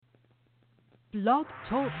Blog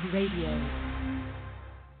Talk Radio.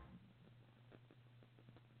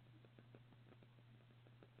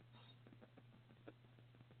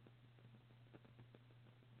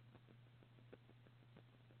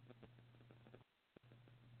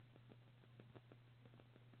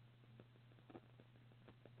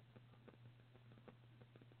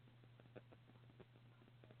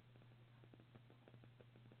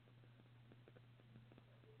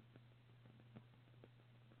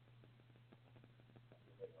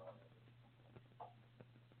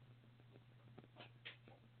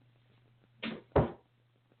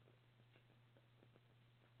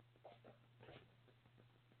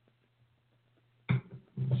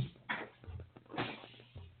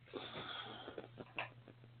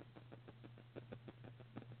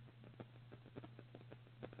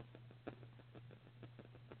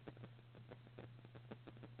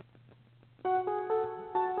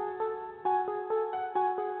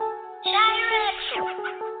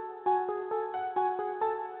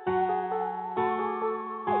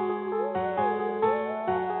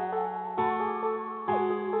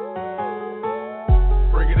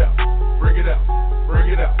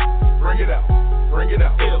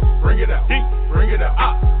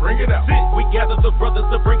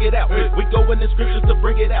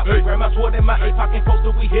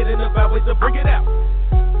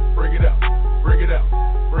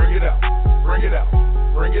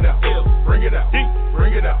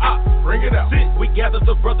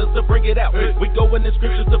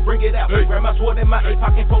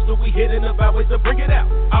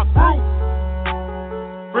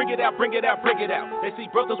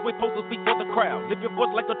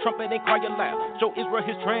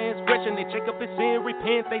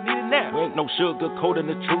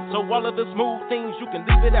 Sugarcoating the truth, so all of the smooth things you can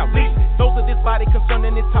leave it out. Leave it. Those of this body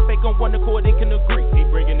concerning this topic on one accord and can agree. He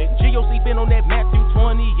bringing it. GOC been on that Matthew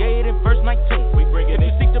 28 and verse 19. We bringing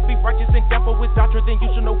it. If you seek to be righteous and careful with doctrine, then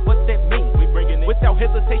you should know what that means. We bringing it. Without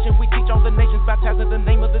hesitation, we teach all the nations, baptizing the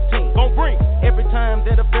name of the team. Gon' bring every time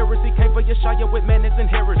that a Pharisee came for Yeshaya with manners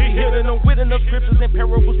and heresy. He hitting them with enough scriptures and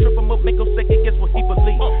parables, trip him up, make him second guess what he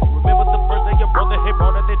believes. Remember the first day your brother had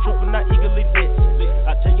brought out that truth and not eagerly listen.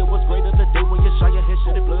 I tell you what's greater the day when Yeshaya had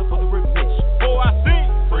shedded blood for the remission. Oh, I see.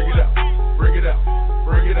 Bring it out, bring it out,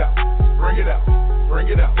 bring it out, bring it out, bring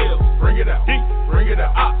it out, bring it out, bring it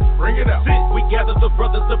out, bring it out. We gather the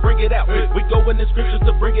brothers to bring it out. We go in the scriptures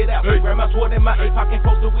to bring it out. Grab my sword and my APOC and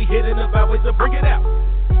poster. We hit in the byways to bring it out.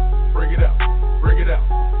 Bring it out, bring it out,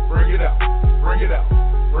 bring it out, bring it out,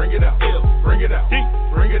 bring it out, bring it out,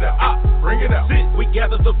 bring it out, bring it out. We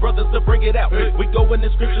gather the brothers to bring it out. We go in the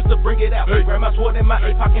scriptures to bring it out. Grab my sword and my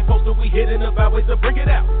APOC and poster. We hit in the byways to bring it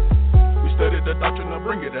out. Study the doctrine and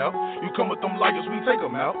bring it out. You come with them liars, we take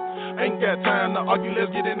them out. Ain't got time to argue, let's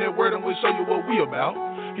get in that word and we'll show you what we about.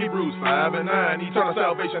 Hebrews 5 and 9, eternal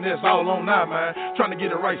salvation, that's all on our mind. Trying to get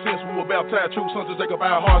it right since we were baptized, true sons to take up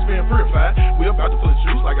our hearts being purified. We about to put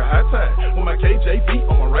juice like a high tide. With my KJV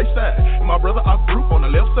on my right side, and my brother Ox group on the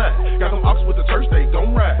left side. Got them Ox with the church, they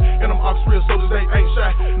gon' ride. And them Ox real soldiers, they ain't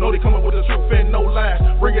shy. Know they coming with the truth and no lies.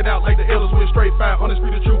 Bring it out like the elders with straight fire. On the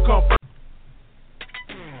street of truth, come first.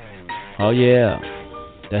 Oh yeah,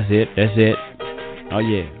 that's it. Oh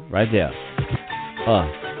yeah, right there.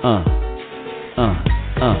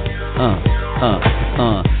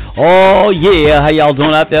 Oh yeah, how y'all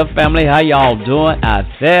doing out there, family? How y'all doing out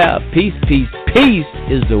there? Peace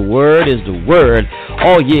is the word.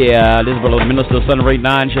 Oh yeah, this is Brother Minister Sunray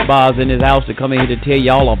 9 Shabazz in his house to come in here to tell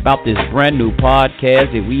y'all about this brand new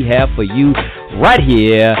podcast that we have for you right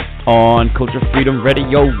here on Culture Freedom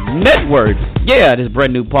Radio Network. Yeah, this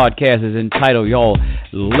brand new podcast is entitled, y'all,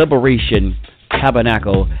 Liberation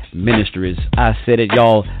Tabernacle Ministries. I said it,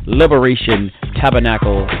 y'all, Liberation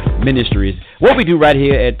Tabernacle Ministries. What we do right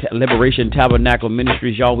here at Liberation Tabernacle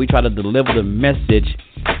Ministries, y'all, we try to deliver the message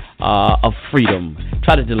of freedom.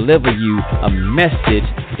 Try to deliver you a message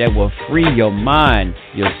that will free your mind,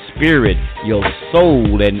 your spirit, your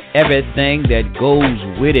soul, and everything that goes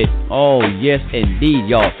with it. Oh, yes, indeed,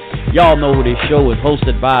 y'all. Y'all know who this show is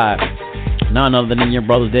hosted by. None other than your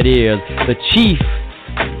brothers, that is the Chief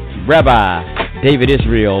Rabbi David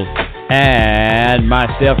Israel and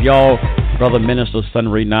myself, y'all, Brother Minister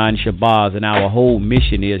Sunray 9 Shabazz. And our whole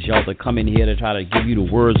mission is, y'all, to come in here to try to give you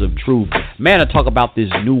the words of truth. Man, to talk about this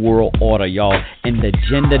new world order, y'all, and the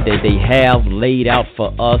agenda that they have laid out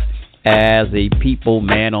for us as a people,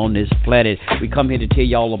 man, on this planet. We come here to tell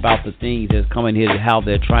y'all about the things that's coming here, how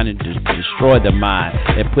they're trying to destroy the mind.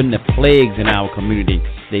 They're putting the plagues in our community.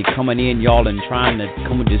 They coming in, y'all, and trying to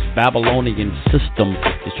come with this Babylonian system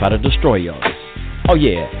to try to destroy us. Oh,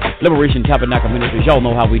 yeah. Liberation Tabernacle Ministries. Y'all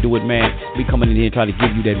know how we do it, man. We coming in here and try to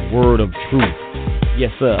give you that word of truth.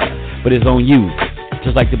 Yes, sir. But it's on you.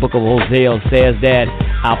 Just like the book of Hosea says that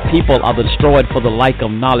our people are destroyed for the lack of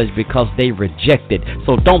knowledge because they reject it.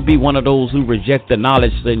 So don't be one of those who reject the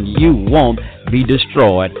knowledge, and you won't be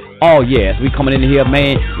destroyed. Oh, yes, we coming in here,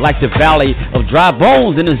 man, like the valley of dry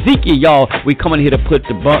bones in Ezekiel, y'all. We coming here to put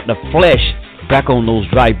the flesh back on those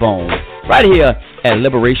dry bones. Right here at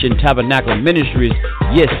Liberation Tabernacle Ministries.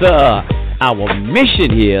 Yes, sir. Our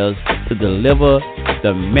mission is to deliver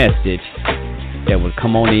the message that will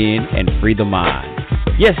come on in and free the mind.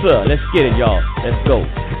 Yes, sir. Let's get it, y'all. Let's go.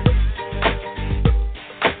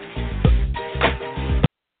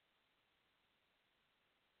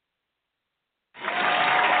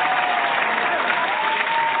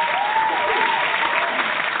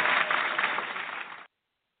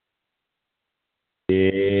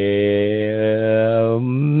 Yeah,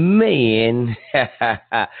 man.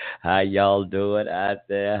 How y'all doing out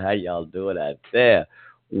there? How y'all doing out there?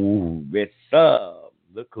 Ooh, what's up?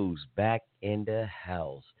 Look who's back in the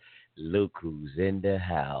house. Look who's in the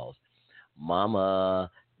house. Mama,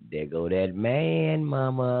 there go that man,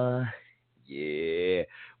 mama. Yeah,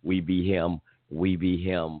 we be him. We be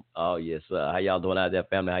him. Oh, yes, sir. How y'all doing out there,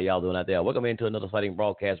 family? How y'all doing out there? Welcome into another exciting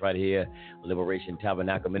broadcast right here. Liberation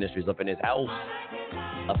Tabernacle Ministries up in this house.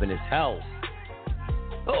 Up in this house.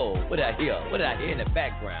 Oh, what did I hear? What did I hear in the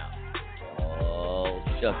background? Oh,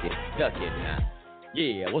 shuck it now.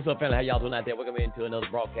 Yeah, what's up, family? How y'all doing out there? Welcome into another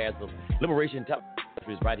broadcast of Liberation Tabernacle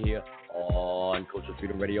Ministries right here on Cultural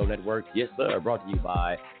Freedom Radio Network. Yes, sir. Brought to you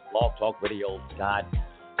by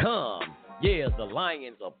blogtalkradio.com. Yes, the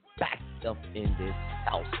Lions are back up in this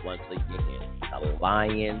house once again. The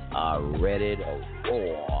Lions are ready to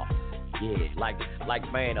roar. Yeah, like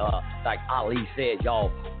Ali said, y'all,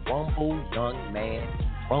 rumble, young man,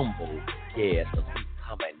 rumble. Yes, because we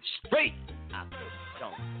coming straight out the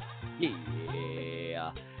jungle.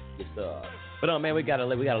 Yeah, yes, sir. But man, we got a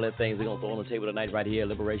little things we're gonna throw on the table tonight right here.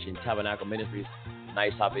 Liberation Tabernacle Ministries.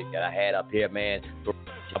 Nice topic that I had up here, man.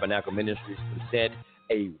 Tabernacle Ministries present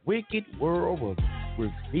a wicked world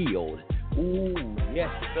revealed. Ooh, yes,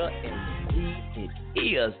 sir, indeed it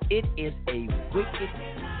is. It is a wicked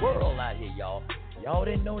world out here, y'all. Y'all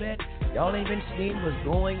didn't know that? Y'all ain't been seeing what's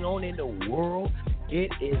going on in the world.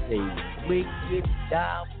 It is a wicked,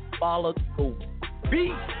 diabolical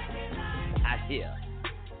beast out here.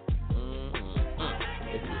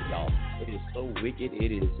 Y'all. It is so wicked.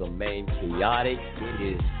 It is so chaotic. It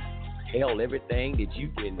is hell. Everything that you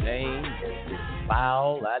can name is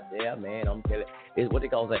foul out there, man. I'm telling you, it's what they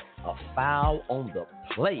call that, a foul on the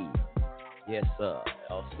play. Yes, sir.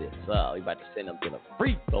 Oh, shit, sir. We about to send them to the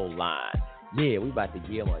free throw line. Yeah, we about to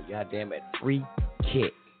give them a goddamn free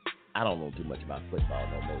kick. I don't know too much about football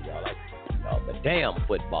no more, y'all. Like, the damn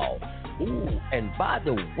football. Ooh, and by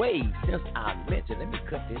the way, since I mentioned, let me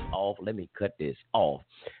cut this off.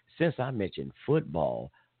 Since I mentioned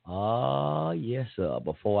football, yes, sir.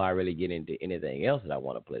 Before I really get into anything else that I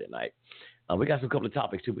want to play tonight, we got some couple of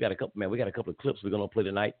topics too. We got a couple of clips we're gonna play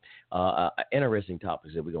tonight. Interesting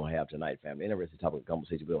topics that we're gonna have tonight, family. Interesting topic of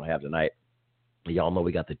conversation we're gonna have tonight. Y'all know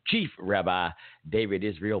we got the Chief Rabbi David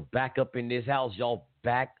Israel back up in this house. Y'all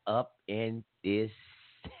back up in this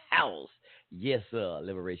house. Yes, sir.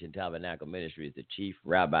 Liberation Tabernacle Ministries, the Chief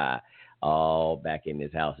Rabbi, all back in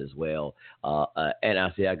this house as well. And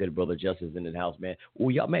I see our good brother Justice in the house, man. Oh,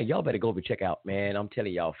 y'all better go over and check out, man. I'm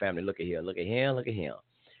telling y'all, family, look at here, look at him.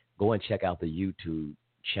 Go and check out the YouTube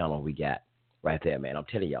channel we got right there, man. I'm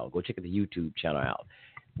telling y'all, go check the YouTube channel out.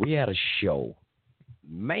 We had a show,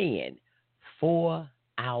 man, 4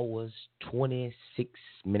 hours, 26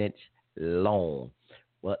 minutes long.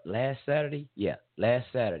 What, last Saturday? Yeah, last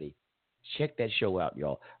Saturday. Check that show out,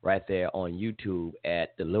 y'all, right there on YouTube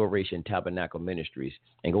at the Liberation Tabernacle Ministries.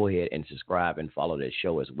 And go ahead and subscribe and follow that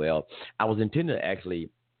show as well. I was intending to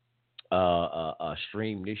actually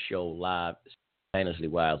stream this show live simultaneously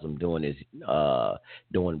while I'm doing this,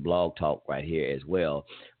 doing blog talk right here as well.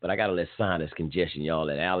 But I got a little sinus congestion, y'all,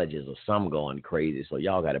 and allergies or some going crazy. So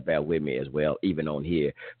y'all got to bear with me as well, even on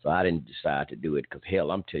here. So I didn't decide to do it because,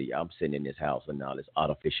 hell, I'm telling you, I'm sitting in this house and all this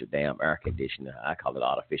artificial damn air conditioner. I call it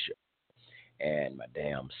artificial. And my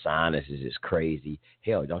damn sinuses is crazy.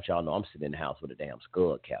 Hell, don't y'all know I'm sitting in the house with a damn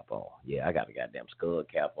skull cap on. Yeah, I got a goddamn skull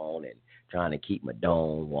cap on and trying to keep my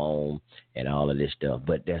dome warm and all of this stuff.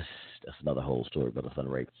 But that's another whole story, Brother Son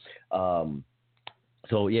Ray.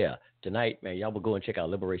 So, yeah, tonight, man, y'all will go and check out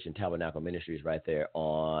Liberation Tabernacle Ministries right there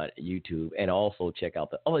on YouTube, and also check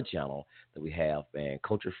out the other channel that we have, man,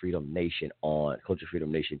 Culture Freedom Nation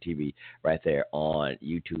TV right there on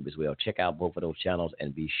YouTube as well. Check out both of those channels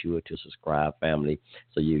and be sure to subscribe, family,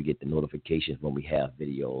 so you get the notifications when we have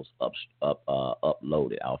videos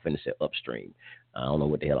uploaded. I'll finish it upstream. I don't know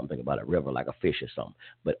what the hell I'm thinking about, a river like a fish or something,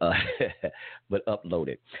 but but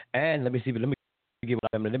uploaded. And let me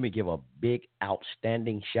give a big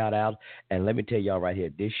outstanding shout out, and let me tell y'all right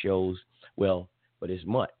here, this show's, well, for this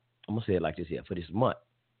month, I'm gonna say it like this here, for this month,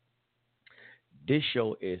 this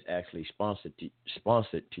show is actually sponsored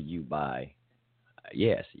to you by,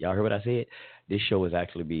 yes, y'all heard what I said. This show is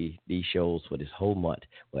actually these shows for this whole month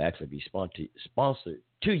will actually be sponsored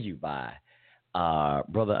to you by.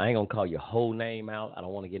 Brother, I ain't gonna call your whole name out. I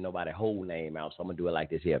don't want to get nobody whole name out, so I'm gonna do it like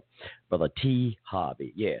this here. Brother T.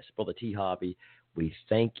 Harvey. Yes, Brother T. Harvey, we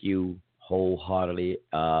thank you wholeheartedly.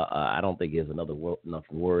 I don't think there's enough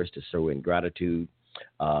words to show in gratitude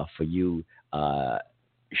for you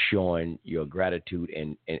showing your gratitude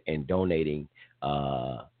and donating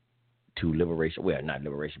to Liberation, well, not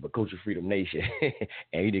Liberation, but Culture Freedom Nation.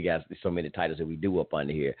 And you got so many titles that we do up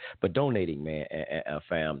under here. But donating, man,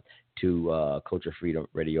 fam, to Culture Freedom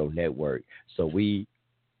Radio Network. So we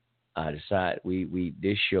decide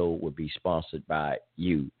this show will be sponsored by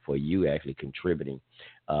you, for you actually contributing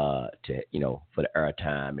to, for the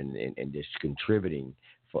airtime and just contributing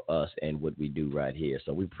for us and what we do right here.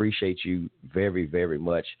 So we appreciate you very, very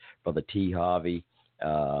much, Brother T. Harvey.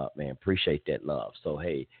 Man, appreciate that love. So,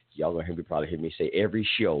 hey, y'all gonna probably hear me say every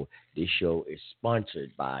show, this show is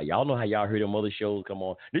sponsored by. Y'all know how y'all heard them other shows come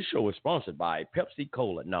on. This show is sponsored by Pepsi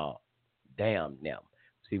Cola. No, damn them.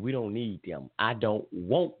 See, we don't need them. I don't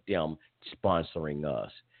want them sponsoring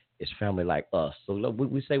us. It's family like us. So look,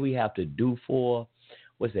 we say we have to do for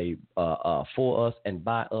us and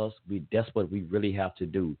by us. That's what we really have to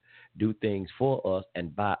do. Do things for us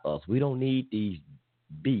and by us. We don't need these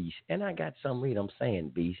beast, and I got some read. I'm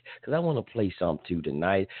saying beast because I want to play some too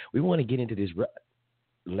tonight. We want to get into this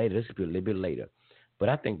later. This will be a little bit later, but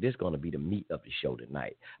I think this is going to be the meat of the show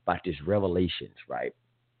tonight about this Revelations, right?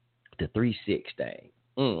 The 3:6 thing.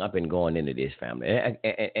 I've been going into this, family,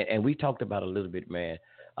 and we talked about a little bit, man,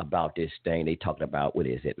 about this thing. They talked about, what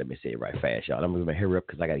is it? Let me say it right fast, y'all. I'm going to hurry up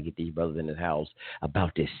because I got to get these brothers in the house.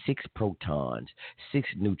 About this 6 protons, 6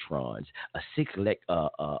 neutrons, 6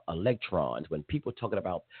 electrons. When people talking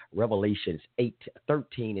about Revelations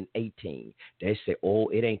 13 and 18, they say, oh,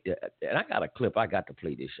 it ain't the, and I got a clip. I got to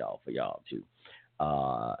play this, y'all, for y'all too.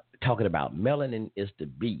 Talking about melanin is the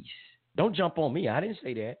beast. Don't jump on me. I didn't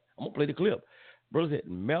say that. I'm going to play the clip. Brother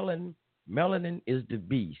said, melanin is the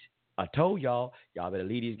beast. I told y'all better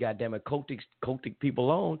leave these goddamn cultic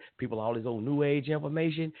people alone. People, all this old new age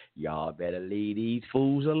information. Y'all better leave these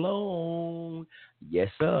fools alone. Yes,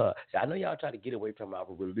 sir. So I know y'all try to get away from our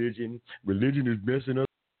religion. Religion is messing us.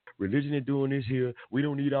 Religion is doing this here. We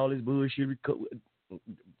don't need all this bullshit.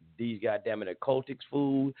 These goddamn occultics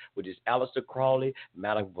fools with this Aleister Crowley,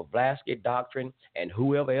 Malcolm Blavatsky doctrine, and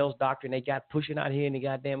whoever else doctrine they got pushing out here in the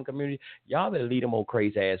goddamn community. Y'all better leave them old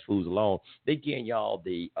crazy ass fools alone. They getting y'all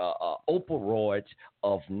the opioids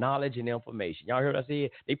of knowledge and information. Y'all heard what I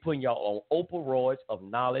said? They putting y'all on opioids of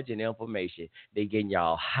knowledge and information. They getting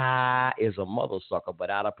y'all high as a mother sucker,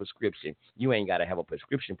 but out of prescription. You ain't got to have a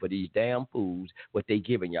prescription for these damn fools, what they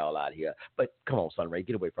giving y'all out here. But come on, Sunray,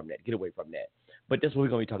 get away from that. Get away from that. But that's what we're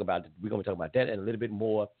going to be talking about. We're going to talk about that and a little bit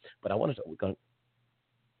more. But I want to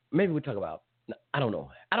maybe we'll talk about, I don't know.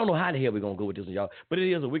 I don't know how the hell we're going to go with this one, y'all. But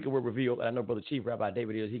it is a wicked word reveal. I know Brother Chief Rabbi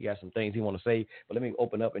David he got some things he want to say. But let me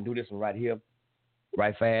open up and do this one right here,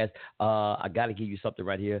 right fast. I got to give you something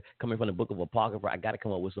right here. Coming from the book of Apocrypha, I got to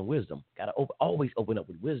come up with some wisdom. Got to always open up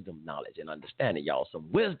with wisdom, knowledge, and understanding, y'all.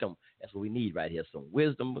 Some wisdom. That's what we need right here. Some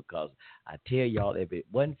wisdom, because I tell y'all, if it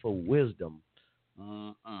wasn't for wisdom,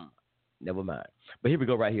 never mind. But here we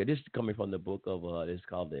go right here. This is coming from the book of, this is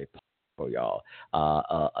called the, for y'all,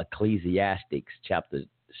 Ecclesiastics chapter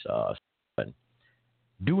 7.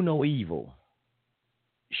 Do no evil,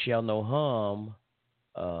 shall no harm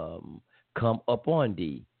come upon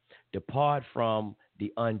thee. Depart from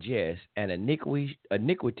the unjust, and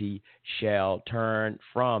iniquity shall turn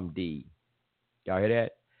from thee. Y'all hear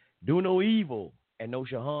that? Do no evil, and no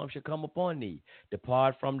harm shall come upon thee.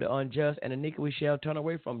 Depart from the unjust, and iniquity shall turn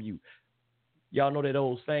away from you. Y'all know that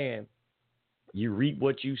old saying, you reap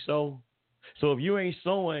what you sow. So if you ain't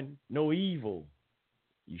sowing no evil,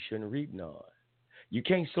 you shouldn't reap none. You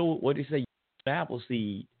can't sow, what they say, an apple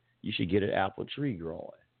seed, you should get an apple tree growing.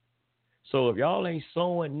 So if y'all ain't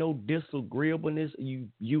sowing no disagreeableness,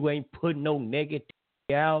 you ain't putting no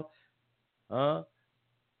negativity out,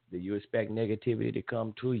 Do you expect negativity to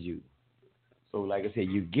come to you? So, like I said,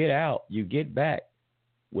 you get out, you get back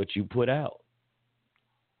what you put out.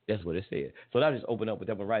 That's what it said. So I'll just open up with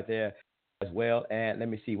that one right there as well. And let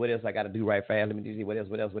me see what else I got to do right fast. Let me see what else.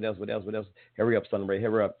 Hurry up, son Ray.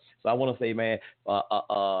 Hurry up. So I want to say, man,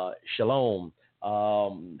 shalom,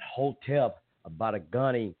 hotep,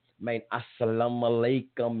 Badagani, man, assalamu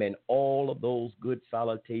alaikum, and all of those good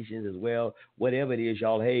salutations as well. Whatever it is,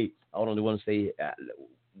 y'all. Hey, I only want to say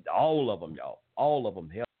all of them, y'all. All of them.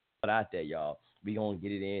 Help out there, y'all. We gonna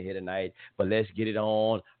get it in here tonight, but let's get it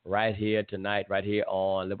on right here tonight, right here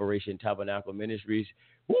on Liberation Tabernacle Ministries,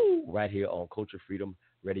 right here on Culture Freedom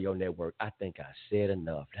Radio Network. I think I said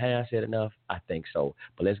enough. Have I said enough? I think so.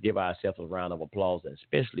 But let's give ourselves a round of applause, and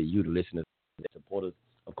especially you, the listeners and supporters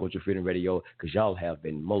of Culture Freedom Radio, because y'all have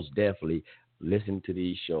been most definitely listening to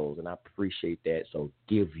these shows, and I appreciate that. So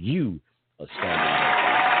give you a standing.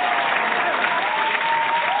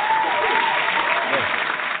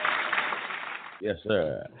 Yes,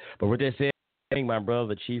 sir. But with that said, my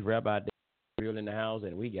brother, Chief Rabbi, real in the house,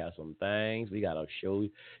 and we got some things we got to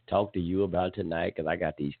talk to you about tonight, because I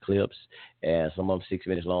got these clips, and some of them 6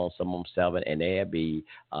 minutes long, some of them 7, and they'll be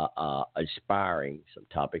inspiring some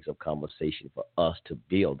topics of conversation for us to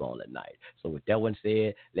build on tonight. So with that one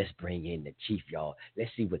said, let's bring in the Chief, y'all. Let's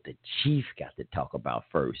see what the Chief got to talk about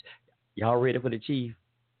first. Y'all ready for the Chief?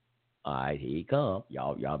 All right, here he come.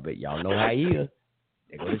 Y'all know how he is.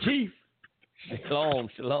 There go the Chief.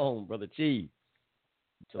 Shalom, brother Chief.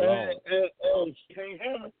 Shalom. Can you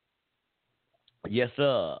hear me? Yes,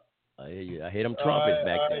 sir. I hear you. I hear them trumpets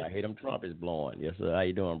back there. I hear them trumpets blowing. Yes, sir. How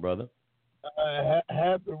you doing, brother?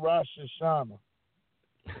 Happy Rosh Hashanah.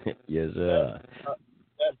 Yes, sir.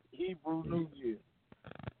 That's Hebrew New Year.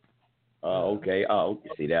 Okay. Oh,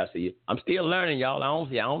 see that? See, I'm still learning, y'all. I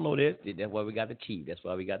don't know this. That's why we got the Chief.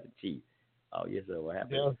 Oh, yes, sir. What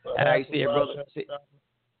happened? Yes, how you say it, brother? Say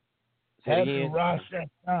it again. Rosh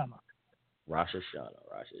Hashanah. Rosh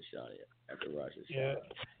Hashanah. Yeah. After Rosh Hashanah.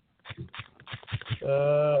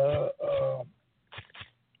 Yeah.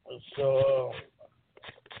 So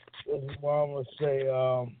this is what I'm gonna say.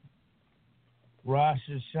 Rosh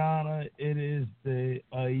Hashanah. It is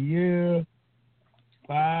a year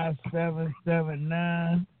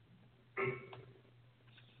 5779.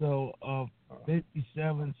 So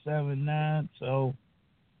 5779. So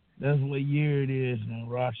that's what year it is in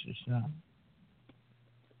Rosh Hashanah.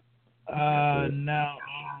 Now,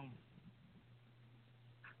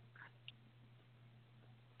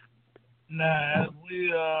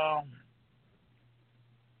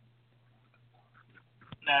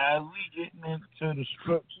 as we getting into the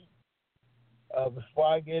scripture, before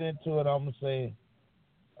I get into it, I'm gonna say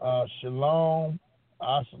shalom,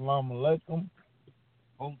 assalamu alaikum,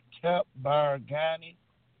 hotep, baragani,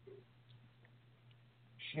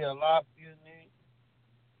 Shalafuni,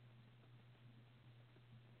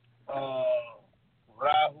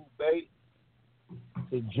 Rahu Bait,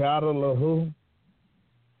 Sajada Lahu,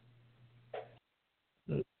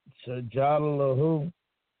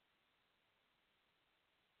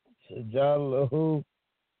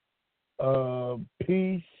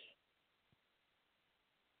 peace,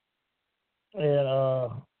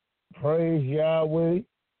 and praise Yahweh.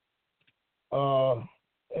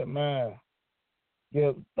 Amen.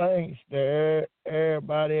 Give thanks to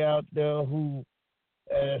everybody out there who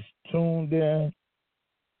has tuned in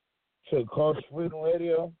to Culture Freedom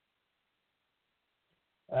Radio.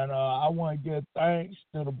 And I want to give thanks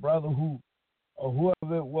to the brother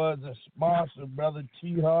whoever it was that sponsored, Brother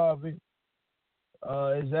T. Harvey.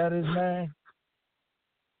 Is that his name?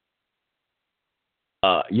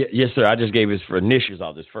 Yes, sir. I just gave his initials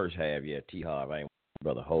off this first half. Yeah, T. Harvey. I ain't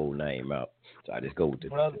brother whole name out. So I just go with the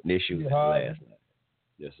initials and the last name.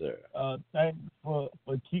 Yes, sir. Thank you for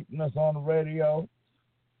keeping us on the radio.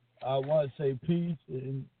 I want to say peace,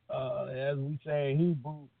 and as we say in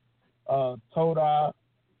Hebrew, Todah,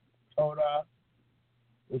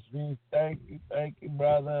 which means thank you,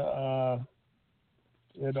 brother.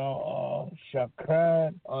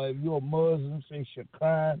 Shakran, or if you're a Muslim, say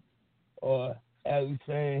Shakran, or as we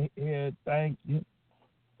say here, thank you,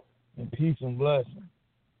 and peace and blessing.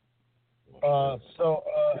 So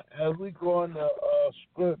as we go into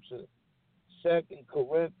scripture, 2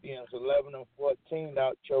 Corinthians 11 and 14,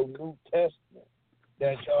 out your New Testament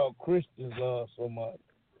that y'all Christians love so much.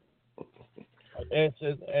 It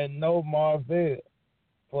says, and no marvel,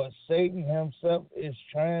 for Satan himself is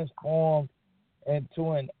transformed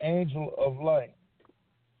into an angel of light.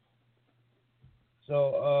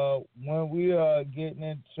 So when we are getting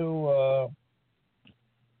into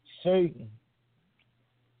Satan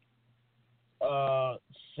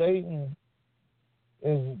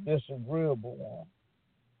is a disagreeable one.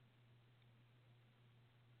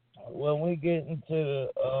 When we get into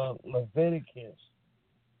the Leviticus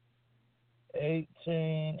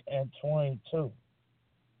 18 and 22,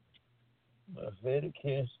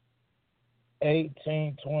 Leviticus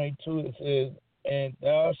 18:22, it says, "And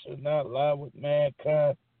thou shalt not lie with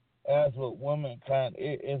mankind as with womankind;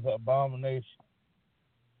 it is abomination."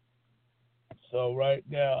 So right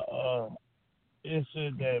now, it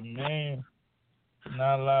says that man should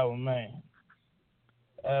not lie with man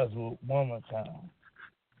as with womankind,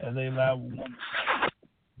 as they lie with womankind.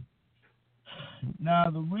 Now,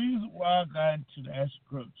 the reason why I got into that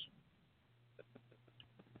scripture,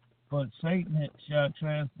 but Satan shall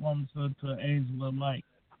transform himself to an angel of light,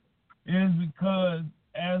 is because,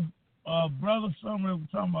 as Brother Summer was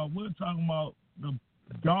talking about, we're talking about the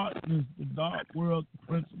darkness, the dark world, the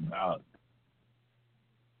principality.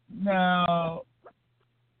 Now,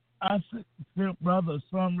 I sent Brother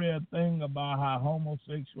Summer a thing about how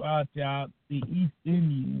homosexuality out the East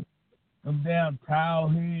Indians, them damn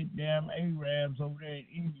towelhead, damn Arabs over there in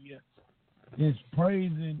India, is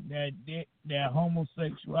praising that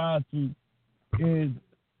homosexuality is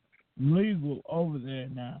legal over there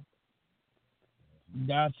now.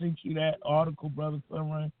 I sent you that article, Brother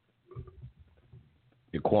Summer.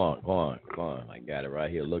 Quan. I got it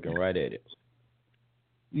right here, looking right at it.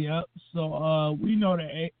 Yep. So we know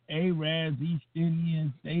that Arabs, East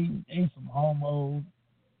Indians, they some homos,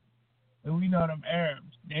 and we know them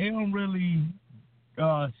Arabs. They don't really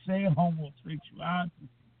say homosexuality.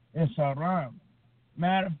 It's haram.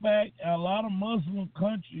 Matter of fact, a lot of Muslim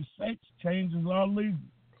countries, sex changes are legal.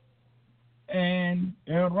 And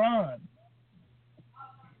Iran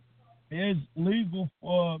is legal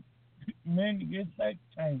for men to get sex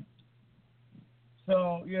changes.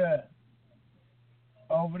 So, yeah,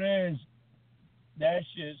 over there, that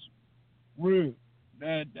shit's rude.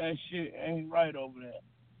 That shit ain't right over there.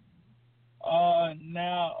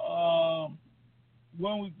 Now,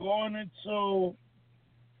 when we're going into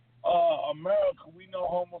America, we know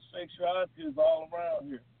homosexuality is all around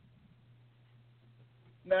here.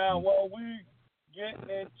 Now, when we getting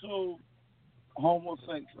into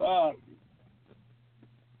homosexuality,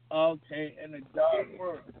 okay, in the dark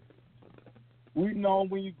world, we know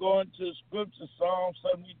when you go into the scripture, Psalm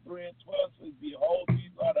 73 and 12 says, "Behold,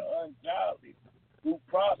 these are the ungodly who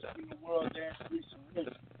prosper in the world and increase in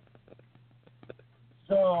riches."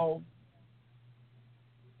 So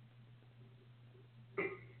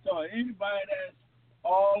anybody that's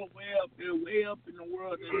all the way up there, way up in the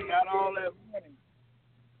world, that's got all that money,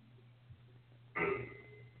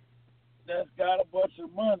 that's got a bunch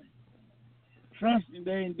of money, trust me,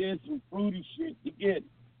 they ain't did some fruity shit to get it.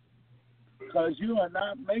 Because you are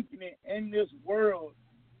not making it in this world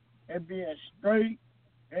and being straight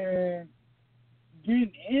and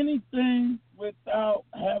getting anything without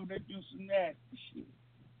having to do some nasty shit.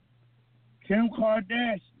 Kim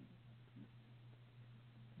Kardashian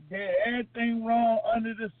did everything wrong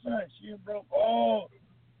under the sun. She broke all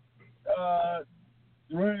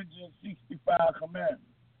 365 commandments.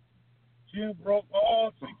 She broke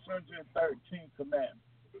all 613 commandments.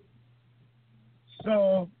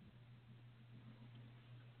 So,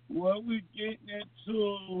 what we're getting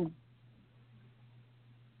into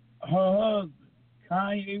her husband,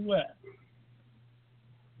 Kanye West.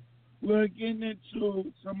 We're getting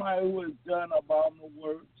into somebody who has done abominable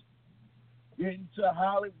works. Getting to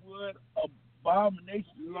Hollywood,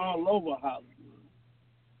 abominations all over Hollywood.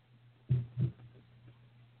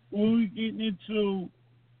 We're getting into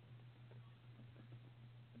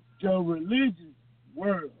the religious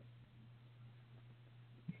world.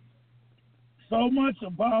 So much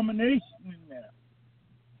abomination in there.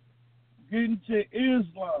 Getting to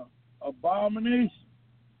Islam, abomination.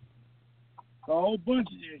 A whole bunch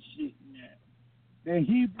of that shit in there. The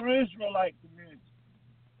Hebrew Israelite community.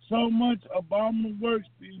 So much abominable works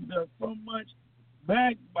being done. So much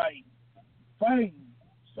backbiting, fighting.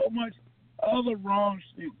 So much other wrong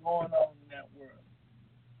shit going on in that world.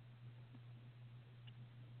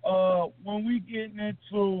 When we getting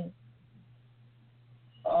into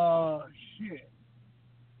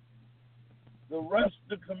the rest of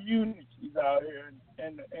the communities out here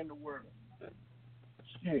in the world.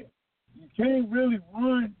 Shit. You can't really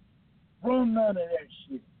run from none of that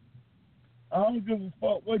shit. I don't give a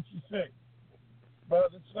fuck what you say.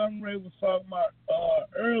 Brother Sunray was talking about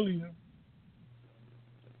earlier.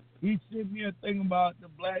 He sent me a thing about the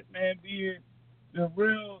black man being the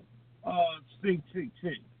real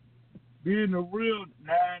 666. Being the real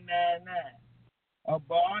 999. Our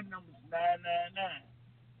bar number is 999.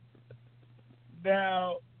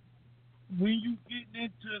 Now, when you get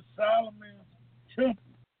into Solomon's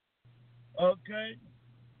temple. Okay?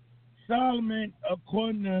 Solomon,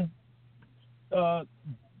 according to 1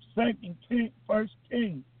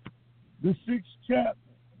 King, the 6th chapter,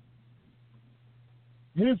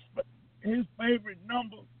 his favorite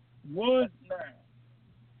number was 9.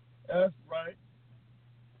 That's right.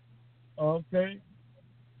 Okay?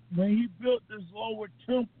 When he built this lower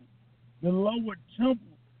temple, the numbers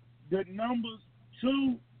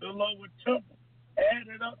to the lower temple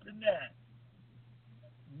added up to 9.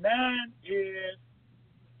 9 is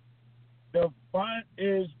the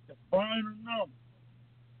final number.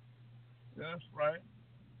 That's right.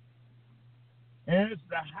 And it's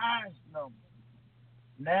the highest number.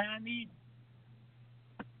 90.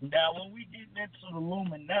 Now, when we get into the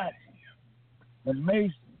Illuminati, the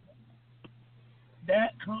Masons,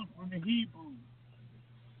 that comes from the Hebrews.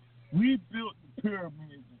 We built the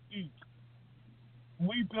pyramids in Egypt.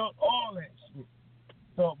 We built all that shit.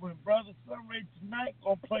 So when Brother Sunray tonight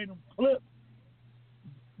gonna play them clips,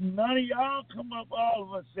 none of y'all come up, all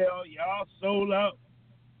of us say, oh, y'all sold out.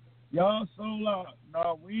 Y'all sold out.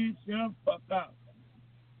 No, we ain't saying fuck out.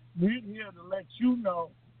 We're here to let you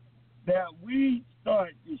know that we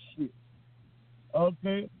started this shit.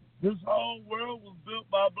 Okay? This whole world was built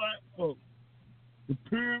by black folks. The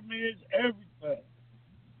pyramids, everything.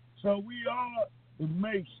 So we are the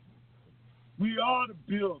Masons. We are the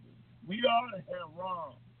builders. We are the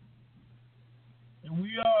Haram. And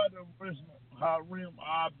we are the original Harim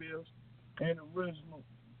Abis and original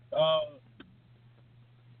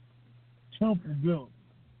temple builders.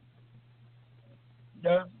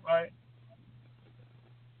 That's right.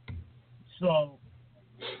 So,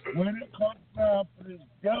 when it comes down to this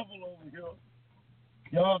devil over here,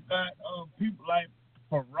 y'all got people like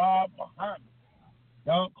Farah Muhammad.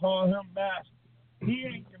 Y'all call him master. He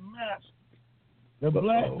ain't the master. The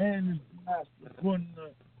black man is the master. According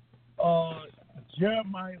to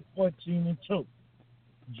Jeremiah 14:2.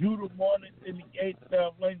 Judah wanted in the 8th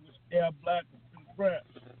language, they are black and crap.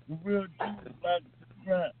 The real Judah is black and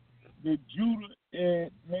crap. The Judah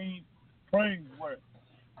means praiseworthy.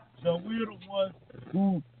 So we're the ones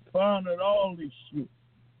who founded all this shit.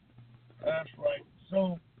 That's right.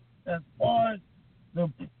 So as far as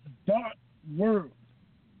the dark world,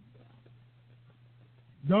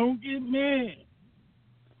 don't get mad.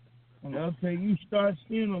 Okay, you start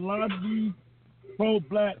seeing a lot of these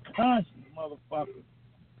pro-black conscious motherfuckers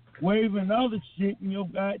waving other shit in your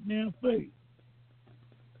goddamn face.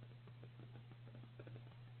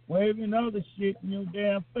 Waving other shit in your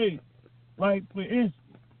damn face. Like, for instance,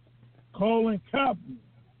 Colin Kaepernick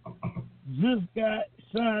just got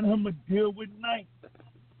signed him a deal with Nike.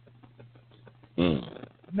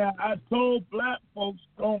 Now, I told black folks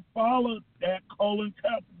don't follow that Colin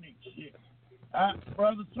Kaepernick shit.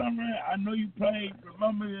 Brother Summer, I know you probably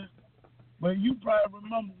remember this, but you probably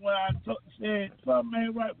remember when I said something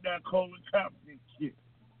ain't right with that Colin Kaepernick shit.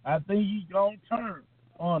 I think he's going to turn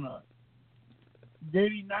on us.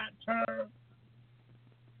 Did he not turn?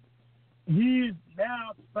 He is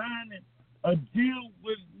now signing a deal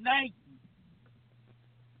with Nike.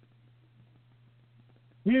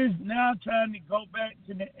 He is now trying to go back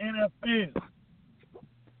to the NFL.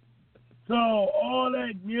 So all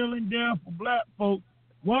that kneeling down for black folks,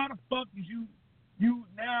 why the fuck is you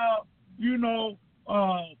now,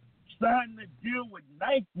 signing a deal with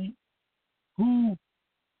Nike, who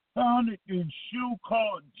founded the shoe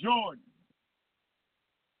called Jordan,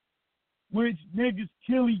 which niggas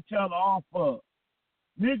kill each other off of.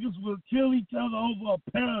 Niggas will kill each other over a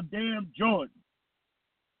pair of damn Jordans.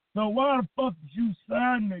 So why the fuck did you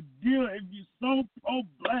sign the deal if you're so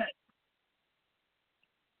pro-black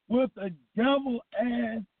with a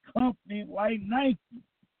devil-ass company like Nike,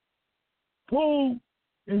 who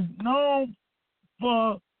is known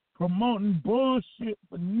for promoting bullshit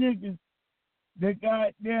for niggas that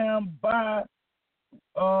goddamn buy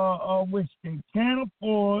which they can't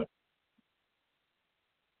afford,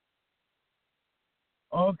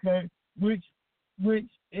 okay, which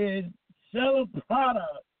is selling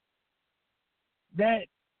products that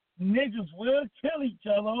niggas will kill each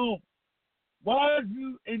other over. Why are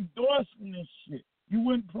you endorsing this shit? You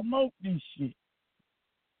wouldn't promote this shit.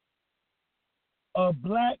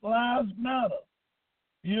 Black Lives Matter,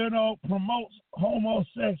 promotes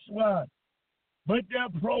homosexuality, but they're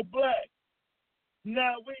pro-black.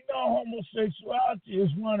 Now, we know homosexuality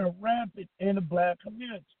is running rampant in the black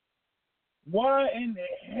community. Why in the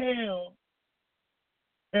hell,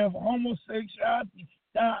 if homosexuality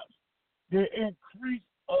stops the increase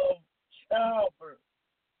of childbirth?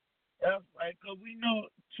 That's right, because we know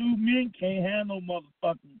 2 men can't handle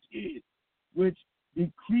motherfucking kids, which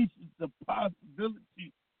decreases the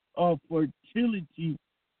possibility of fertility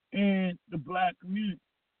in the black community.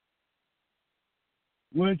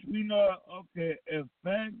 Which we know, okay, if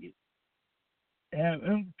faggots have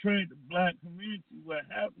infiltrated the black community, what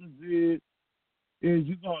happens is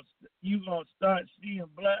you're gonna start seeing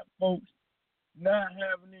black folks not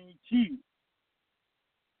having any kids.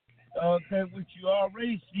 Okay, which you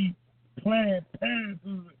already see Planned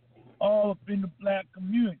Parenthood all up in the black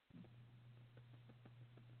community.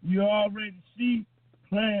 You already see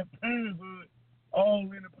Planned Parenthood all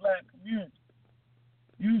in the black community.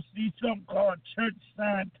 You see something called Church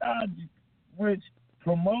Scientology, which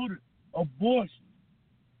promoted abortion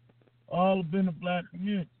all up in the black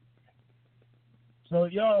community. So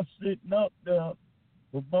y'all sitting up there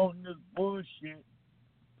promoting this bullshit.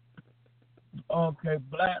 Okay,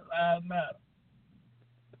 Black Lives Matter.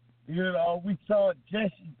 You know, we saw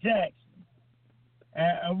Jesse Jackson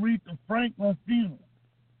at Aretha Franklin funeral.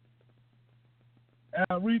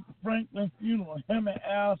 Him and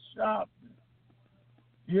Al Sharpton.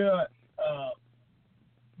 Yeah,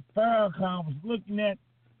 Farrakhan was looking at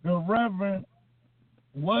the Reverend,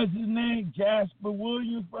 what's his name? Jasper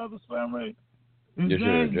Williams, Brother Summary? Yes,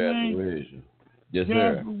 sir, Jasper Williams. Yes,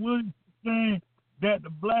 sir. Jasper Williams saying that the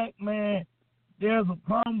black man, there's a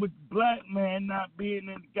problem with the black man not being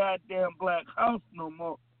in the goddamn black house no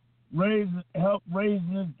more, help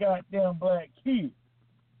raising his goddamn black kids.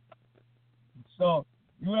 So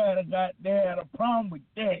you had a problem with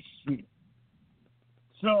that shit.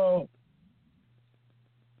 So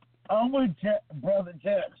I'm with Brother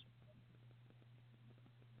Jackson.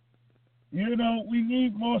 You know, we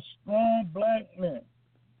need more strong black men.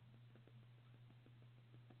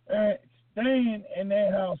 And staying in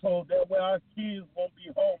their household, that way our kids won't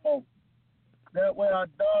be homo. That way our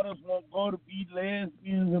daughters won't go to be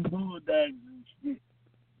lesbians and bulldogs and shit.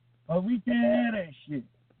 But we can't have that shit.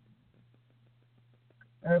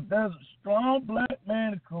 And if there's a strong black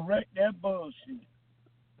man to correct that bullshit,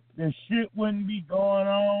 the shit wouldn't be going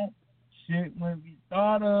on, shit wouldn't be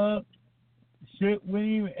thought of, shit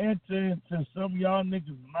wouldn't even enter into some of y'all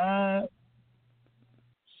niggas' minds.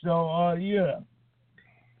 So, yeah.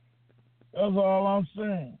 That's all I'm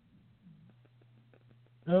saying.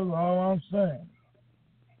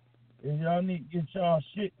 And y'all need to get y'all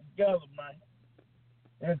shit together, man,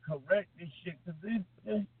 and correct this shit, because this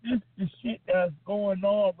the shit that's going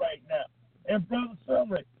on right now. And Brother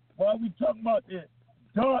Summary, while we talking about the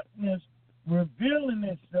darkness revealing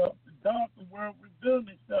itself, the darker world revealing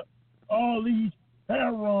itself, all these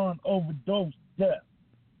heroin overdose deaths.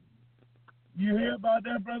 You hear about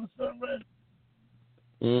that, Brother Summary?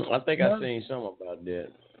 I think I seen something about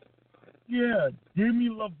that. Yeah, Demi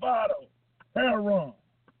Lovato, heroin.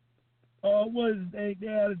 What is they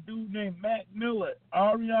had a dude named Mac Miller,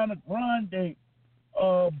 Ariana Grande,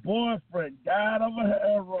 boyfriend, died of a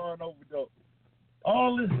heroin overdose.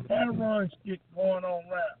 All this heroin shit going on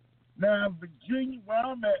around. Now, in Virginia, where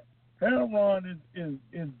I'm at, heroin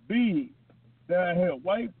is big. Down here,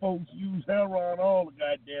 white folks use heroin all the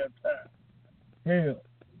goddamn time.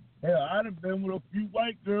 Hell, I done been with a few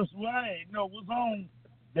white girls who I ain't know was on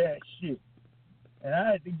that shit. And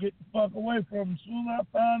I had to get the fuck away from them as soon as I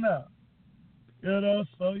found out. You know,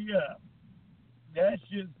 so yeah. That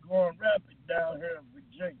shit's going rapid down here in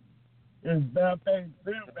Virginia. It's been rapid.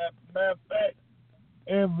 Matter of fact,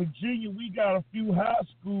 in Virginia, we got a few high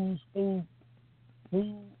schools who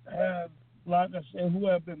have, like I said, who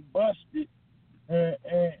have been busted and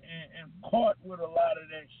caught with a lot of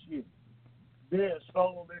that shit. They're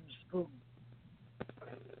sold in the school.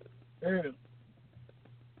 Yeah.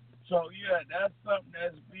 So, yeah, that's something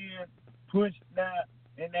that's being pushed now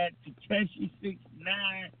in that Takeshi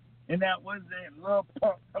 69 and that was that Lil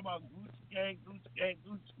Pump talking about Gucci gang.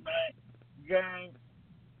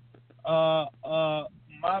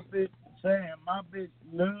 My bitch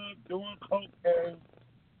love doing cocaine,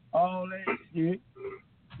 all that shit.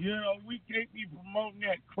 You know, we can't be promoting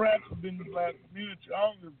that crap within the black community. I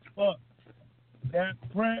don't give a fuck. That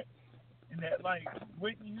crack and that, like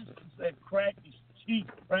Whitney used to say, crack is cheap,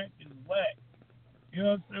 crack is whack. You know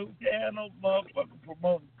what I'm saying? We can't have no motherfucker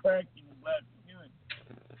promoting crack in the black community.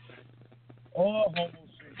 Or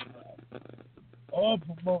homosexuality. Or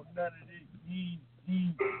promoting none of these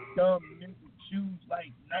dumb niggas shoes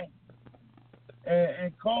like Nike.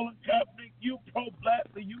 And Colin Kaepernick, you pro-black,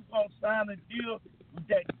 but you gonna sign a deal with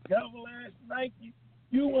that devil-ass Nike?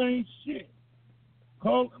 You ain't shit.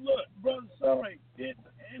 Look, brother, sorry,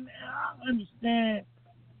 and I understand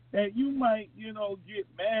that you might, get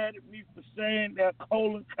mad at me for saying that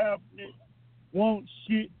Colin Kaepernick won't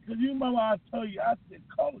shit. Because you remember I told you, I said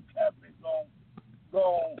Colin Kaepernick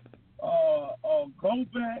go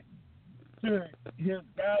back to his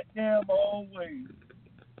goddamn old ways.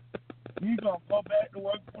 He gonna go back to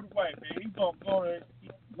work for the white man. He gonna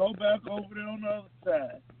go back over there on the other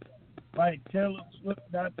side. Like Taylor Swift,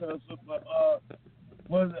 not Taylor Swift, but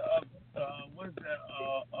what's that?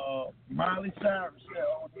 Miley Cyrus said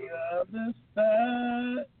on the other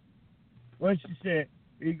side. What she said?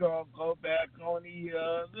 He gonna go back on the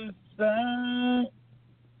other side.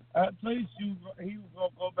 I tell you, he was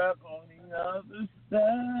gonna go back on the other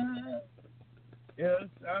side. Yes,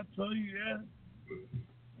 I told you that.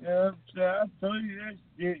 Yes, I told you that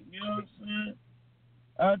shit. You know what I'm saying?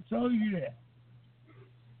 I told you that.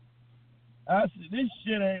 I said, this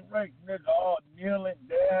shit ain't right, nigga. All kneeling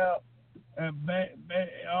down and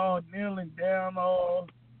all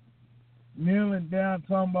kneeling down,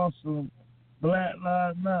 talking about some Black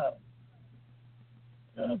Lives Matter.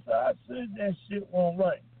 Yes, I said that shit wasn't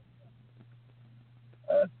right.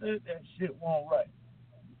 I said that shit wasn't right.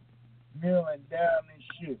 Kneeling down and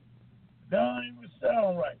shit. That don't even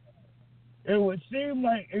sound right. It would seem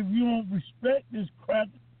like if you don't respect this crap,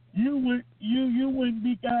 you wouldn't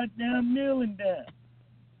be goddamn kneeling down.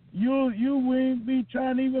 You wouldn't be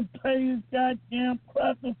trying to even play this goddamn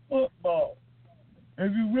cracker football.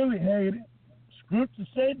 If you really hate it. Scripture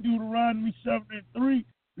said Deuteronomy 7:3,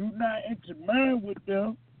 do not intermarry with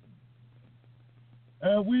them.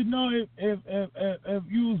 We know if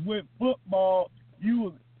you was with football, you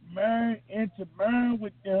was intermarrying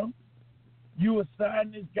with them. You was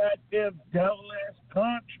signing this goddamn devil-ass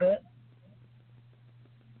contract.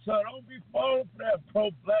 So don't be falling for that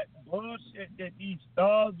pro-black bullshit that these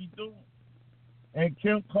stars be doing. And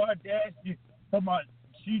Kim Kardashian, talking about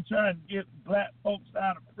she trying to get black folks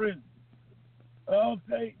out of prison.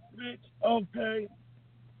 Okay, bitch, okay.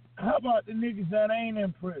 How about the niggas that ain't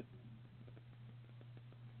in prison?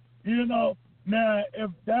 You know, now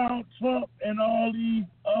if Donald Trump and all these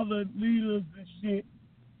other leaders and shit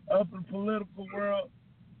up in the political world,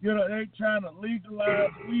 you know, they trying to legalize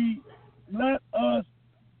weed, let us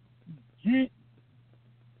get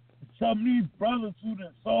some of these brothers who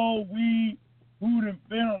done sold weed, who done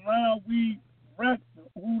been around weed,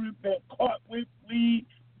 who done been caught with weed,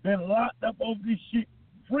 been locked up over this shit,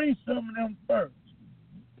 free some of them first.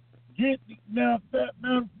 Matter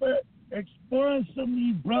of fact, expunge some of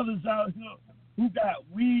these brothers out here who got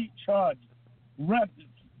weed charges, records,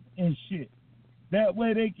 and shit. That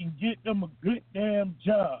way they can get them a good damn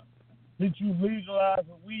job since you legalizing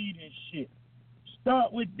weed and shit.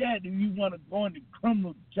 Start with that if you want to go into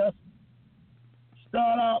criminal justice.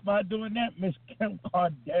 Start out by doing that, Miss Kim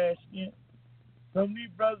Kardashian. Some of these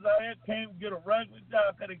brothers out here can't get a regular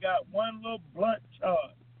job because they got one little blunt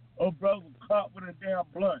charge. Or brother caught with a damn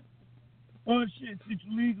blunt. Well, shit, since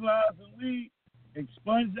you legalizing weed,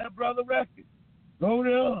 expunge that brother record. Go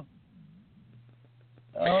there.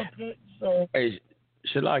 Okay, so. Hey,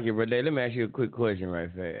 Shalaki, brother, let me ask you a quick question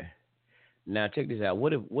right there. Now, check this out.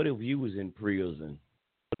 What if you was in prison?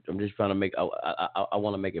 I'm just trying to make. I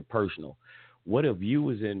want to make it personal. What if you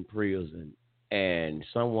was in prison and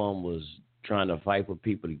someone was trying to fight for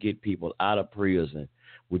people to get people out of prison?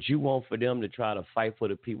 Would you want for them to try to fight for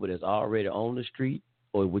the people that's already on the street,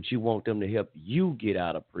 or would you want them to help you get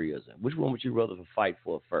out of prison? Which one would you rather fight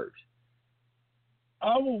for first?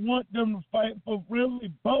 I would want them to fight for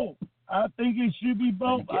really both. I think it should be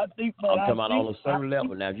both. I'm talking about on a certain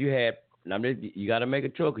level. Now, if you had. Now, you got to make a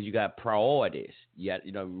choice because you got priorities. You got,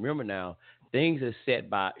 remember now, things are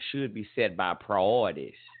should be set by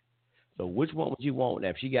priorities. So which one would you want? Now,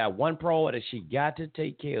 if she got one priority she got to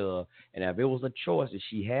take care of, and if it was a choice that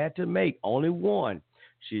she had to make, only one,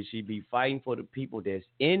 should she be fighting for the people that's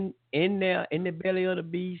in there, in the belly of the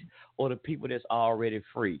beast, or the people that's already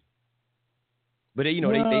free? But, they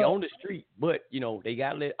on the street, but, they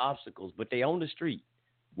got little obstacles, but they on the street.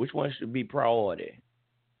 Which one should be priority?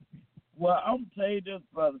 Well, I'm tell you this,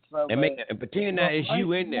 brother. And pretend now it's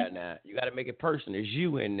you in there now. You got to make it personal. It's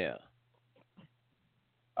you in there.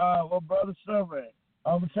 Well, brother Survey,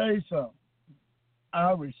 I'm going to tell you something.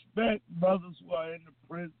 I respect brothers who are in the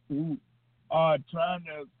prison who are trying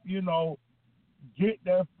to, get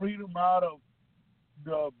their freedom out of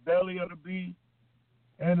the belly of the beast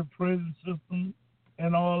and the prison system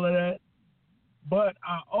and all of that. But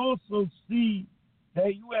I also see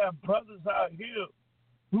that you have brothers out here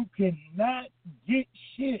who cannot get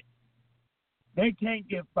shit. They can't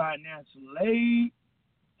get financial aid,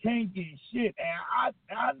 can't get shit. And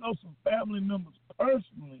I know some family members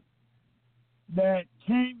personally that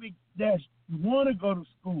want to go to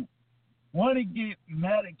school, want to get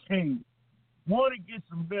Medicaid, want to get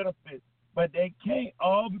some benefits, but they can't,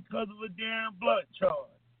 all because of a damn blood charge.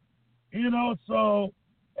 So,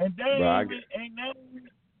 and they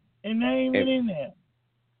and they ain't even in there.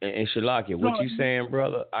 And Shalakia, what you saying,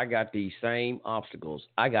 brother? I got these same obstacles.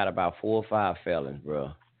 I got about 4 or 5 felons,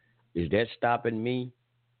 bro. Is that stopping me?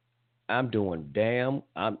 I'm doing damn.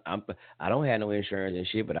 I don't have no insurance and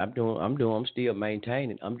shit, but I'm still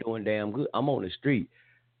maintaining. I'm doing damn good. I'm on the street.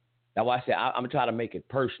 That's why I said I'm trying to make it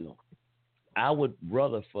personal. I would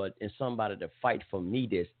rather for somebody to fight for me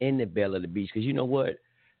that's in the belly of the beast. Because you know what?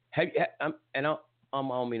 I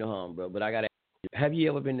don't mean no harm, bro, but I got to ask you, have you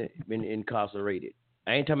ever been incarcerated?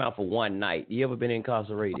 I ain't talking about for one night. You ever been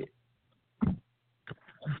incarcerated?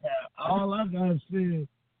 All I got to say,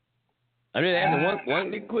 I'm just asking one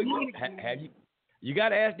quick. Have you? You got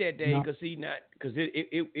to ask that, Dave, because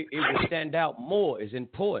it will stand out more. It's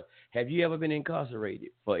important. Have you ever been incarcerated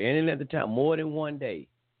for any length of time, more than one day?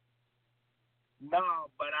 No,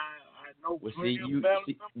 but I know.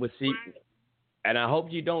 And I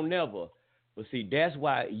hope you don't never. But see, that's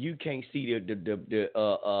why you can't see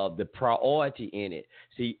the priority in it.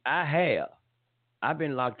 See, I've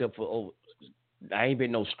been locked up for over. I ain't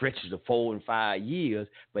been no stretches of 4 and 5 years,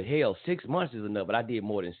 but hell, 6 months is enough. But I did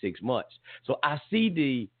more than 6 months, so I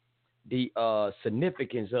see the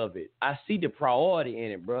significance of it. I see the priority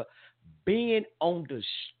in it, bro. Being on the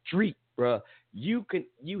street, bro, you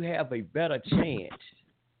have a better chance.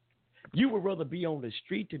 You would rather be on the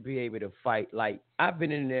street to be able to fight. Like I've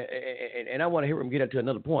been in there, and I want to hear him get up to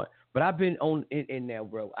another point. But I've been in there,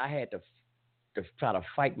 bro. I had to try to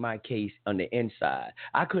fight my case on the inside.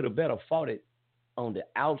 I could have better fought it on the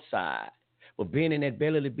outside, but being in that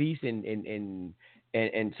belly of the beast, and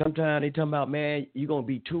sometimes they talking about, man, you're gonna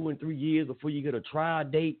be 2 and 3 years before you get a trial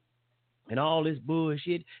date, and all this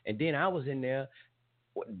bullshit. And then I was in there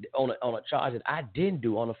on a charge that I didn't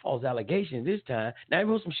do, on a false allegation this time. Now it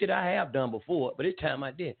was some shit I have done before, but this time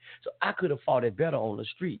I didn't. So I could have fought it better on the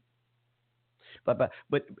street. But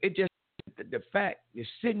it just, the fact you're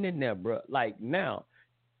sitting in there, bro. Like now,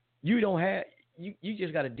 you don't have. You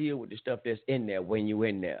just got to deal with the stuff that's in there when you're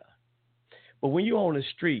in there. But when you're on the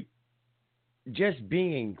street, just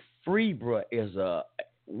being free, bro, is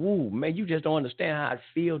man, you just don't understand how it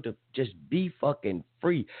feels to just be fucking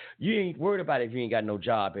free. You ain't worried about it if you ain't got no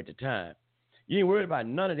job at the time. You ain't worried about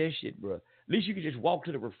none of that shit, bro. At least you can just walk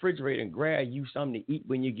to the refrigerator and grab you something to eat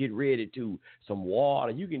when you get ready to, some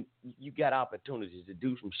water. You got opportunities to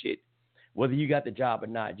do some shit. Whether you got the job or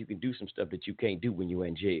not, you can do some stuff that you can't do when you're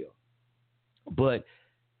in jail. But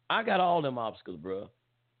I got all them obstacles, bro.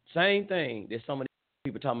 Same thing that some of these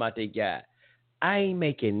people talking about they got. I ain't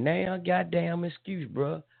making now goddamn excuse,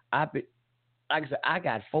 bro. Like I said, I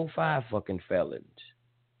got 4, 5 fucking felons,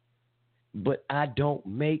 but I don't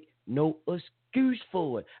make no excuse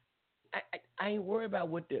for it. I ain't worried about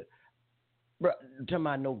what the bro. Talking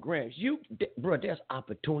about no grants. Bro, there's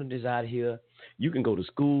opportunities out here. You can go to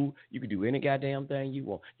school. You can do any goddamn thing you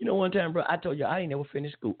want. You know, one time, bro, I told you I ain't never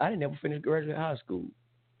finished school. I didn't never finish graduate high school.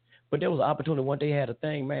 But there was an opportunity one day, had a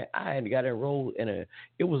thing, man. I had got enrolled in a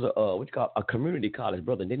community college,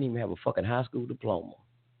 brother. Didn't even have a fucking high school diploma.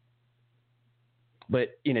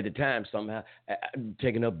 But at the time, somehow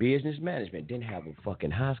taking up business management, didn't have a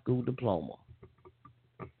fucking high school diploma.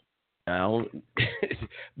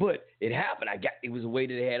 But it happened. It was a way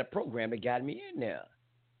that they had a program that got me in there.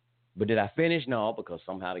 But did I finish? No, because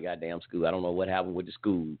somehow the goddamn school, I don't know what happened with the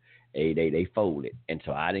school. They folded. And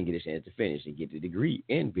so I didn't get a chance to finish and get the degree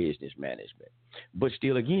in business management. But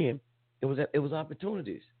still, again, it was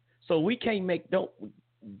opportunities. So we can't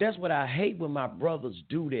that's what I hate when my brothers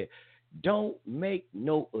do that. Don't make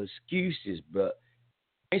no excuses, bro.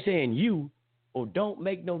 I ain't saying you, or don't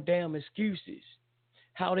make no damn excuses.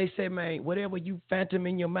 How they say, man, whatever you phantom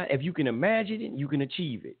in your mind, if you can imagine it, you can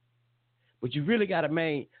achieve it. But you really got to,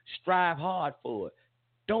 man, strive hard for it.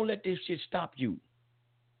 Don't let this shit stop you.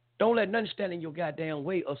 Don't let nothing stand in your goddamn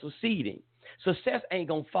way of succeeding. Success ain't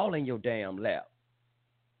going to fall in your damn lap.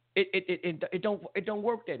 It don't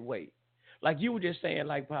work that way. Like you were just saying,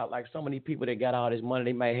 like so many people that got all this money,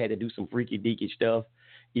 they might have to do some freaky deaky stuff,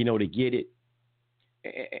 to get it.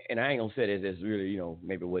 And I ain't going to say that's really,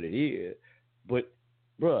 maybe what it is. But,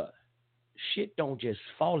 bruh, shit don't just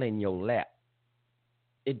fall in your lap.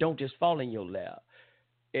 It don't just fall in your lap.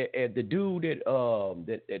 The dude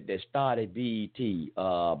that started BET,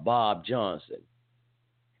 Bob Johnson,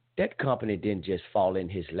 that company didn't just fall in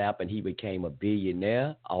his lap and he became a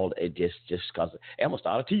billionaire. Just because I'm gonna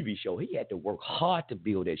start a TV show. He had to work hard to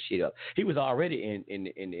build that shit up. He was already in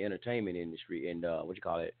the entertainment industry and dealing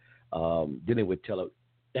with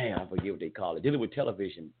I forget what they call it. Dealing with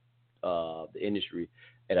television, the industry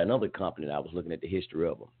at another company that I was looking at the history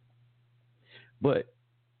of them. But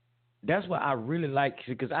That's why I really like,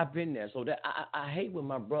 because I've been there. So that I hate when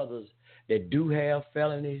my brothers that do have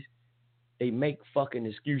felonies, they make fucking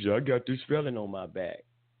excuses. I got this felony on my back.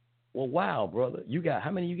 Well, wow, brother. You got, how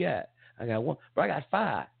many you got? I got one. Bro, I got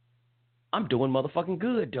 5. I'm doing motherfucking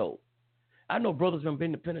good, though. I know brothers that been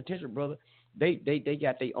in the penitentiary, brother. They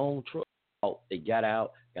got their own truck. Oh, they got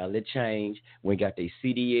out, got a little change. We got their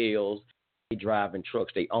CDLs. They driving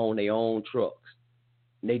trucks. They own their own trucks.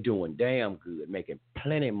 And they doing damn good, making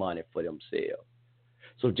plenty of money for themselves.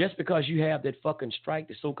 So just because you have that fucking strike,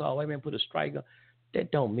 the so-called white man put a strike on,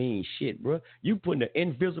 that don't mean shit, bro. You putting an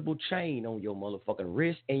invisible chain on your motherfucking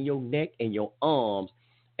wrist and your neck and your arms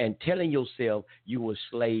and telling yourself you a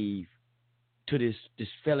slave to this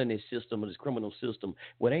felony system or this criminal system.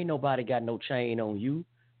 When ain't nobody got no chain on you,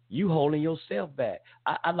 you holding yourself back.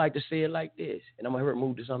 I like to say it like this, and I'm going to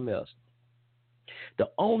move to something else. The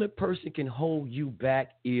only person can hold you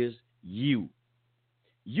back is you.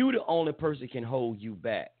 You the only person can hold you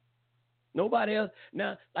back. Nobody else.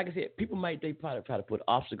 Now, like I said, people they probably try to put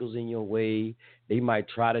obstacles in your way. They might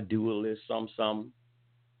try to do a little something.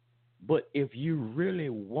 But if you really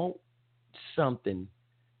want something,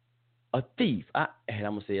 a thief, and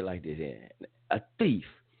I'm going to say it like this, a thief,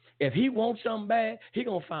 if he wants something bad, he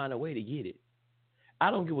going to find a way to get it. I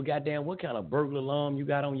don't give a goddamn what kind of burglar alarm you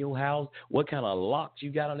got on your house, what kind of locks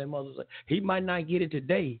you got on that motherfucker. He might not get it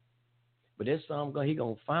today, but there's something he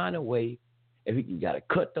gonna find a way. If he got to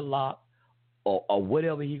cut the lock or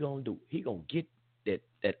whatever he gonna do, he gonna get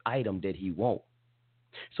that item that he want.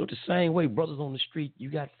 So the same way, brothers on the street, you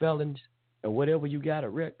got felons and whatever you got a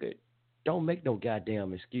record. Don't make no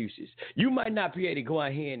goddamn excuses. You might not be able to go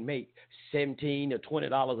out here and make $17 or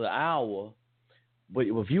 $20 an hour. But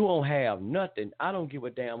if you don't have nothing, I don't give a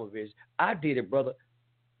damn if it's. I did it, brother.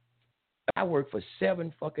 I worked for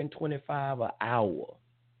 $7.25 an hour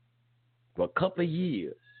for a couple of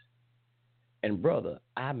years, and brother,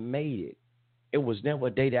 I made it. It was never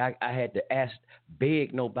a day that I had to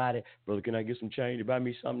beg nobody, brother, can I get some change to buy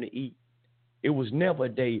me something to eat? It was never a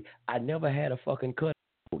day. I never had a fucking cut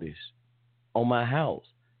notice on my house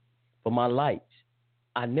for my lights.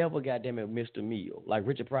 I never goddamn it missed a meal. Like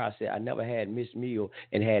Richard Pryor said, I never had missed meal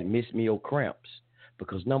and had missed meal cramps.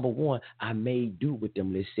 Because number one, I made do with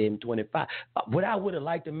them this $7.25. Would I would have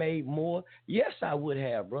liked to made more? Yes, I would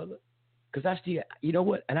have, brother. Because I still, you know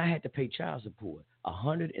what? And I had to pay child support,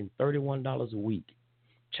 $131 a week,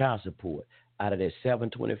 child support out of that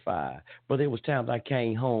 $7.25. But there was times I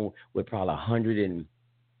came home with probably $170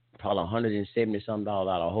 something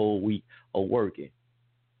out a whole week of working.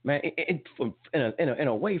 Man, in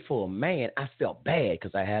a way for a man, I felt bad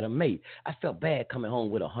because I had a mate. I felt bad coming home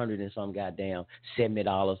with $100 and some goddamn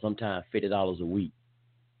 $70, sometimes $50 a week.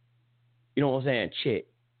 You know what I'm saying? Check.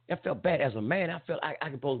 I felt bad as a man. I felt I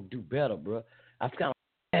could supposed to do better, bro. I was kind of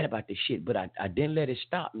bad about this shit, but I didn't let it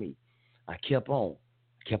stop me. I kept on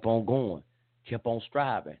going, kept on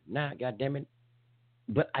striving. Nah, goddamn it.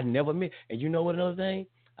 But I never missed. And you know what? Another thing,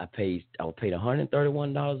 I was paid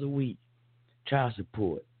 $131 a week, child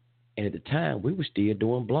support. And at the time, we were still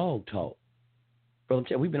doing blog talk. Brother, I'm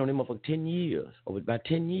telling you, we've been on them for 10 years, over about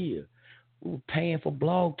 10 years. We were paying for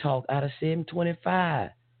blog talk out of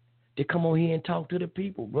 $7.25 to come on here and talk to the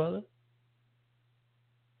people, brother.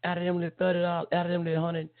 Out of them the $30, out of them the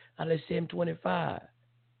 $100, out of the $7.25.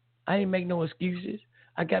 I didn't make no excuses.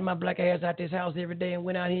 I got my black ass out this house every day and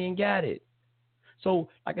went out here and got it. So,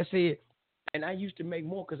 like I said, and I used to make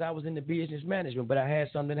more because I was in the business management, but I had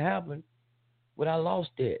something happen, but I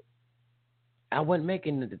lost it. I wasn't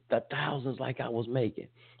making the thousands like I was making.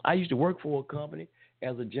 I used to work for a company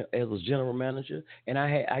as a general manager, and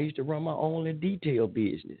I used to run my own detail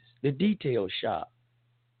business, the detail shop.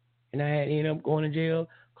 And I had ended up going to jail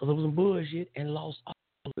because it was some bullshit and lost all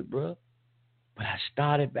of it, bro. But I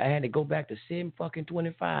had to go back to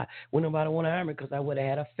 $7.25 when nobody wanted to hire me because I would have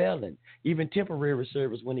had a felon. Even temporary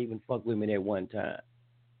service wouldn't even fuck with me at one time.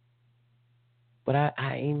 But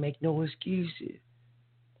I ain't make no excuses.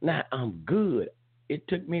 Now, I'm good. It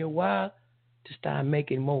took me a while to start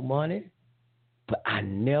making more money, but I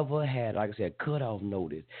never had, like I said, cutoff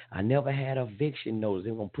notice. I never had eviction notice.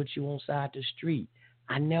 They're going to put you on side the street.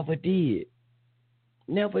 I never did.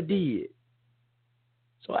 Never did.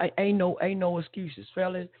 So I ain't no excuses.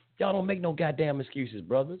 Fellas, y'all don't make no goddamn excuses,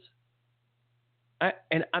 brothers. I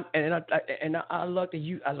look to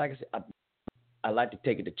you. Like I said, I like to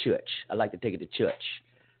take it to church. I like to take it to church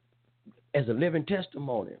as a living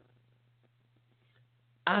testimony.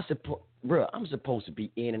 I'm supposed to be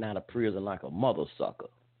in and out of prison like a mother sucker.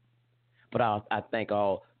 But I thank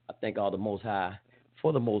all the Most High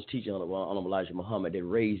for the most teaching of Elijah Muhammad that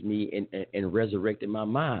raised me and resurrected my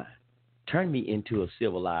mind. turned me into a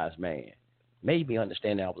civilized man. Made me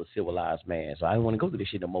understand that I was a civilized man. So I didn't want to go through this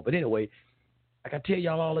shit no more. But anyway, like I tell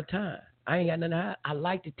y'all all the time, I ain't got nothing to hide. I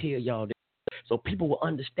like to tell y'all this so people will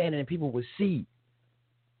understand it and people will see.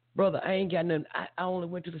 Brother, I ain't got nothing. I only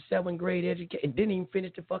went to the 7th grade education and didn't even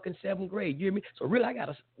finish the fucking 7th grade. You hear me? So really, I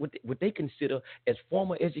got what they consider as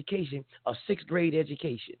formal education, a 6th grade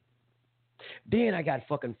education. Then I got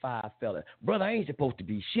fucking 5 fellas. Brother, I ain't supposed to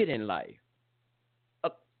be shit in life.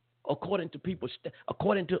 According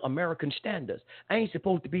to American standards, I ain't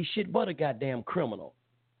supposed to be shit but a goddamn criminal.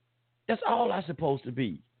 That's all I'm supposed to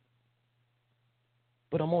be.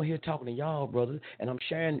 But I'm on here talking to y'all, brothers, and I'm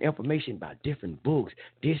sharing information about different books,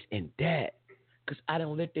 this and that. Because I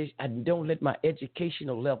don't let my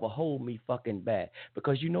educational level hold me fucking back.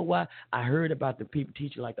 Because you know why? I heard about the people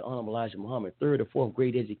teaching like the Honorable Elijah Muhammad, 3rd or 4th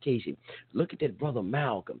grade education. Look at that brother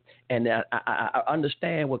Malcolm. And I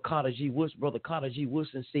understand what Brother Carter G.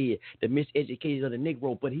 Woodson said, the miseducated of the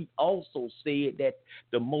Negro. But he also said that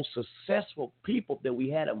the most successful people that we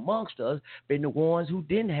had amongst us been the ones who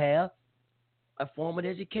didn't have a formal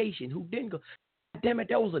education, who didn't go. Damn it,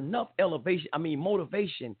 there was enough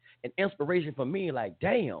motivation and inspiration for me. Like,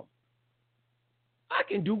 damn, I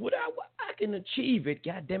can do what I can achieve it.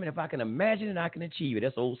 God damn it, if I can imagine it, I can achieve it.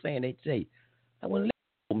 That's the old saying they say. I wouldn't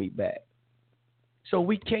let me back. So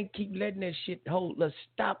we can't keep letting that shit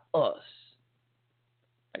stop us.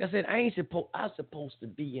 Like I said, I'm supposed to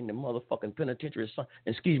be in the motherfucking penitentiary.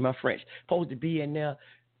 Excuse my French. Supposed to be in there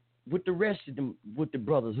with the rest of them, with the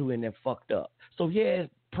brothers who in there fucked up. So yeah,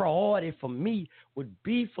 priority for me would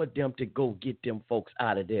be for them to go get them folks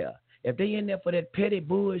out of there. If they in there for that petty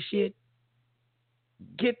bullshit,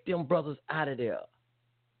 get them brothers out of there.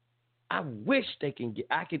 I wish they can get.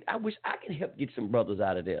 I wish I can help get some brothers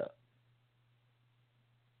out of there.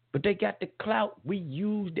 But they got the clout. We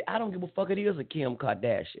used it. I don't give a fuck. It is a Kim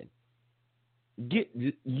Kardashian.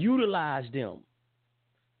 Utilize them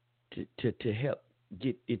to help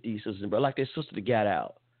get these sisters, bro. Like that sister that got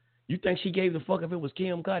out. You think she gave the fuck if it was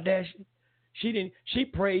Kim Kardashian? She didn't. She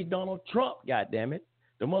praised Donald Trump. Goddamn it,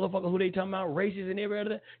 the motherfucker who they talking about racist and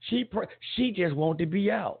everything. She just wanted to be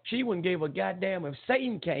out. She wouldn't give a goddamn if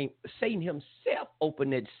Satan came. Satan himself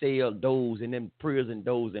opened that cell doors and them prison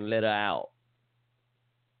doors and let her out.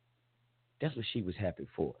 That's what she was happy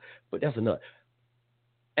for. But that's enough.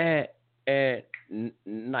 And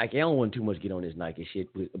Nike, I don't want too much get on this Nike shit,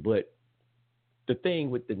 but the thing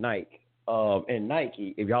with the Nike and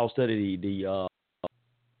Nike, if y'all study the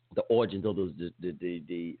origins of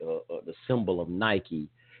the symbol of Nike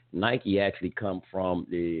actually come from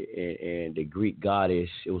the Greek goddess.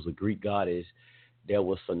 It was a Greek goddess that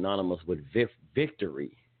was synonymous with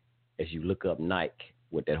victory. As you look up Nike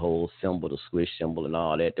with that whole symbol, the swish symbol and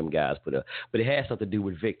all that, them guys put up. But it has something to do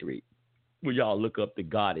with victory. When y'all look up the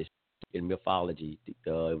goddess in mythology, it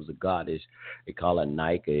was a goddess. They call her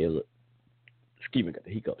Nike. It was excuse me, got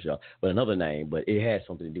the hiccups, y'all. But another name, but it has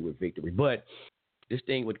something to do with victory. But this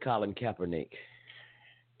thing with Colin Kaepernick,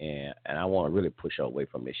 and I want to really push away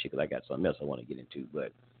from this shit because I got something else I want to get into.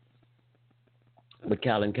 But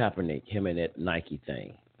Colin Kaepernick, him and that Nike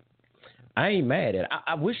thing, I ain't mad at it.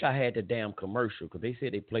 I wish I had the damn commercial because they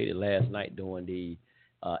said they played it last night during the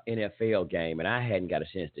NFL game, and I hadn't got a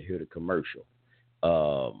chance to hear the commercial.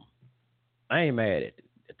 I ain't mad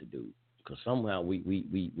at the dude because somehow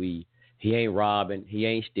we he ain't robbing, he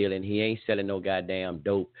ain't stealing, he ain't selling no goddamn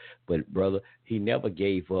dope. But brother, he never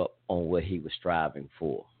gave up on what he was striving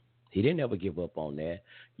for. He didn't ever give up on that.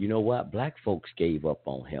 You know what? Black folks gave up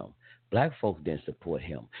on him. Black folks didn't support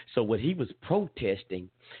him. So what he was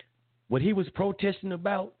protesting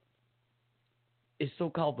about is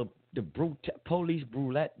so-called the police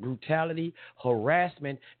brutality,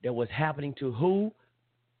 harassment that was happening to who?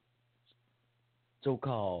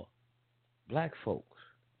 So-called black folks.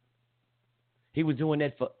 He was doing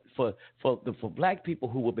that for black people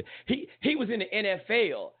who were. He was in the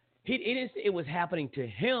NFL. He didn't say it was happening to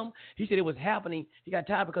him. He said it was happening. He got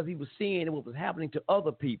tired because he was seeing what was happening to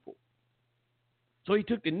other people. So he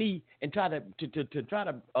took the knee and tried to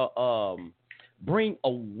bring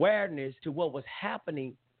awareness to what was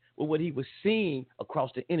happening with what he was seeing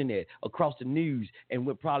across the internet, across the news, and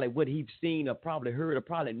what he'd seen or probably heard or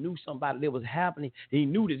probably knew somebody that was happening. He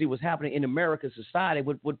knew that it was happening in American society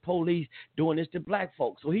with police doing this to black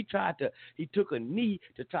folks. So he took a knee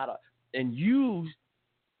to try to and use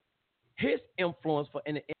his influence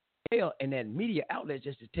in the NFL and that media outlet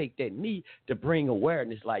just to take that knee to bring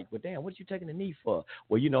awareness. Like, well, damn, what you taking the knee for?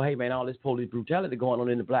 Well, hey, man, all this police brutality going on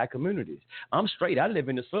in the black communities. I'm straight. I live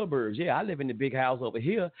in the suburbs. Yeah, I live in the big house over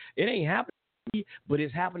here. It ain't happening but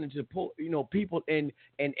it's happening to poor, people in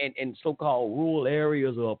so-called rural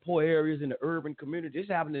areas or poor areas in the urban community. It's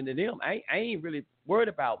happening to them. I ain't really worried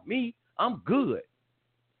about me. I'm good.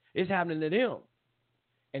 It's happening to them.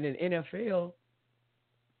 And then NFL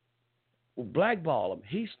will blackball him.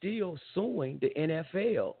 He's still suing the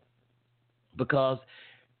NFL because,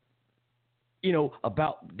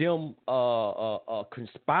 about them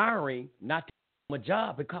conspiring not to give him a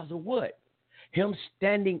job because of what? Him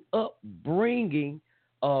standing up, bringing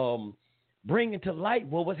to light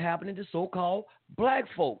what was happening to so-called black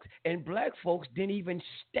folks. And black folks didn't even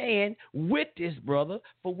stand with this brother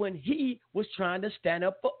for when he was trying to stand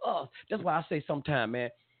up for us. That's why I say sometime, man.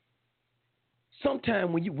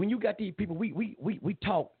 Sometime when you got these people, we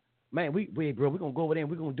talk, man, bro, we're going to go over there and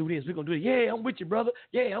we're going to do this. We're going to do it. Yeah, I'm with you, brother.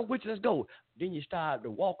 Yeah, I'm with you. Let's go. Then you start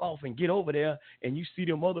to walk off and get over there and you see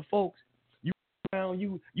them other folks.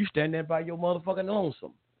 You stand there by your motherfucking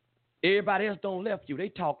lonesome. Everybody else don't left you. They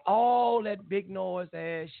talk all that big noise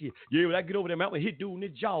ass shit. Yeah, when I get over there, man, I'm gonna hit dude in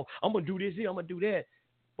his jaw. I'm gonna do this here. I'm gonna do that.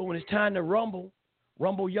 But when it's time to rumble,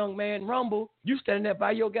 young man, rumble. You standing there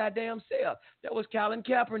by your goddamn self. That was Colin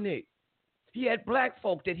Kaepernick. He had black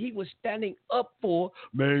folk that he was standing up for.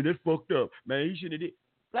 Man, that's fucked up. Man, he shouldn't have did.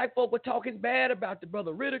 Black folk were talking bad about the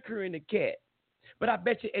brother, ridiculing the cat. But I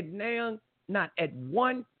bet you not at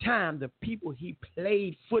one time the people he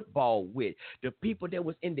played football with, the people that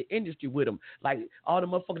was in the industry with him, like all the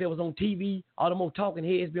motherfuckers that was on TV, all the more talking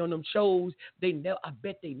heads be on them shows, I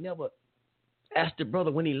bet they never asked the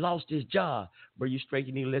brother when he lost his job, bro, you straight,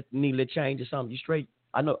 you need a change or something, you straight?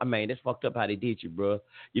 I know, that's fucked up how they did you, bro.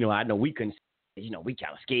 I know we couldn't, we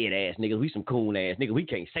kind of scared ass niggas. We some cool ass niggas. We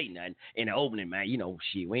can't say nothing in the opening, man.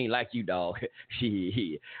 Shit, we ain't like you, dog.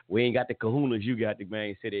 Shit, we ain't got the kahunas you got to,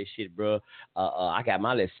 man, say that shit, bro. I got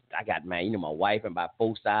my wife and about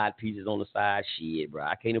 4 side pieces on the side. Shit, bro,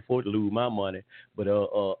 I can't afford to lose my money. But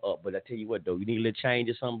I tell you what, though, you need a little change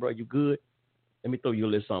or something, bro. You good? Let me throw you a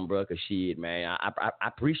little something, bro, because shit, man, I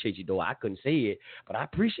appreciate you, though. I couldn't say it, but I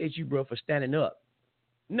appreciate you, bro, for standing up.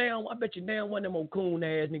 Now, I bet you now one of them old coon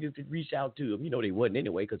ass niggas could reach out to him. They wasn't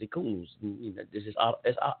anyway because they coons. This is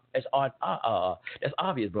that's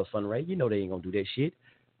obvious, bro, Son Ray. They ain't gonna do that shit.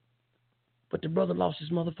 But the brother lost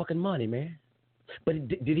his motherfucking money, man. But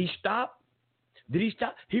did he stop?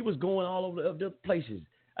 He was going all over the other places.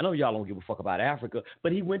 I know y'all don't give a fuck about Africa,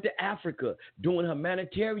 but he went to Africa doing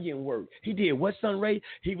humanitarian work. He did what, Son Ray?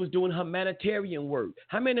 He was doing humanitarian work.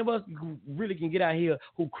 How many of us really can get out here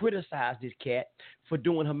who criticize this cat for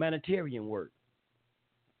doing humanitarian work?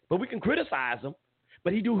 But we can criticize him,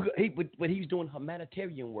 but he's doing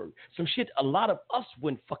humanitarian work. Some shit a lot of us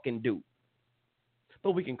wouldn't fucking do.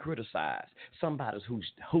 But we can criticize somebody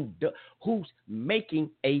who's making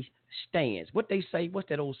a stance. What they say, what's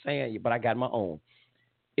that old saying? But I got my own.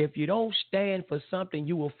 If you don't stand for something,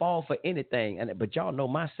 you will fall for anything. But y'all know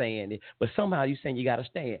my saying. But somehow you saying you got to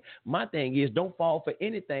stand. My thing is don't fall for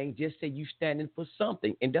anything. Just say you standing for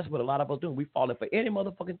something. And that's what a lot of us do. We falling for any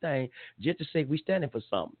motherfucking thing just to say we standing for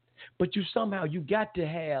something. But you got to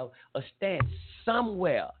have a stance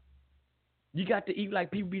somewhere. You got to eat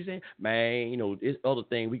like people be saying, man, this other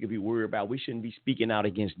thing we could be worried about. We shouldn't be speaking out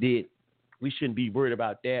against it. We shouldn't be worried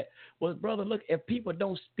about that. Well, brother, look, if people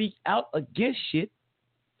don't speak out against shit,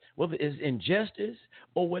 whether it's injustice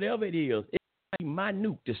or whatever it is, it may be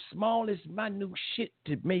minute, the smallest minute shit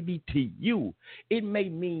maybe to you. It may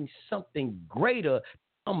mean something greater to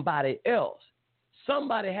somebody else.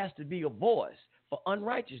 Somebody has to be a voice for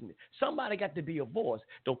unrighteousness. Somebody got to be a voice.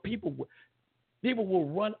 Though people will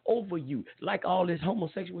run over you like all this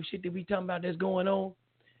homosexual shit that we talking about that's going on.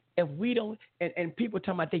 If we don't, and people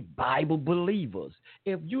talking about they Bible believers.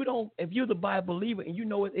 If you're the Bible believer and you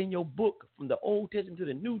know it in your book from the Old Testament to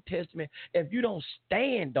the New Testament, if you don't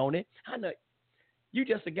stand on it, I know you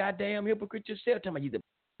just a goddamn hypocrite yourself. Talking about you the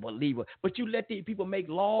believer, but you let these people make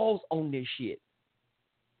laws on this shit.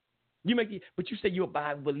 But you say you're a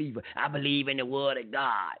Bible believer. I believe in the Word of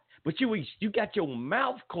God. But you got your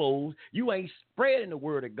mouth closed. You ain't spreading the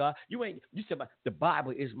Word of God. You said the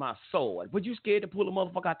Bible is my sword. But you scared to pull a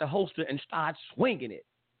motherfucker out the holster and start swinging it.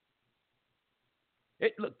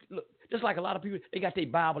 Look, just like a lot of people, they got their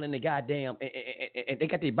Bible in the goddamn, and they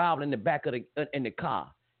got their Bible in the back of in the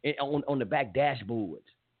car, on the back dashboards.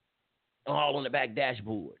 All on the back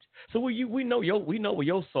dashboards. So we know where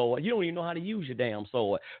your sword. You don't even know how to use your damn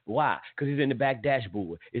sword. Why? Because it's in the back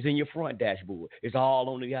dashboard. It's in your front dashboard. It's all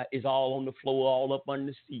on the floor, all up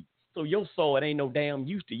under the seat. So your sword ain't no damn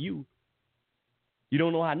use to you. You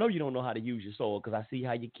don't know how. I know you don't know how to use your sword because I see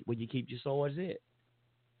where you keep your swords at.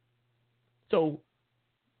 So,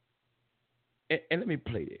 and let me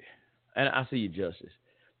play this. And I see you, Justice.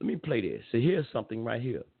 Let me play this. So here's something right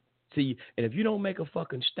here. See, and if you don't make a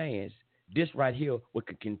fucking stance, this right here will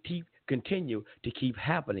continue to keep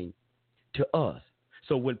happening to us.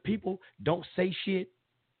 So when people don't say shit,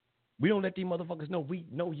 we don't let these motherfuckers know we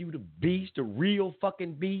know you the beast, the real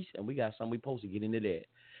fucking beast, and we got something we supposed to get into that.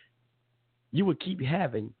 You would keep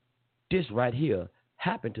having this right here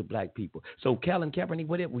happen to black people. So Colin Kaepernick,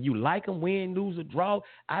 whatever, you like him, win, lose, or draw,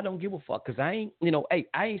 I don't give a fuck, because I ain't,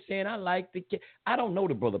 I ain't saying I like the kid. I don't know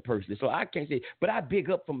the brother personally, so I can't say, but I big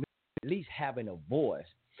up from at least having a voice,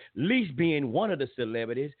 at least being one of the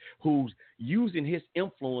celebrities who's using his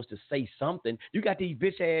influence to say something. You got these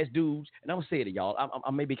bitch-ass dudes, and I'm going to say it to y'all, I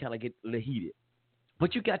maybe kind of get a little heated.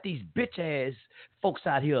 But you got these bitch-ass folks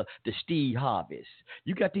out here, the Steve Harveys.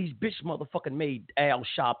 You got these bitch motherfucking made Al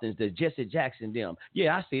Sharptons, the Jesse Jackson, them.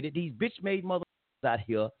 Yeah, I said it. These bitch-made motherfuckers out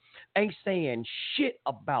here ain't saying shit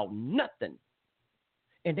about nothing.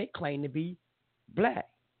 And they claim to be black.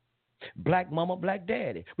 Black mama, black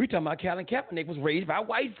daddy. We talking about Colin Kaepernick was raised by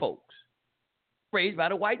white folks. Raised by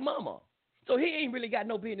the white mama. So he ain't really got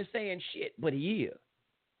no business saying shit, but he is.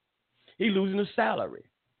 He losing his salary.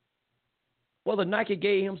 Whether Nike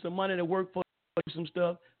gave him some money to work for some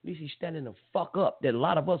stuff, at least he's standing the fuck up. That a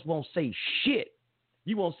lot of us won't say shit.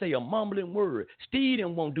 You won't say a mumbling word. Steve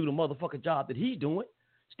them won't do the motherfucking job that he's doing.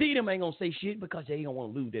 Steve them ain't gonna say shit because they don't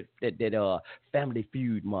want to lose that Family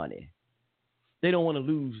Feud money. They don't want to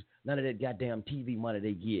lose none of that goddamn TV money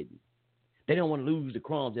they getting. They don't want to lose the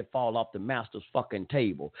crumbs that fall off the master's fucking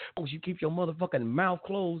table. Once you keep your motherfucking mouth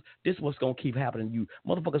closed, this is what's gonna keep happening to you.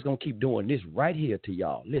 Motherfuckers gonna keep doing this right here to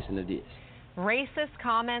y'all. Listen to this. Racist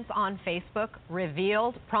comments on Facebook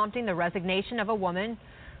revealed, prompting the resignation of a woman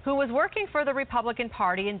who was working for the Republican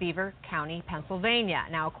Party in Beaver County, Pennsylvania.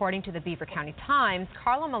 Now, according to the Beaver County Times,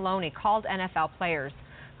 Carla Maloney called NFL players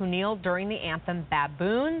who kneeled during the anthem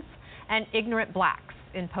baboons and ignorant blacks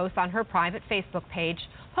in posts on her private Facebook page,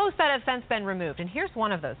 posts that have since been removed. And here's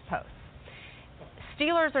one of those posts.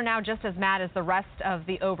 Steelers are now just as mad as the rest of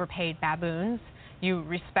the overpaid baboons. You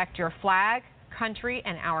respect your flag, country,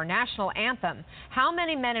 and our national anthem. How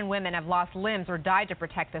many men and women have lost limbs or died to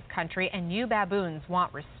protect this country, and you baboons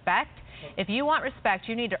want respect? If you want respect,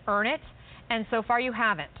 you need to earn it, and so far you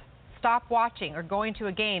haven't. Stop watching or going to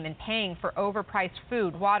a game and paying for overpriced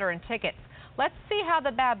food, water, and tickets. Let's see how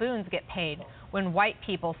the baboons get paid when white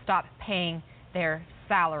people stop paying their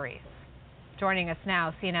salaries. Joining us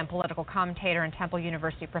now, CNN political commentator and Temple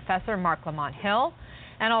University professor Mark Lamont Hill,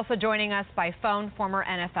 and also joining us by phone, former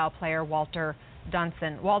NFL player Walter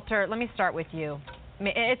Dunson. Walter, let me start with you. I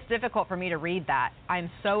mean, it's difficult for me to read that.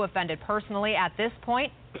 I'm so offended personally at this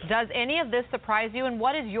point. Does any of this surprise you, and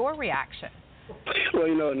what is your reaction?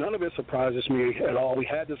 Well, none of it surprises me at all. We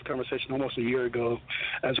had this conversation almost a year ago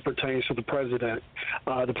as it pertains to the president.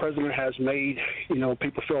 The president has made,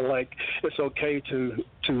 people feel like it's okay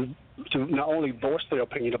to not only voice their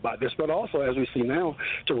opinion about this, but also, as we see now,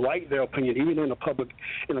 to write their opinion even in the public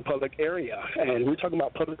area. And we're talking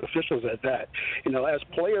about public officials at that. As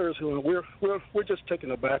players, we're just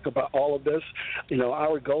taken aback about all of this.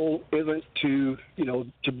 Our goal isn't to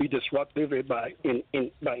be disruptive by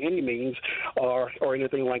any means or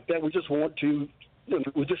anything like that. We just want to.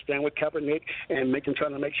 We just stand with Kaepernick and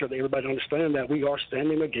trying to make sure that everybody understands that we are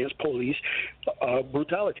standing against police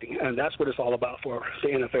brutality, and that's what it's all about for the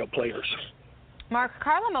NFL players. Mark,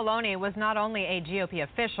 Carla Maloney was not only a GOP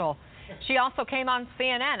official, she also came on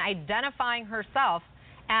CNN identifying herself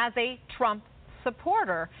as a Trump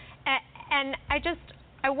supporter. And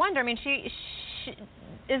I wonder, she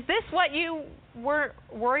is this what you were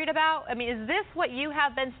worried about? I mean, is this what you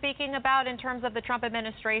have been speaking about in terms of the Trump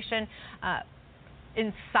administration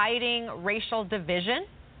inciting racial division?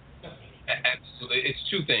 Absolutely. It's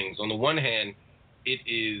two things. On the one hand, it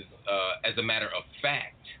is, as a matter of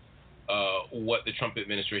fact, what the Trump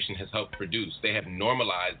administration has helped produce. They have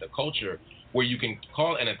normalized a culture where you can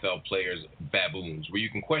call NFL players baboons, where you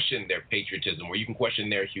can question their patriotism, where you can question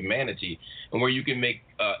their humanity, and where you can make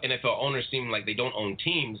NFL owners seem like they don't own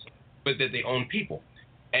teams, but that they own people.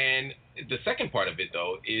 And the second part of it,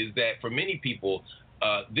 though, is that for many people,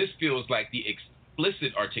 this feels like the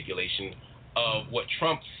explicit articulation of what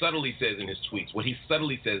Trump subtly says in his tweets, what he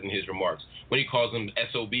subtly says in his remarks, when he calls them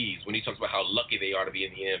SOBs, when he talks about how lucky they are to be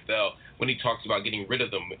in the NFL, when he talks about getting rid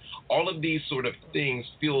of them. All of these sort of things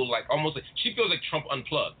feel like almost like she feels like Trump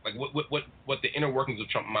unplugged, like what the inner workings of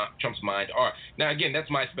Trump's mind are. Now, again,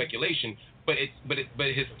 that's my speculation, but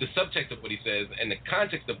the subtext of what he says and the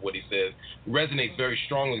context of what he says resonates very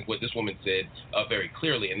strongly with what this woman said very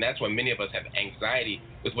clearly, and that's why many of us have anxiety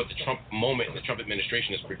with what the Trump moment and the Trump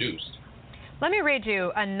administration has produced. Let me read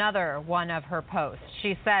you another one of her posts.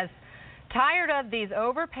 She says, Tired of these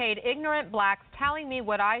overpaid, ignorant blacks telling me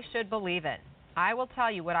what I should believe in. I will tell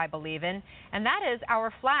you what I believe in, and that is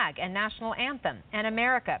our flag and national anthem and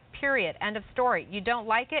America, period, end of story. You don't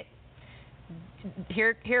like it?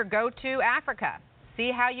 Here, go to Africa.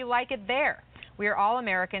 See how you like it there. We are all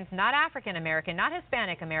Americans, not African American, not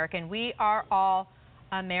Hispanic American. We are all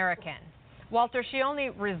American. Walter, she only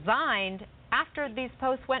resigned after these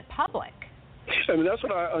posts went public. I mean, that's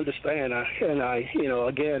what I understand,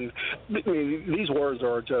 again, these words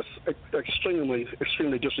are just extremely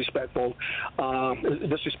disrespectful,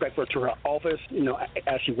 disrespectful to her office,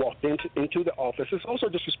 as she walked into the office. It's also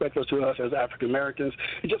disrespectful to us as African Americans.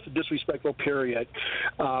 It's just a disrespectful period.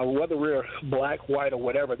 Whether we're black, white, or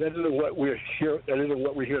whatever, that isn't what we're here. That isn't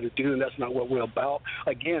what we're here to do, and that's not what we're about.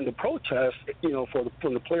 Again, the protest,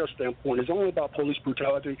 from the player standpoint, is only about police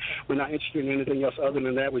brutality. We're not interested in anything else other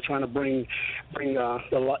than that. We're trying to bring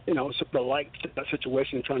the light to that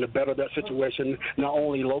situation, trying to better that situation not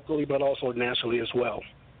only locally but also nationally as well.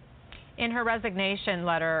 In her resignation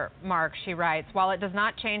letter, Mark, she writes, while it does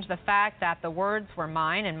not change the fact that the words were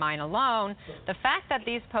mine and mine alone, the fact that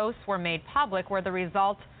these posts were made public were the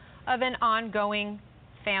result of an ongoing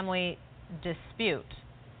family dispute.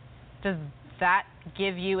 Does that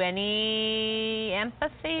give you any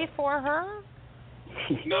empathy for her?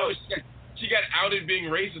 No, she got outed being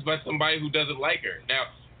racist by somebody who doesn't like her. Now,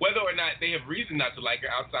 whether or not they have reason not to like her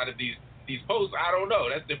outside of these posts, I don't know.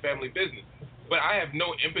 That's their family business. But I have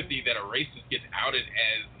no empathy that a racist gets outed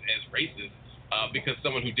as racist because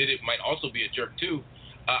someone who did it might also be a jerk too.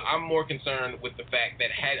 I'm more concerned with the fact that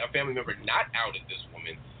had a family member not outed this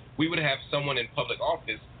woman, we would have someone in public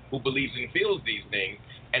office who believes and feels these things,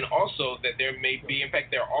 and also that there may be, in fact,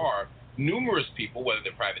 there are numerous people, whether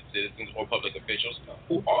they're private citizens or public officials,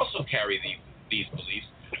 who also carry these beliefs,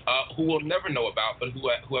 who we'll never know about, but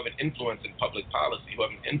who have an influence in public policy, who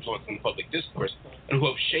have an influence in public discourse, and who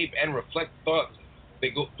have shaped and reflect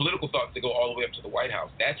political thoughts that go all the way up to the White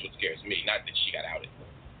House. That's what scares me, not that she got outed.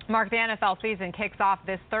 Mark, the NFL season kicks off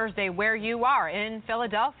this Thursday where you are, in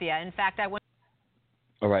Philadelphia. In fact, I went...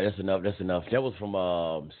 All right, that's enough. That was from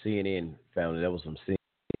CNN, family. That was from CNN,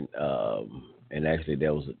 and actually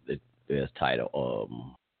that was there's title,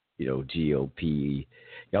 GOP.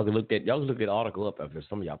 Y'all can look that article up.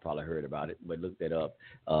 Some of y'all probably heard about it, but look that up.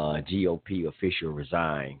 GOP official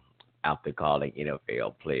resign after calling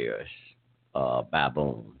NFL players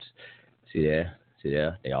baboons. See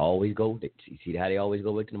there? They always go. See how they always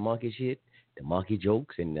go into the monkey shit, the monkey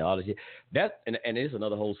jokes, and all this shit. And it's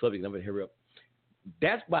another whole subject. I'm gonna hurry up.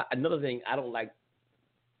 That's why another thing I don't like.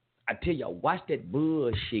 I tell y'all, watch that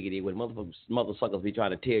bullshit when motherfuckers be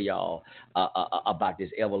trying to tell y'all about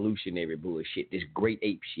this evolutionary bullshit, this great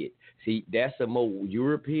ape shit. See, that's some more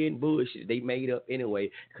European bullshit they made up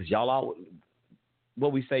anyway, because y'all all,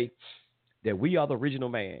 what we say, that we are the original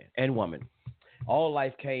man and woman. All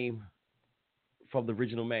life came from the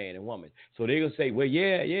original man and woman. So they're going to say, well,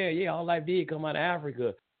 yeah, all life did come out of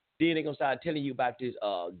Africa. Then they're going to start telling you about this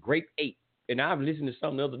great ape. And I was listening to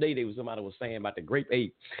something the other day. Somebody was saying about the grape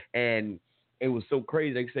ape, and it was so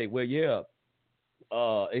crazy. They say, well, yeah,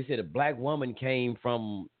 they said a black woman came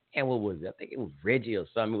from, and what was it? I think it was Reggie or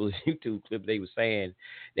something. It was a YouTube clip. They were saying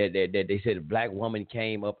that they said a black woman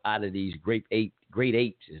came up out of these great apes,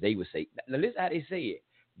 as they would say. Now listen how they say it,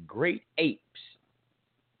 great apes.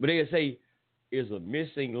 But they'll say there's a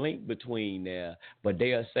missing link between there. But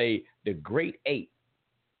they'll say the great ape.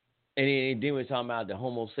 And then we're talking about the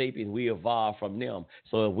Homo sapiens, we evolved from them.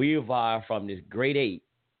 So if we evolved from this great ape,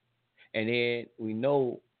 and then we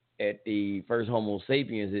know that the first Homo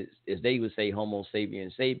sapiens, as they would say, Homo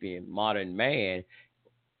sapien, modern man,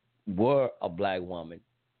 were a black woman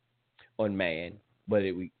or man, but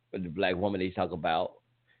the black woman they talk about.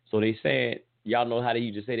 So they saying, y'all know how they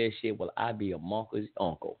used to say that shit? Well, I be a monkey's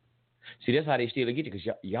uncle. See, that's how they still get you, because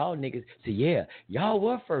y'all niggas say, yeah, y'all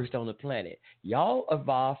were first on the planet. Y'all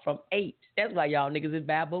evolved from apes. That's why y'all niggas is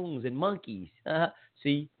baboons and monkeys.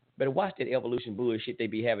 See, better watch that evolution bullshit they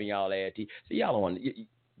be having y'all at. See, y'all don't want to.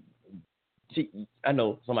 See, I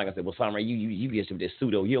know somebody gonna say, well, Samra, you just with this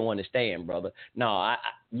pseudo. You don't understand, brother. No, I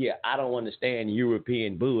don't understand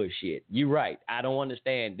European bullshit. You right. I don't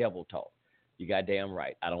understand devil talk. You goddamn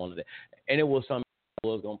right. I don't understand. And it was something I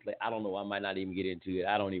was gonna play. I don't know. I might not even get into it.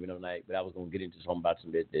 I don't even know that, but I was gonna get into something about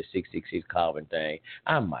the 666 Calvin thing.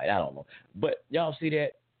 I don't know. But y'all see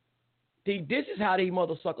that? See, this is how these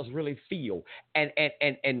motherfuckers really feel. And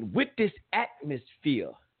with this atmosphere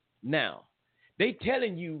now, they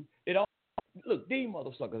telling you that all, look, these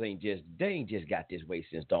motherfuckers ain't just got this way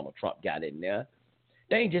since Donald Trump got in there.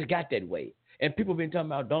 They ain't just got that way. And people been talking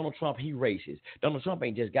about Donald Trump, he racist. Donald Trump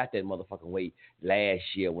ain't just got that motherfucking way last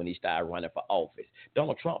year when he started running for office.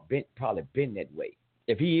 Donald Trump probably been that way.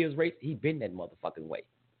 If he is racist, he been that motherfucking way.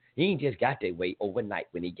 He ain't just got that way overnight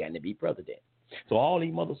when he got to be president. So all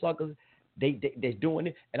these motherfuckers, they're doing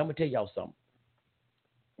it. And I'm going to tell y'all something.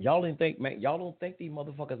 Y'all don't think these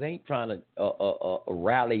motherfuckers ain't trying to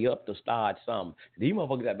rally up to start something. These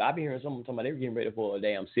motherfuckers, I've been hearing someone talking about they were getting ready for a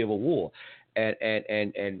damn civil war. And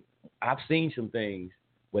I've seen some things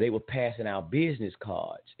where they were passing out business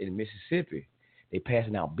cards in Mississippi. They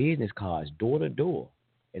passing out business cards door to door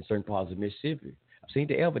in certain parts of Mississippi. I've seen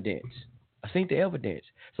the evidence.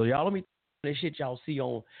 So y'all let me that shit y'all see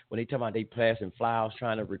on when they talk about they passing flyers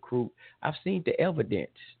trying to recruit. I've seen the evidence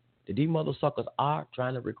that these motherfuckers are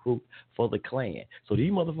trying to recruit for the Klan. So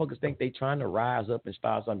these motherfuckers think they trying to rise up and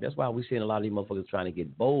start something. That's why we seeing a lot of these motherfuckers trying to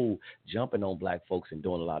get bold, jumping on black folks and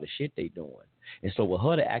doing a lot of shit they doing. And so with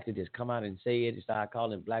her to actually just come out and say it and start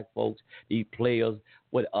calling black folks, these players,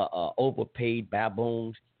 with overpaid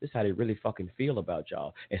baboons, this is how they really fucking feel about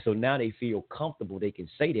y'all. And so now they feel comfortable they can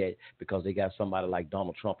say that because they got somebody like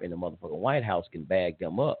Donald Trump in the motherfucking White House can bag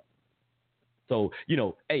them up. So,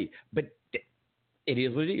 but it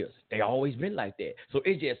is what it is. They always been like that. So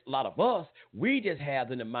it's just a lot of us, we just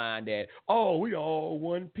have in the mind that, we all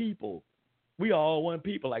one people. We all one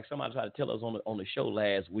people. Like somebody tried to tell us on the show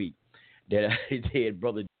last week that he said,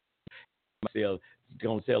 brother,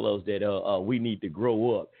 going to tell us that we need to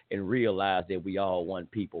grow up and realize that we all one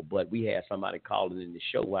people. But we had somebody calling in the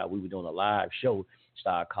show while we were doing a live show,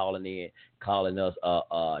 started calling us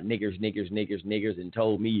niggers, and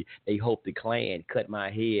told me they hope the Klan cut my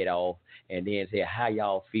head off and then said, how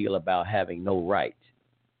y'all feel about having no rights?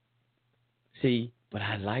 See, but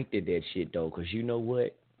I liked that shit, though, because you know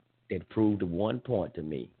what? That proved one point to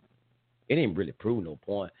me. It didn't really prove no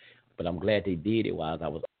point, but I'm glad they did it while I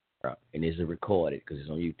was out, and it's recorded because it's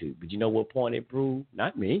on YouTube. But you know what point it proved?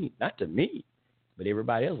 Not to me. But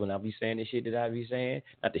everybody else, when I be saying the shit that I be saying,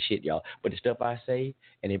 not the shit, y'all, but the stuff I say,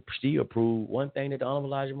 and it still proved one thing that the Honorable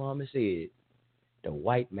Elijah Muhammad said: the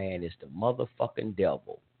white man is the motherfucking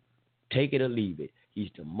devil. Take it or leave it. He's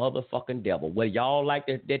the motherfucking devil. Well, y'all like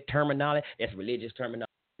that terminology? That's religious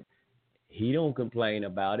terminology. He don't complain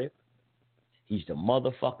about it. He's the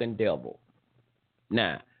motherfucking devil.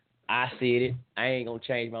 Now, I said it. I ain't going to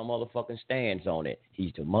change my motherfucking stance on it.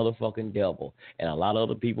 He's the motherfucking devil. And a lot of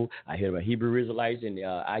other people, I hear about Hebrew Israelites and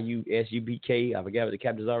IUSUBK, I forget what the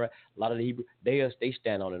captains are. A lot of the Hebrew, they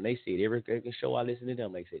stand on it. And they say it. Every show I listen to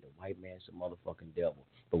them, they say the white man's the motherfucking devil.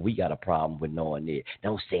 But we got a problem with knowing it.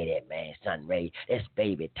 Don't say that, man, son Ray. That's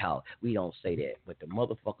baby talk. We don't say that. But the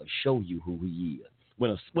motherfucker show you who he is.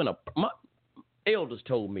 My elders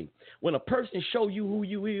told me, when a person show you who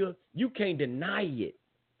you is, you can't deny it.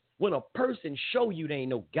 When a person show you they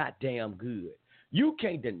ain't no goddamn good, you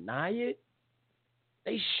can't deny it.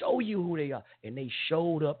 They show you who they are. And they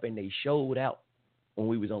showed up and they showed out when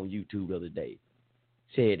we was on YouTube the other day.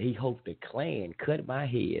 Said he hoped the Klan cut my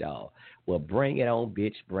head off. Well, bring it on,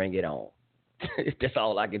 bitch. Bring it on. That's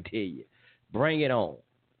all I can tell you. Bring it on.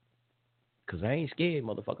 Because I ain't scared,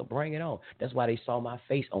 motherfucker. Bring it on. That's why they saw my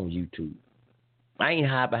face on YouTube. I ain't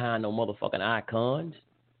hide behind no motherfucking icons.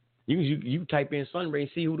 You type in Sunray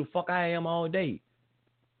and see who the fuck I am all day.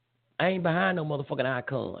 I ain't behind no motherfucking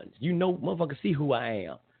icons. You know, motherfucker, see who I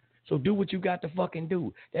am. So do what you got to fucking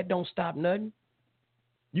do. That don't stop nothing.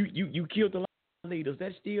 You killed the leaders.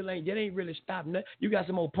 That ain't really stop nothing. You got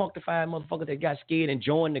some old punctified motherfuckers that got scared and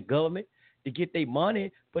joined the government to get their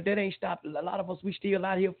money, but that ain't stopped. A lot of us, we still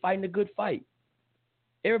out here fighting a good fight.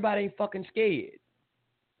 Everybody ain't fucking scared.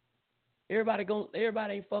 Everybody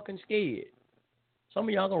ain't fucking scared. Some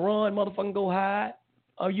of y'all gonna run, motherfucking go hide,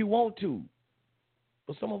 or you want to.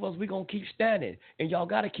 But some of us, we gonna keep standing. And y'all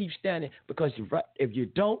gotta keep standing because if you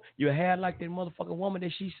don't, you'll have like that motherfucking woman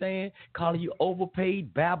that she's saying, calling you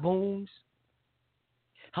overpaid baboons.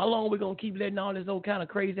 How long we gonna keep letting all this old kind of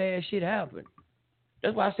crazy ass shit happen?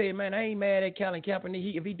 That's why I say, man, I ain't mad at Colin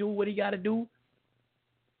Kaepernick. If he do what he gotta do,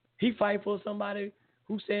 he fight for somebody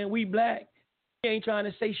who's saying we black. He ain't trying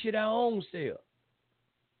to say shit our own self.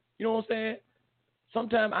 You know what I'm saying?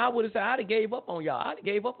 Sometimes I would have said, I'd have gave up on y'all. I'd have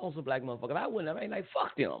gave up on some black motherfuckers. I wouldn't have. I ain't like,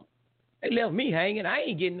 fuck them. They left me hanging.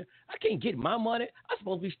 I can't get my money. I'm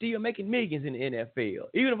supposed to be still making millions in the NFL,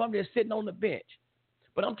 even if I'm just sitting on the bench.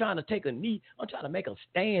 But I'm trying to take a knee. I'm trying to make a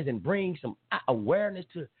stand and bring some awareness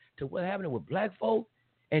to what's happening with black folk.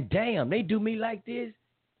 And damn, they do me like this.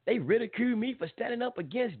 They ridicule me for standing up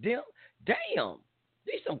against them. Damn.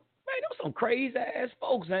 These some crazy ass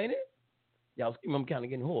folks, ain't it? Y'all I'm kind of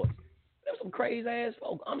getting hoarse. Them some crazy ass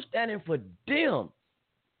folks. I'm standing for them.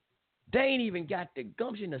 They ain't even got the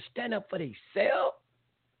gumption to stand up for themselves.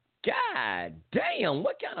 God damn,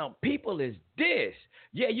 what kind of people is this?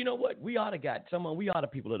 Yeah, you know what? We ought the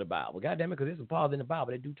people of the Bible. God damn it, because there's some parts in the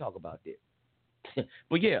Bible that do talk about this.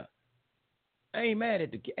 But yeah, I ain't mad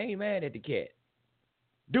at the cat.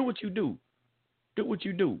 Do what you do. Do what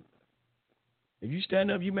you do. If you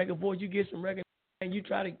stand up, you make a voice, you get some recognition, and you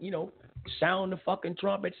try to, sound the fucking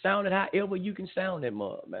trumpet, sound it however you can sound that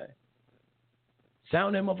mother, man.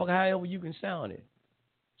 Sound that motherfucker however you can sound it.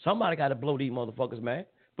 Somebody got to blow these motherfuckers, man.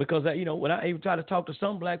 Because, when I even try to talk to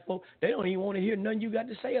some black folk, they don't even want to hear nothing you got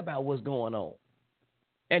to say about what's going on.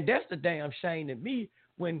 And that's the damn shame to me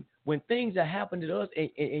when things are happening to us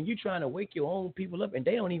and you trying to wake your own people up and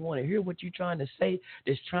they don't even want to hear what you're trying to say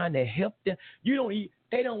that's trying to help them.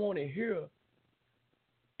 They don't want to hear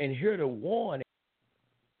the warning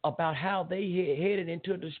about how they headed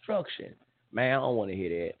into destruction. Man, I don't want to hear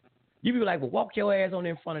that. You be like, well, walk your ass on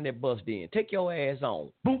in front of that bus then. Take your ass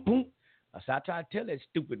on. Boom, boom. So I try to tell that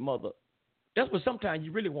stupid mother. That's what sometimes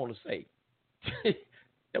you really want to say. That's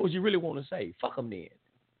what you really want to say. Fuck them then.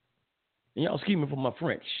 And y'all excuse me for my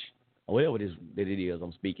French, or whatever it is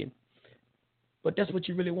I'm speaking. But that's what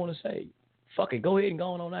you really want to say. Fuck it. Go ahead and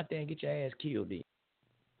go on out there and get your ass killed then.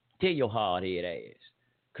 Tell your hard-head ass.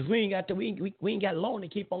 Because we ain't got long to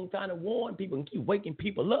keep on trying to warn people and keep waking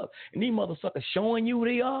people up. And these motherfuckers showing you who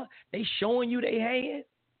they are. They showing you they hand.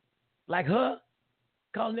 Like her.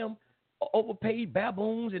 Calling them overpaid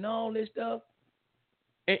baboons and all this stuff.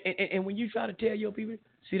 And when you try to tell your people,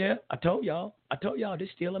 see there, I told y'all, this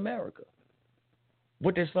still America.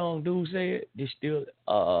 What that song dude said, this still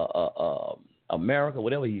America,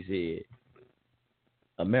 whatever he said.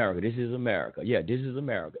 America, this is America. Yeah, this is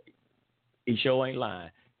America. He sure ain't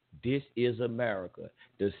lying. This is America.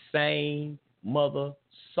 The same mother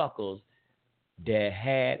suckers that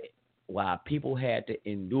had, while people had to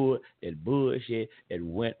endure that bullshit that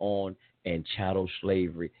went on in chattel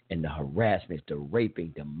slavery and the harassment, the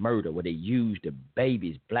raping, the murder, where they used the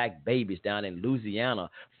babies, black babies down in Louisiana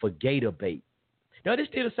for gator bait. Now, this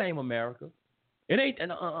still the same America. It ain't,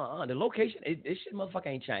 the location, this shit motherfucker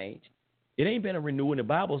ain't changed. It ain't been a renewal. The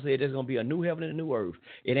Bible said there's going to be a new heaven and a new earth.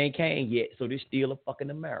 It ain't came yet, so this still a fucking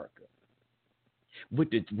America.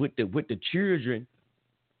 With the children,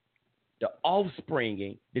 the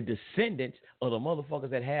offspring, the descendants of the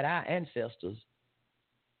motherfuckers that had our ancestors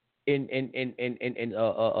in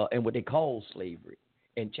what they call slavery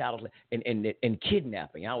and child and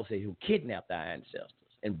kidnapping. I would say who kidnapped our ancestors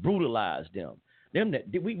and brutalized them.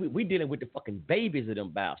 We dealing with the fucking babies of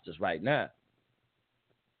them bastards right now.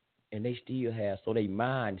 And they still have, so they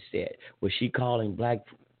mindset, was she calling black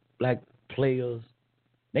players?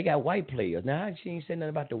 They got white players. Now, she ain't saying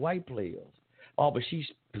nothing about the white players. Oh, but she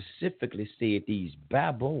specifically said these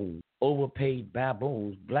baboons, overpaid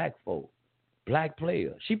baboons, black folk, black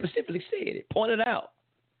players. She specifically said it, pointed out.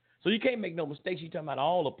 So you can't make no mistakes. She's talking about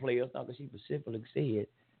all the players, now because she specifically said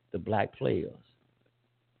the black players.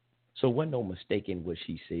 So wasn't no mistake in what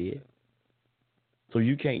she said. So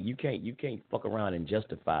you can't fuck around and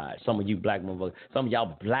justify it. Some of you black motherfuckers, some of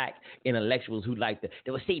y'all black intellectuals who like they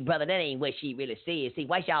will see, brother, that ain't what she really said. See,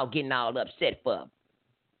 why y'all getting all upset for?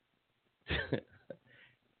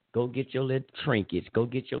 Go get your little trinkets. Go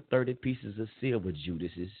get your 30 pieces of silver,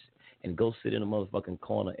 Judases, and go sit in the motherfucking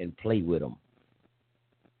corner and play with them.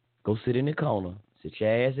 Go sit in the corner. Sit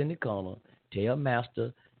your ass in the corner. Tell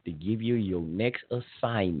master to give you your next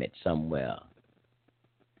assignment somewhere.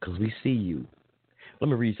 Because we see you. Let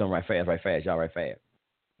me read something right fast, y'all, right fast.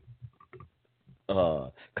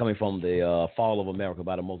 Coming from the Fall of America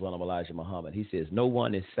by the Most Honorable Elijah Muhammad. He says, no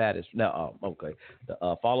one is satisfied. No, okay.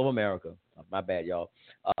 The Fall of America, my bad, y'all.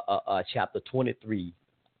 Chapter 23,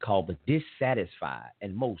 called The Dissatisfied.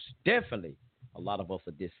 And most definitely, a lot of us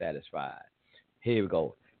are dissatisfied. Here we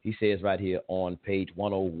go. He says right here on page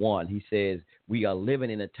 101, he says, we are living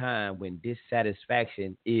in a time when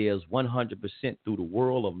dissatisfaction is 100% through the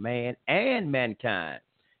world of man and mankind.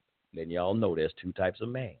 Letting y'all know there's two types of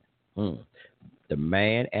man. The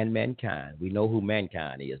man and mankind. We know who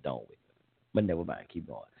mankind is, don't we? But never mind, keep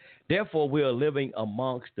going. Therefore, we are living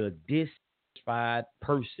amongst the dissatisfied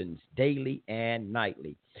persons daily and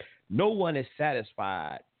nightly. No one is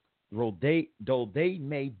satisfied, though they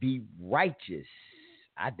may be righteous.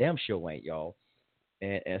 I damn sure ain't, y'all.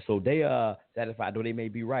 And so they are satisfied, though they may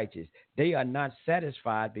be righteous. They are not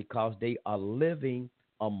satisfied because they are living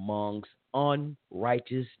amongst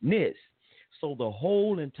unrighteousness. So the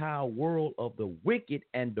whole entire world of the wicked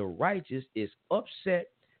and the righteous is upset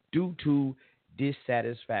due to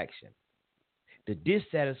dissatisfaction. The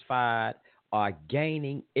dissatisfied are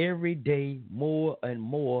gaining every day more and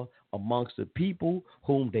more amongst the people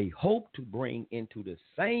whom they hope to bring into the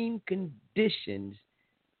same conditions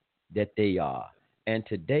that they are. And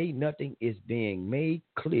today, nothing is being made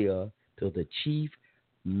clear to the chief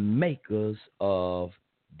makers of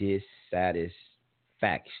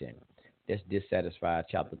dissatisfaction. That's Dissatisfied,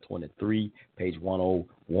 chapter 23, page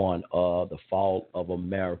 101 of The Fall of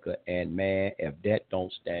America. And, man, if that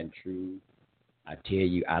don't stand true, I tell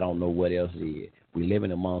you, I don't know what else is. We're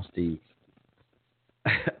living amongst the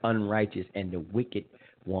unrighteous and the wicked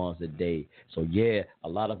ones today. So, yeah, a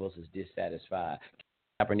lot of us is dissatisfied.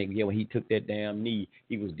 Kaepernick, yeah, when he took that damn knee,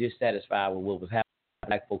 he was dissatisfied with what was happening to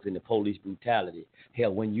black folks in the police brutality.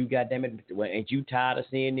 Hell, when you goddamn it, ain't you tired of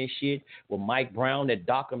seeing this shit with Mike Brown, that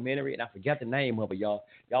documentary? And I forgot the name of it, y'all.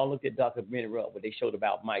 Y'all looked at documentary up, what they showed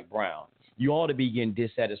about Mike Brown. You ought to be getting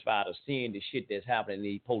dissatisfied of seeing the shit that's happening and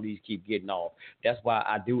these police keep getting off. That's why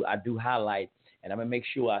I do highlight, and I'm gonna make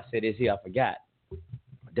sure I said this here, I forgot,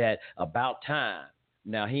 that about time.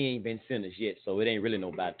 Now he ain't been sentenced yet, so it ain't really no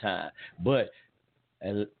about time. But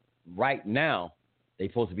right now, they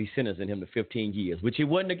supposed to be sentencing him to 15 years, which it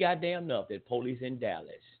wasn't a goddamn enough. That police in Dallas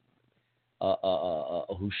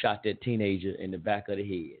who shot that teenager in the back of the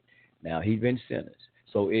head. Now he's been sentenced.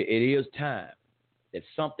 So it is time that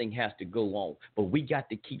something has to go on. But we got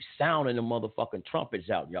to keep sounding the motherfucking trumpets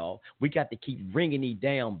out, y'all. We got to keep ringing these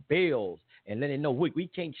damn bells and letting them know we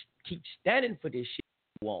can't keep standing for this shit.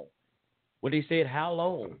 Won't. What they said, how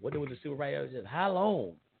long? What was the civil rights? How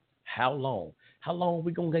long? How long? How long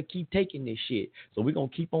we gonna keep taking this shit? So we gonna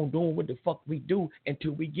keep on doing what the fuck we do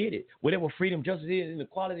until we get it. Whatever freedom, justice is, and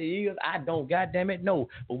equality is, I don't goddamn it know.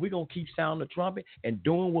 But we gonna keep sounding the trumpet and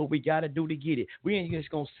doing what we gotta do to get it. We ain't just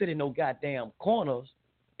gonna sit in no goddamn corners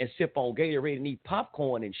and sip on Gatorade and eat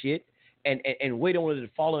popcorn and shit and wait on it to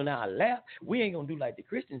fall in our lap. We ain't gonna do like the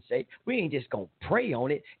Christians say. We ain't just gonna pray on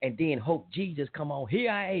it and then hope Jesus come on. Here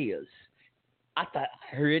I is. I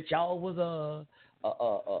heard y'all was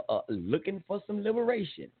looking for some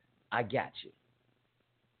liberation. I got you.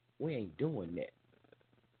 We ain't doing that.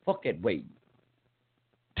 Fuck that waiting.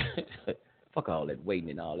 Fuck all that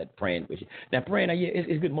waiting and all that praying with you. Now praying, yeah,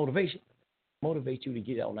 it's good motivation. Motivate you to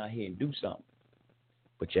get on out here and do something.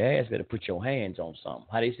 But your ass better put your hands on something.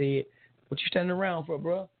 How they say it? What you standing around for,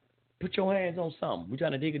 bro? Put your hands on something. We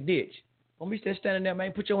trying to dig a ditch. Don't be still standing there,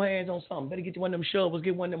 man. Put your hands on something. Better get you one of them shovels,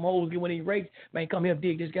 get one of them holes, get one of these rakes. Man, come here,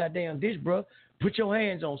 dig this goddamn ditch, bro. Put your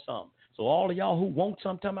hands on something. So all of y'all who want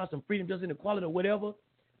something, talking about some freedom, justice, and equality or whatever,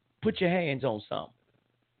 put your hands on something.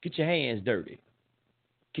 Get your hands dirty.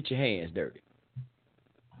 Get your hands dirty.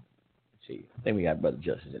 Let's see, I think we got Brother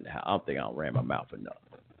Justice in the house. I don't think I'll ram my mouth enough.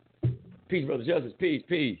 Peace, Brother Justice. Peace,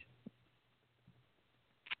 peace.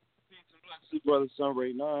 Peace and blessings, Brother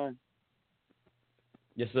Sunray 9.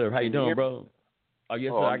 Yes, sir. How you doing, bro? Oh,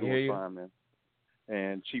 yes, sir. I can hear you. Fine, man.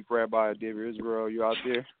 And Chief Rabbi David Israel, you out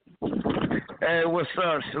there? Hey, what's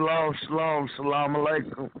up? Shalom, shalom, salam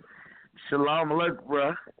alaikum. Shalom alaikum,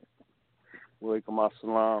 bro. Walaikum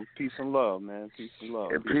assalam. Peace and love, man. Peace and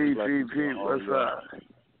love. Peace. What's up?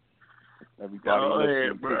 Everybody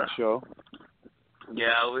listening to the show.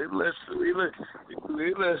 Yeah, we listen.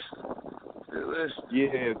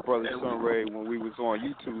 Yeah, Brother Sunray, when we was on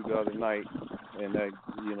YouTube the other night, and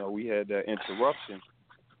we had that interruption.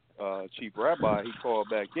 Chief Rabbi, he called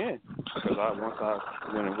back in because once I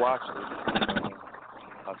went and watched it,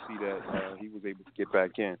 I see that he was able to get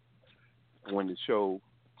back in. When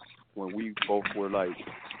we both were like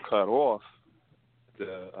cut off,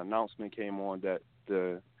 the announcement came on that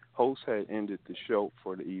the host had ended the show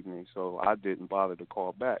for the evening, so I didn't bother to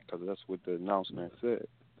call back because that's what the announcement said.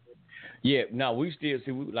 Yeah, no, we still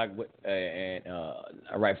see right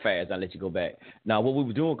fast. I'll let you go back. Now, what we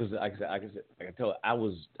were doing, because like I told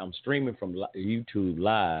you, I'm streaming from YouTube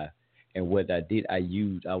live, and what I did, I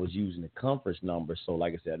was using the conference number. So,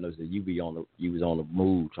 like I said, I noticed that you was on the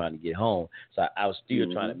move trying to get home, so I was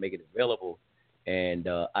still trying to make it available, and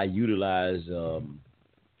I utilized a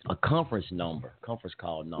conference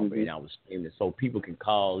call number, and I was streaming it so people can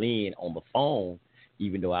call in on the phone.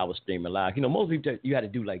 Even though I was streaming live, most people you had to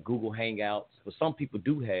do like Google Hangouts, but some people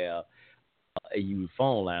do have a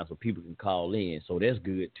phone line so people can call in. So that's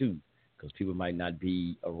good too, because people might not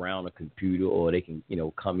be around a computer, or they can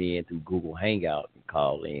come in through Google Hangout and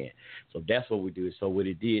call in. So that's what we do. So what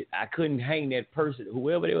it did, I couldn't hang that person,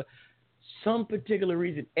 whoever they were. Some particular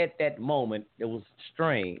reason at that moment, it was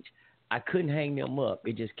strange. I couldn't hang them up.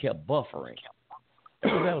 It just kept buffering.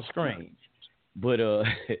 That was strange, but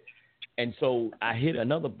And so I hit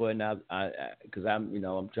another button. I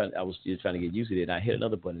was still trying to get used to it. And I hit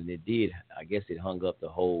another button, and it did. I guess it hung up the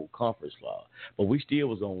whole conference law. But we still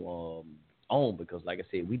was on because, like I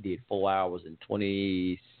said, we did 4 hours and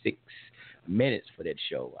 26 minutes for that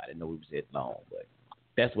show. I didn't know it was that long, but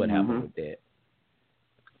that's what happened with that.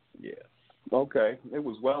 Yeah. Okay. It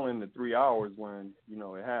was well into 3 hours when,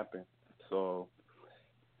 it happened. So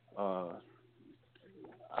I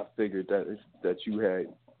figured that you had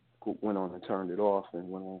went on and turned it off and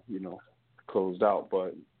went on, closed out.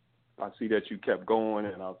 But I see that you kept going,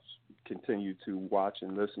 and I'll continue to watch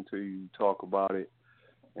and listen to you talk about it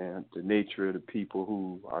and the nature of the people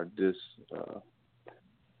who are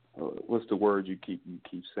what's the word you keep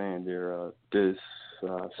saying? They're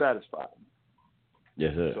dissatisfied.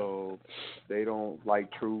 Yes, sir. So they don't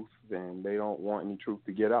like truth, and they don't want any truth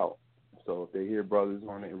to get out. So if they hear brothers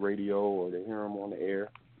on the radio or they hear them on the air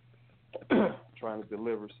trying to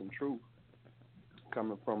deliver some truth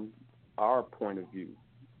coming from our point of view,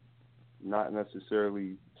 not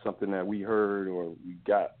necessarily something that we heard or we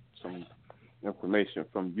got some information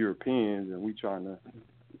from Europeans and we trying to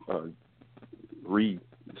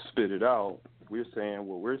spit it out. We're saying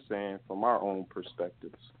what we're saying from our own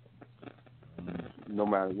perspectives, no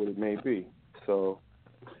matter what it may be. So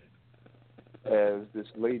as this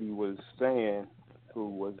lady was saying, who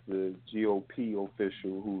was the GOP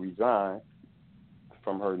official who resigned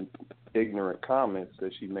from her ignorant comments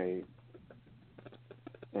that she made,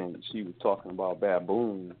 and she was talking about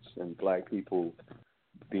baboons and black people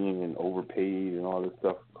being overpaid and all this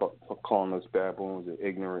stuff, calling us baboons and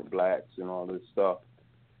ignorant blacks and all this stuff.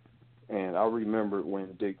 And I remember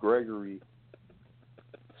when Dick Gregory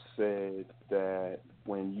said that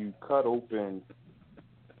when you cut open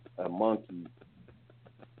a monkey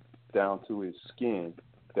down to his skin,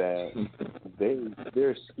 that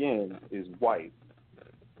their skin is white,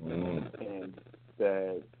 and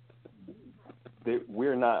that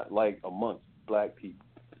we're not like a monkey, black people.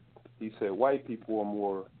 He said white people are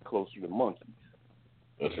more closer to monkeys.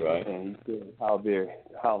 That's right. And he said how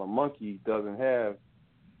the monkey doesn't have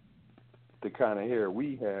the kind of hair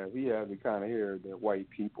we have. He has the kind of hair that white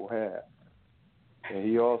people have. And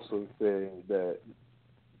he also said that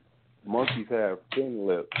monkeys have thin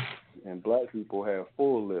lips and black people have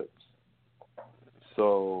full lips.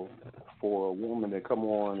 So for a woman to come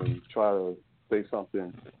on and try to say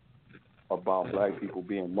something about black people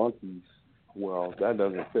being monkeys, well, that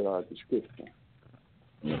doesn't fit our description.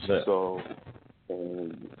 Yes, sir. So,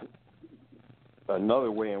 and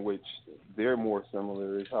another way in which they're more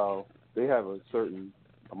similar is how they have a certain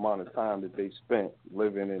amount of time that they spent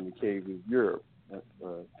living in the caves of Europe,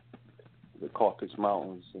 the Caucasus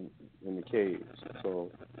Mountains in the caves.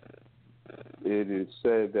 So it is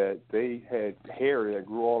said that they had hair that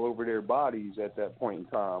grew all over their bodies at that point in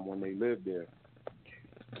time when they lived there.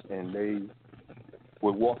 And they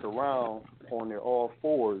would walk around on their all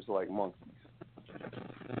fours like monkeys.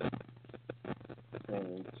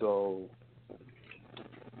 And so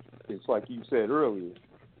it's like you said earlier,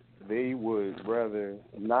 they would rather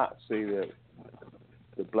not say that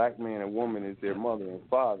the black man and woman is their mother and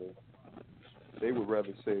father. They would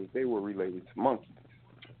rather say that they were related to monkeys.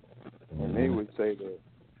 And they would say that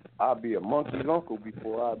I'll be a monkey's uncle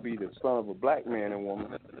before I'll be the son of a black man and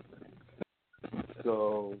woman.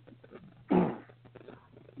 So,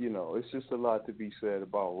 it's just a lot to be said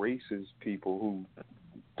about racist people who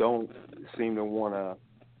don't seem to want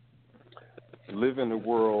to live in a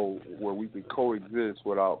world where we can coexist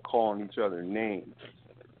without calling each other names.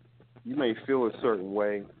 You may feel a certain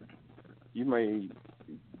way. You may,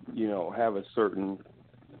 have a certain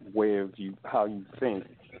way of how you think.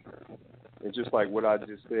 It's just like what I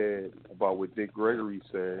just said about what Dick Gregory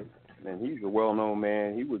said. And he's a well-known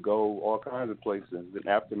man. He would go all kinds of places. And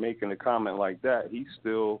after making a comment like that, he's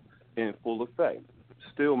still in full effect,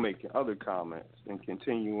 still making other comments and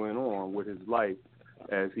continuing on with his life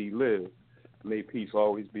as he lived. May peace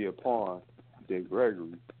always be upon Dick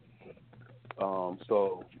Gregory.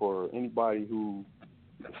 So for anybody who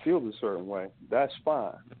feels a certain way, that's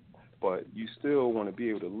fine. But you still want to be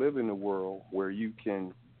able to live in a world where you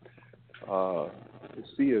can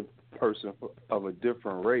see a person of a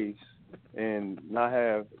different race and not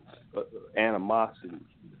have animosity,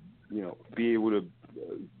 be able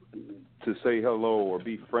to say hello or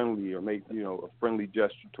be friendly or make, a friendly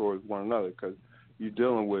gesture towards one another, because you're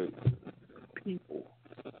dealing with people,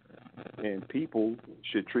 and people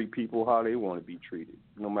should treat people how they want to be treated,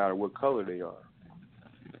 no matter what color they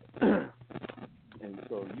are. And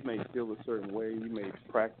so you may feel a certain way, you may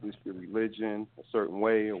practice your religion a certain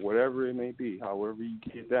way or whatever it may be, however you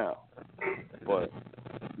get down. But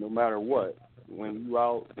no matter what, when you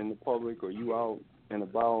out in the public or you out and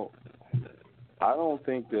about, I don't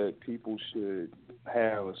think that people should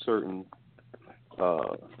have a certain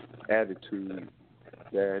attitude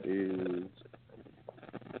that is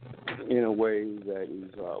in a way that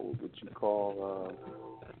is what you call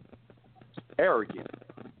arrogant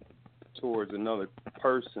towards another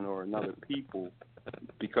person or another people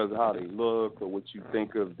because of how they look or what you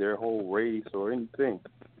think of their whole race or anything.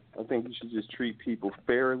 I think you should just treat people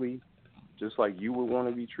fairly, just like you would want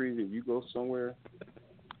to be treated if you go somewhere.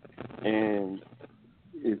 And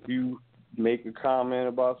if you make a comment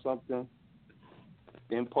about something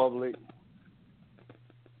in public,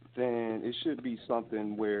 then it should be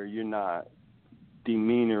something where you're not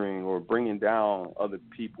demeanoring or bringing down other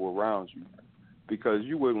people around you, because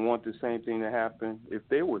you wouldn't want the same thing to happen if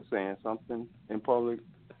they were saying something in public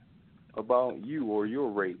about you or your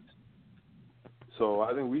race. So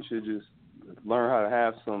I think we should just learn how to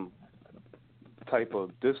have some type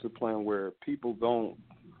of discipline where people don't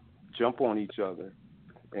jump on each other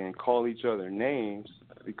and call each other names,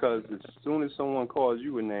 because as soon as someone calls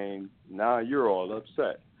you a name, now you're all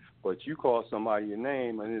upset. But you call somebody a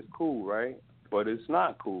name and it's cool, right? But it's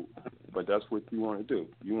not cool. But that's what you want to do.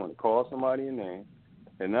 You want to call somebody a name,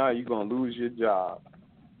 and now you're going to lose your job.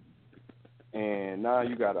 And now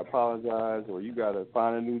you got to apologize or you got to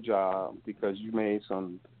find a new job because you made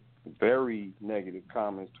some very negative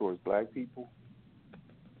comments towards black people.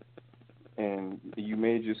 And you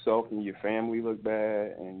made yourself and your family look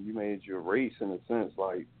bad, and you made your race, in a sense,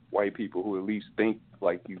 like white people who at least think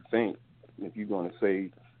like you think. And if you're going to say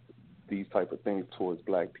these type of things towards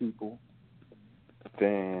black people,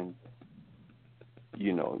 then,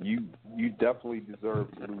 you know, you definitely deserve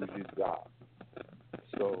to lose your job.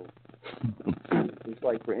 So it's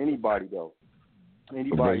like for anybody, though.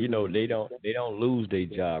 Anybody, bro, you know, they don't lose their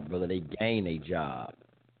job, brother. They gain a job.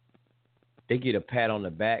 They get a pat on the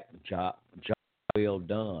back, job well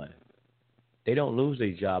done. They don't lose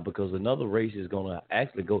their job because another race is going to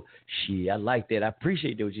actually go, shit, I like that. I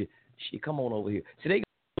appreciate that. Shit, come on over here.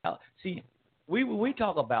 See, we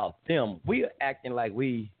talk about them. We're acting like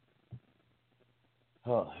we,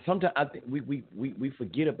 sometimes I think we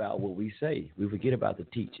forget about what we say. We forget about the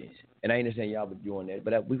teachings. And I understand y'all been doing that,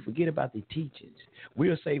 but we forget about the teachings.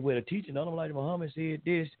 We'll say, well, the teaching, Elijah Muhammad said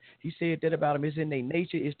this, he said that about him. It's in their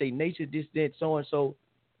nature. It's their nature, this, that, so and so.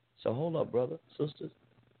 So hold up, brother, sisters.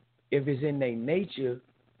 If it's in their nature,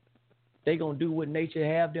 they going to do what nature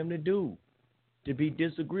have them to do, to be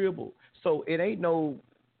disagreeable. So it ain't no,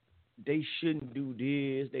 they shouldn't do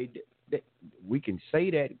this. We can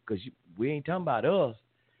say that because we ain't talking about us.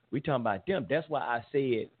 We talking about them. That's why I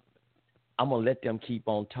said I'm going to let them keep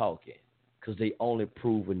on talking, because they only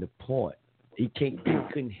proving the point. They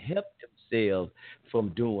couldn't help themselves from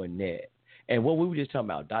doing that. And what we were just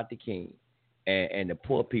talking about, Dr. King and the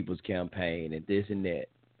Poor People's Campaign and this and that,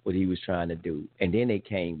 what he was trying to do. And then they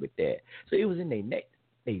came with that. So it was in their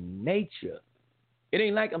nature. It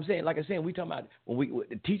ain't like I'm saying, we talking about when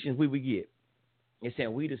the teachings we would get. It's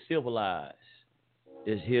saying we the civilized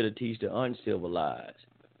that's here to teach the uncivilized.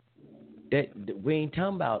 That we ain't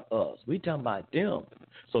talking about us. We talking about them.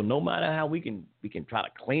 So no matter how we can try to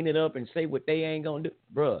clean it up and say what they ain't gonna do,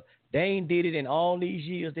 bruh, they ain't did it in all these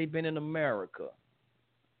years they've been in America.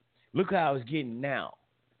 Look how it's getting now.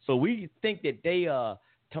 So we think that they are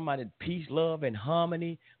talking about peace, love, and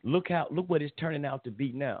harmony. Look what it's turning out to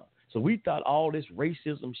be now. So we thought all this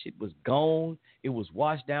racism shit was gone. It was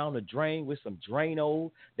washed down the drain with some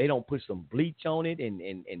Drano. They don't put some bleach on it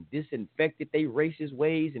and disinfected they racist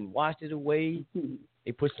ways and washed it away.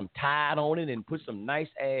 They put some Tide on it and put some nice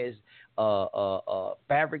ass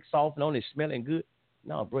fabric softener on it, smelling good.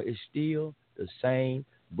 No, bro, it's still the same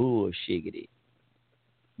bullshiggity.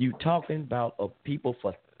 You talking about a people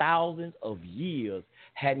for thousands of years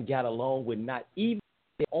hadn't got along with not even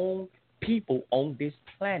their own people on this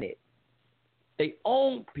planet. They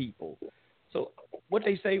own people. So what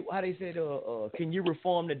they say, how they said, can you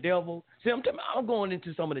reform the devil? See, I'm going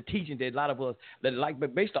into some of the teaching that a lot of us,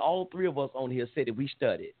 but basically all three of us on here said that we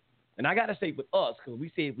studied. And I got to say with us, because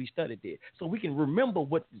we said we studied it. So we can remember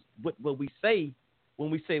what we say when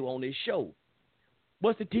we say on this show.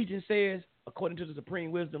 What's the teaching says, according to the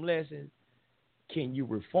Supreme Wisdom lesson, can you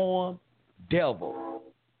reform devil?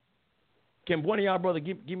 Can one of y'all brother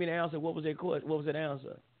give me the answer? What was that question? What was that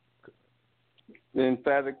answer?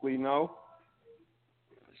 Emphatically, no.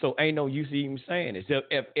 So ain't no use even saying it. So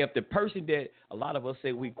if the person that a lot of us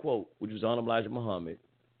say we quote, which was Elijah Muhammad,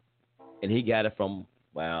 and he got it from,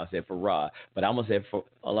 well, I said Farad, but I'm going to say for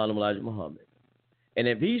Elijah Muhammad. And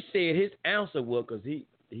if he said his answer was, because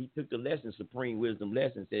he took the lesson, Supreme Wisdom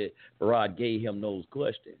lesson, said Farad gave him those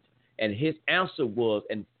questions. And his answer was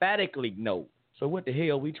emphatically no. So what the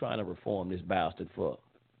hell we trying to reform this bastard for?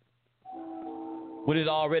 What has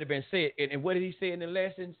already been said. And what did he say in the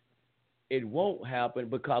lessons? it won't happen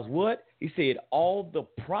because what? He said all the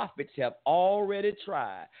prophets have already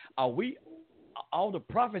tried. All the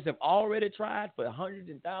prophets have already tried for hundreds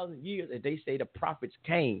and thousands of years, and they say the prophets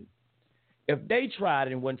came. If they tried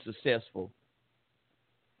and weren't successful,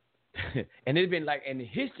 and it's been like, and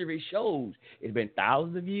history shows it's been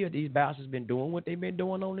thousands of years, these bastards been doing what they've been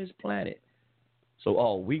doing on this planet.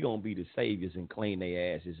 So, we going to be the saviors and clean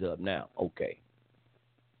their asses up now. Okay.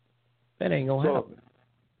 That ain't going to happen.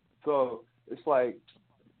 So, it's like,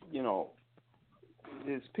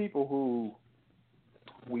 it's people who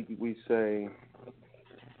we say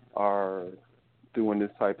are doing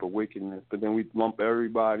this type of wickedness, but then we lump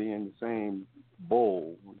everybody in the same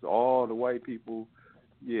bowl. All the white people,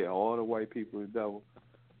 all the white people are the devil.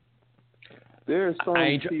 There's some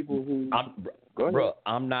people who... Bro,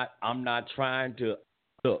 I'm not trying to...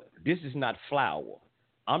 Look, this is not flour.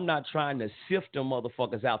 I'm not trying to sift them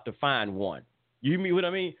motherfuckers out to find one. You hear me what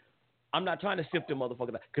I mean? I'm not trying to sift them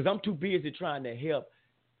motherfuckers out because I'm too busy trying to help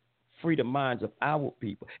free the minds of our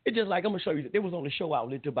people. It's just like, I'm going to show you, there was on the show I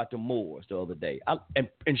listened to about the Moors the other day.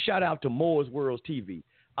 And shout out to Moors World TV.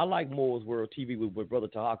 I like Moors World TV with Brother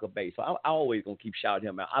Tahaka Bay. So I always going to keep shouting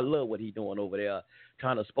him out. I love what he's doing over there,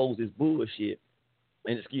 trying to expose this bullshit.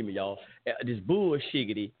 And excuse me, y'all, this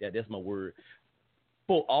bullshiggity, that's my word,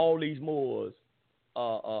 for all these Moors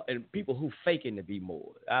and people who faking to be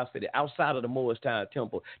Moors. I said that outside of the Moors Town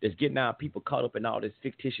Temple, that's getting our people caught up in all this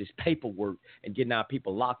fictitious paperwork and getting our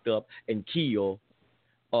people locked up and killed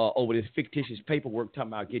over this fictitious paperwork, talking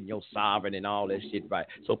about getting your sovereign and all that shit right.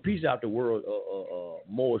 So peace out the world,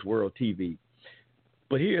 Moors World TV.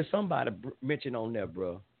 But here's somebody mentioned on there,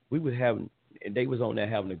 bro. We was having, and they was on there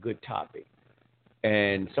having a good topic.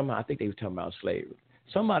 And somehow I think they were talking about slavery.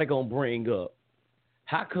 Somebody gonna bring up,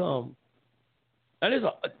 how come, and there's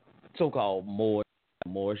a so-called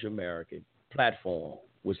Moorish American platform,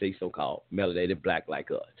 which they so-called melanated black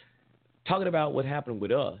like us, talking about what happened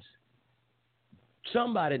with us.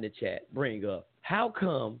 Somebody in the chat bring up, how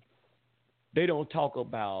come they don't talk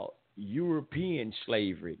about European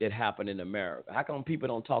slavery that happened in America? How come people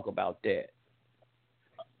don't talk about that?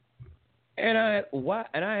 And I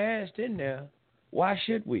asked in there, why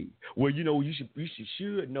should we? Well, you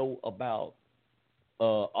should know about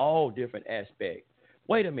all different aspects.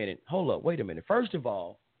 Wait a minute. Hold up. Wait a minute. First of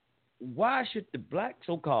all, why should the black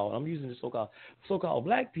so-called, I'm using the so-called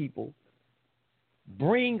black people,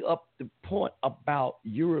 bring up the point about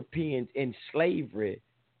Europeans in slavery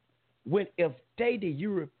when if the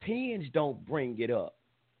Europeans don't bring it up?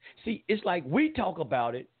 See, it's like we talk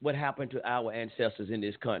about it, what happened to our ancestors in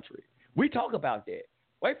this country. We talk about that.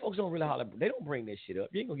 White folks don't really holler. They don't bring that shit up.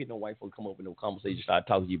 You ain't going to get no white folks come up in no conversation and start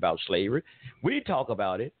talking to you about slavery. We talk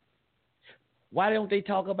about it. Why don't they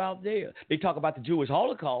talk about there? They talk about the Jewish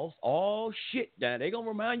Holocaust. Oh, shit. Now, they going to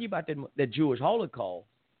remind you about that Jewish Holocaust.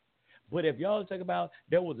 But if y'all talk about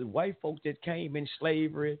there was white folks that came in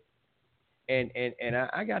slavery, and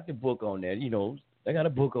I got the book on that. I got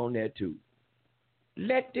a book on that, too.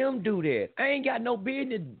 Let them do that. I ain't got no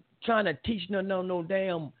business trying to teach no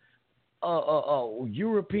damn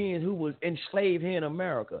Europeans who was enslaved here in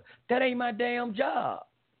America. That ain't my damn job.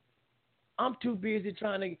 I'm too busy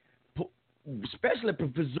trying to, especially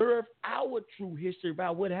preserve our true history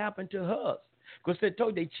about what happened to us. Because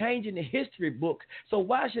they changing the history book. So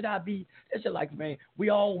why should I be? It's just like, man, we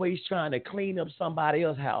always trying to clean up somebody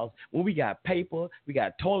else's house when we got paper, we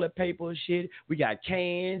got toilet paper and shit, we got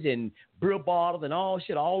cans and beer bottles and all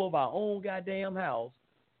shit all over our own goddamn house.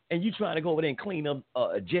 And you trying to go over there and clean up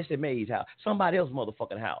Jesse May's house, somebody else's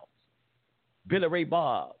motherfucking house. Billy Ray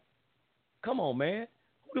Bob. Come on, man.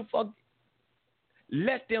 Who the fuck?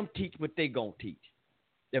 Let them teach what they gonna teach.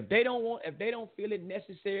 If they don't feel it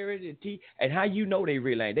necessary to teach, and how you know they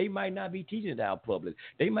really ain't, they might not be teaching it out public.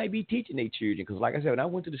 They might be teaching their children. Because like I said, when I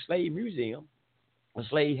went to the Slave Museum, or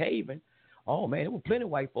Slave Haven, oh man, there were plenty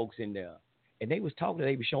of white folks in there. And they was talking,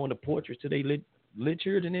 they were showing the portraits to their little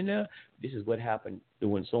children in there. This is what happened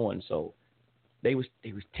doing so and so. They was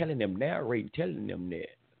telling them, narrating, telling them that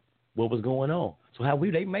what was going on. So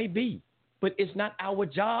they may be. But it's not our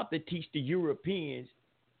job to teach the Europeans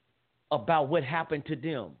about what happened to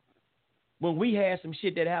them. When we had some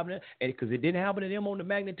shit that happened, and because it didn't happen to them on the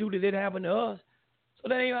magnitude that it happened to us, so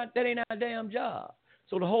that ain't our damn job.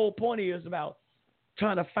 So the whole point is about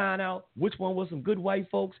trying to find out which one was some good white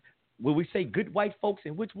folks. When we say good white folks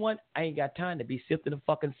and which one, I ain't got time to be sifting the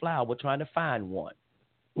fucking flour trying to find one.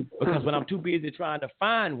 Because when I'm too busy trying to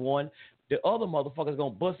find one, the other motherfucker's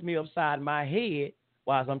going to bust me upside my head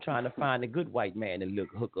while I'm trying to find a good white man to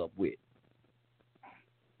hook up with.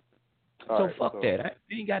 So fuck that. I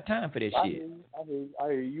ain't got time for this shit. I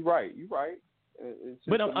hear you. Right. It's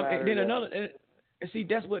but just then another. And see,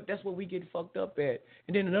 that's what we get fucked up at.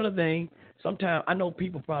 And then another thing, sometimes I know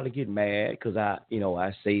people probably get mad because I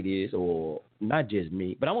say this, or not just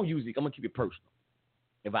me, but I'm gonna keep it personal.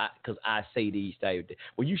 Because I say these type of things.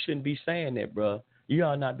 Well, you shouldn't be saying that, bro. You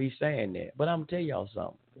ought not be saying that. But I'm gonna tell y'all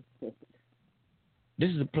something.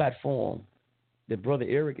 This is a platform that Brother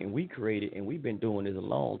Eric and we created, and we've been doing this a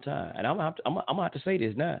long time. And I'm gonna have to say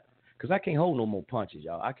this now, because I can't hold no more punches,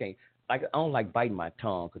 y'all. I can't. I don't like biting my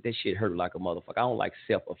tongue because that shit hurt like a motherfucker. I don't like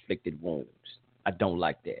self-afflicted wounds. I don't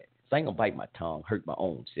like that. So I ain't gonna bite my tongue, hurt my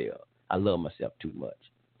own self. I love myself too much.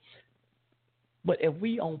 But if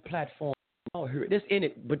we on platform, y'all hear this in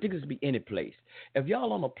it, but this could be any place. If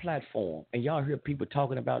y'all on a platform and y'all hear people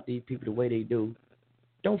talking about these people the way they do,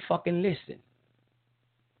 don't fucking listen.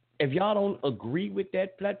 If y'all don't agree with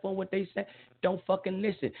that platform, what they say, don't fucking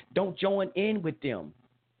listen. Don't join in with them.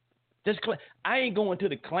 I ain't going to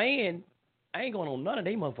the Klan. I ain't going on none of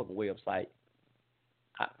their motherfucking website.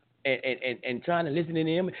 And trying to listen to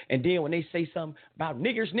them. And then when they say something about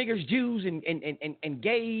niggers, Jews, and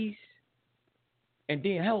gays, and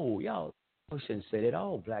then, y'all shouldn't say that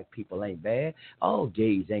all black people ain't bad. All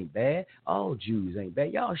gays ain't bad. All Jews ain't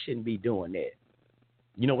bad. Y'all shouldn't be doing that.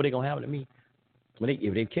 You know what they going to happen to me?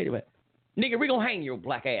 If they catch me, nigga, we going to hang your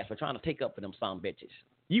black ass for trying to take up for them some bitches.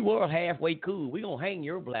 You were halfway cool. We gonna hang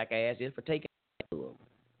your black ass just for taking to them.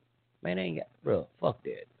 Man, I ain't got, bro. Fuck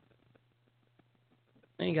that.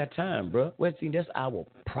 I ain't got time, bro. Well, see, that's our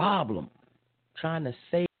problem. Trying to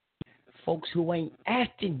save folks who ain't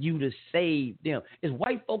asking you to save them. Is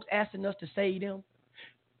white folks asking us to save them?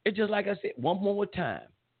 It's just like I said, one more time.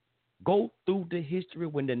 Go through the history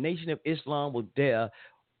when the Nation of Islam was there.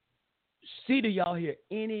 See, do y'all hear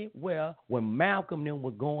anywhere when Malcolm and them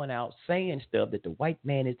were going out saying stuff that the white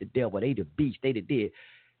man is the devil, they the beast, they the dead?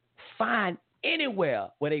 Find anywhere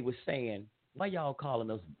where they were saying, why y'all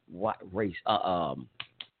calling us white race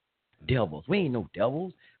devils? We ain't no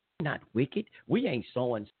devils. We're not wicked. We ain't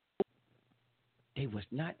so and so. They was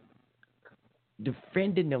not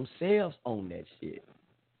defending themselves on that shit.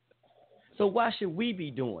 So why should we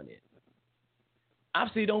be doing it? I've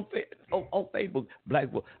seen on Facebook, black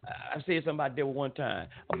people, I said something about devil one time.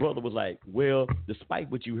 A brother was like, well, despite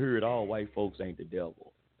what you heard, all white folks ain't the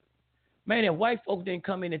devil. Man, if white folks didn't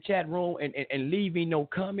come in the chat room and leave me no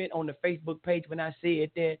comment on the Facebook page when I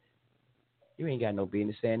said that, you ain't got no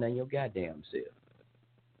business saying nothing your goddamn self.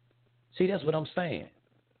 See, that's what I'm saying.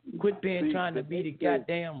 Quit trying to be the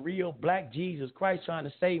goddamn real black Jesus Christ trying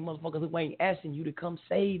to save motherfuckers who ain't asking you to come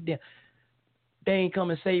save them. They ain't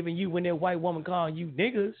coming saving you when that white woman calling you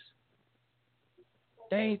niggas.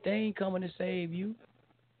 They ain't coming to save you.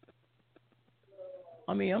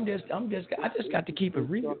 I mean, I just got to keep it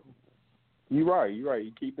real. You're right. You're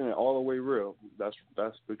keeping it all the way real. That's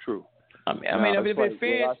the truth. I mean, if it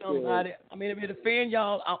offends somebody, if it offend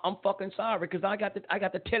y'all, I'm fucking sorry, because I got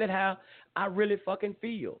to tell it how I really fucking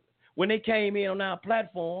feel. When they came in on our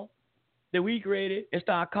platform that we created and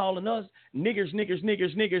started calling us niggers,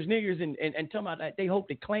 and talking about that they hope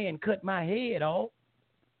the Klan cut my head off.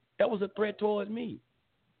 That was a threat towards me.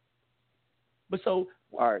 But so,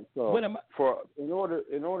 all right. So in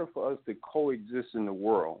order for us to coexist in the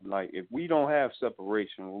world, like if we don't have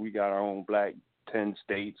separation, where we got our own black 10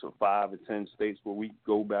 states or 5 or 10 states where we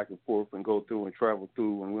go back and forth and go through and travel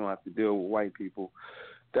through, and we don't have to deal with white people,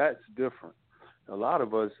 that's different. A lot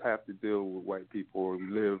of us have to deal with white people, or we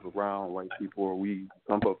live around white people, or we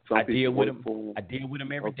I deal with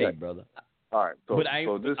them every day, brother. All right, but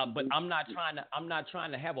I'm not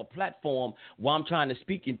trying to have a platform where I'm trying to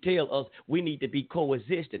speak and tell us we need to be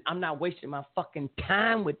coexisting. I'm not wasting my fucking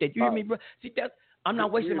time with that. You hear me, bro? See, I'm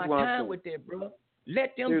not wasting my time with that, bro.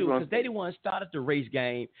 Let them do it, because they the ones started the race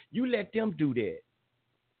game. You let them do that.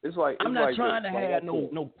 I'm not trying to have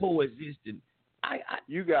no coexisting.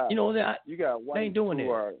 You got white ain't doing who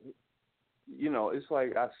are, it's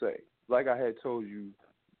like I say, like I had told you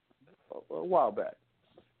a while back,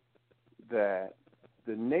 that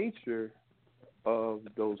the nature of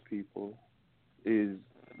those people is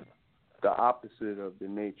the opposite of the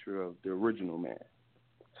nature of the original man.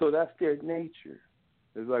 So that's their nature.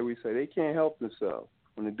 It's like we say, they can't help themselves.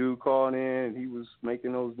 When the dude called in and he was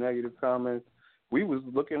making those negative comments, we was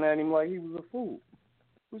looking at him like he was a fool.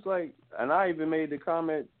 It was like, and I even made the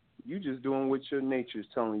comment, you just doing what your nature is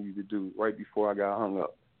telling you to do, right before I got hung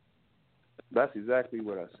up. That's exactly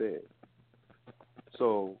what I said.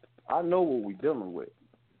 So I know what we're dealing with.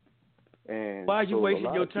 And why are you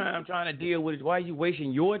wasting your time trying to deal with it? Why are you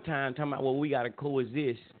wasting your time talking about, well, we got to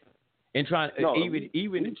coexist and trying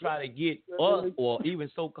even to try to get us, or even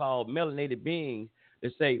so-called melanated beings, to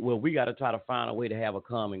say, well, we got to try to find a way to have a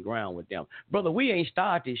common ground with them. Brother, we ain't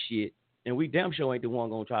started this shit, and we damn sure ain't the one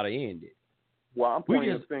going to try to end it. Well, I'm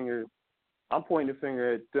pointing the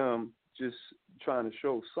finger at them, just trying to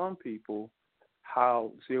show some people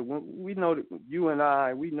how. See, we know that you and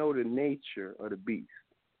I, we know the nature of the beast.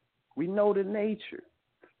 We know the nature,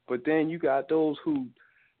 but then you got those who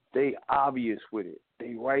they obvious with it.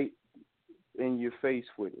 They right in your face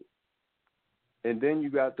with it, and then you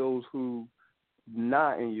got those who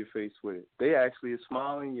not in your face with it. They actually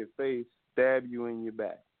smile in your face, stab you in your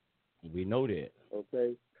back. We know that.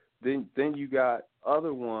 Okay. Then you got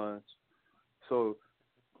other ones. So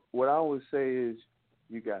what I would say is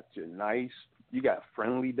you got you got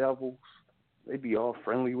friendly devils. They be all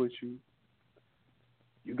friendly with you.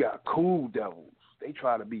 You got cool devils. They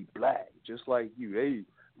try to be black, just like you.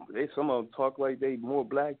 They some of them talk like they more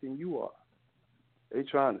black than you are. They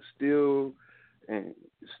trying to steal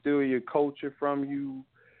your culture from you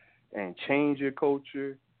and change your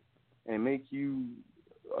culture and make you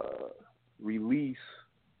release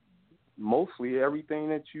mostly everything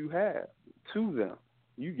that you have to them.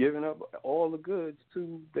 You giving up all the goods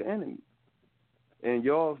to the enemy. And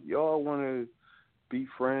y'all want to be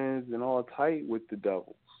friends and all tight with the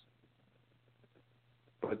devils.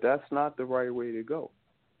 But that's not the right way to go.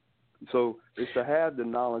 So it's to have the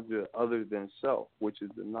knowledge of other than self, which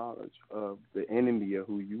is the knowledge of the enemy of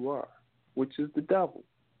who you are, which is the devil.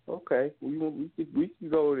 Okay, we can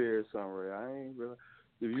go there somewhere. I ain't really.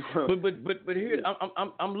 But here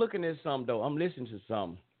I'm looking at something though. I'm listening to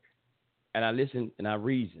something, and I listen and I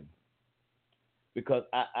reason because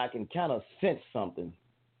I can kind of sense something.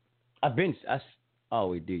 I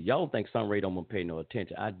always do. Y'all think Sun Ray don't pay no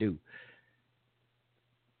attention. I do.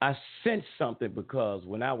 I sense something because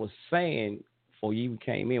when I was saying, before you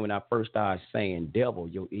came in, when I first started saying devil,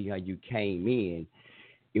 you came in,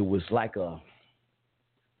 it was like a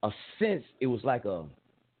sense. It was like a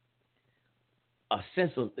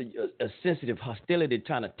sense of a sensitive hostility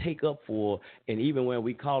trying to take up for, and even when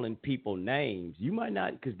we calling people names, you might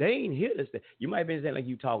not, because they ain't hear this. You might be saying like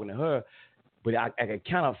you talking to her, but I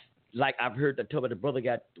kind of, like I've heard the brother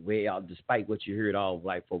got way out, despite what you heard all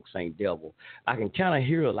white folks saying devil. I can kind of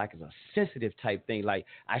hear it like it's a sensitive type thing, like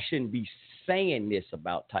I shouldn't be saying this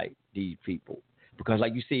about these people. Because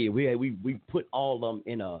like you said, we put all of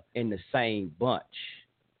them in the same bunch.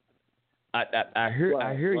 I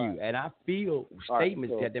hear you, and I feel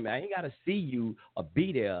statements that them. I ain't got to see you or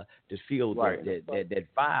be there to feel that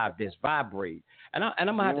vibe, this vibrate. And I'm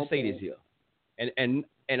gonna have to say this here, and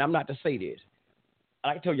I'm not to say this.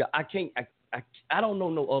 Like I told you, I can't. I don't know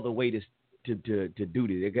no other way to do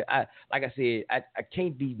this. Like I said, I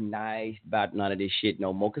can't be nice about none of this shit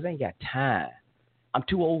no more because I ain't got time. I'm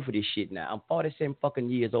too old for this shit now. I'm 47 fucking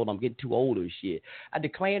years old. I'm getting too old for this shit. The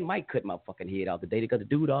Klan might cut my fucking head off today because the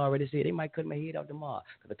dude already said they might cut my head off tomorrow.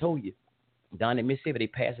 Because I told you, down in Mississippi, they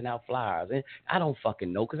passing out flyers. And I don't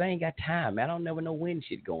fucking know because I ain't got time, man. I don't never know when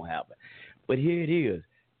shit going to happen. But here it is.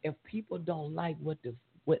 If people don't like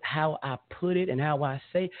how I put it and how I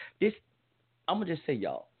say this, I'm going to just say,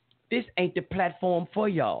 y'all, this ain't the platform for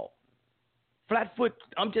y'all. Flatfoot,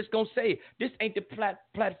 I'm just going to say, this ain't the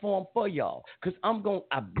platform for y'all. Because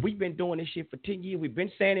we've been doing this shit for 10 years. We've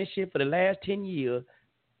been saying this shit for the last 10 years.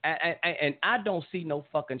 And I don't see no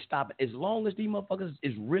fucking stopping. As long as these motherfuckers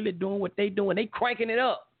is really doing what they doing, they cranking it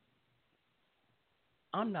up.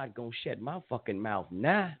 I'm not going to shut my fucking mouth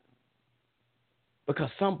now.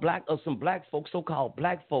 Because some black folks, so-called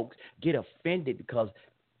black folks, get offended because,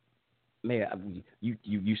 man,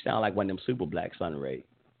 you sound like one of them super black, Sun Ray.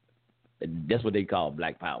 That's what they call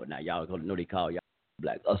black power now. Y'all know they call y'all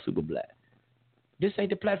black or super black. This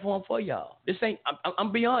ain't the platform for y'all. This ain't.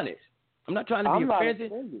 I'm be honest. I'm not trying to be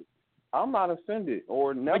offended. I'm not offended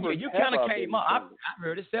or never. You kind of came up. I've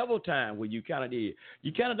heard it several times where you kind of did.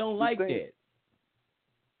 You kind of don't like that.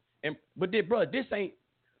 But bro, this ain't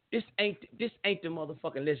the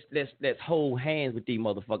motherfucking. Let's hold hands with these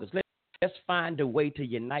motherfuckers. Let's find a way to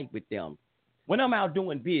unite with them. When I'm out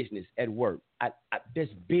doing business at work, this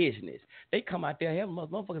business. They come out there, have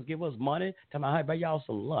motherfuckers give us money, tell me, hey, buy y'all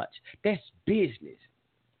some lunch. That's business.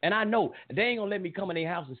 And I know they ain't gonna let me come in their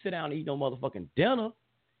house and sit down and eat no motherfucking dinner.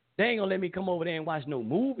 They ain't gonna let me come over there and watch no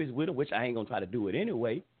movies with them, which I ain't gonna try to do it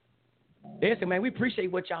anyway. They say, man, we appreciate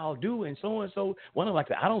what y'all do and so and so. One of them like,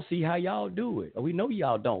 I don't see how y'all do it. Or we know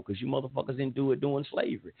y'all don't, because you motherfuckers didn't do it during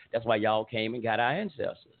slavery. That's why y'all came and got our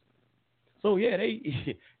ancestors. So yeah,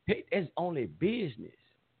 it's only business.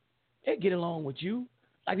 They get along with you.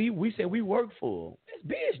 Like we said, we work for them. It's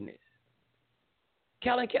business.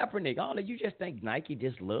 Colin Kaepernick, all of you just think Nike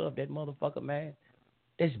just love that motherfucker, man.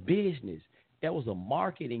 That's business. That was a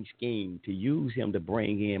marketing scheme to use him to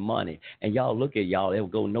bring in money. And y'all look at they'll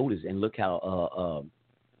go notice and look how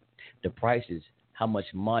the prices, how much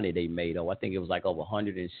money they made. I think it was like over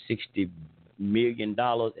 $160 million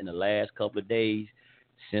in the last couple of days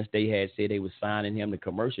since they had said they were signing him. The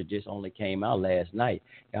commercial just only came out last night.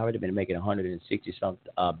 They already been making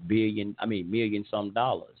million some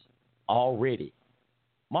dollars already.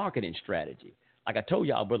 Marketing strategy. Like I told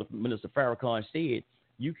y'all, Brother Minister Farrakhan said,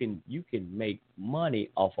 you can make money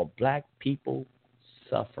off of black people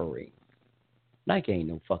suffering. Nike ain't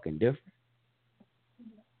no fucking different.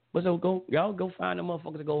 But so y'all go find a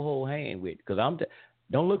motherfucker to go hold hand with. Because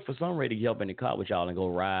don't look for some ready to get up in the car with y'all and go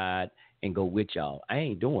ride and go with y'all. I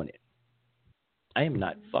ain't doing it. I am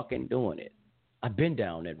not fucking doing it. I've been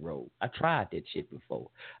down that road. I tried that shit before.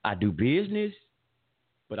 I do business,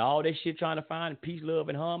 but all that shit trying to find peace, love,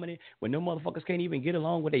 and harmony when them motherfuckers can't even get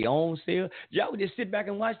along with their own self. Y'all just sit back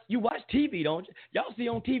and watch. You watch TV, don't you? Y'all see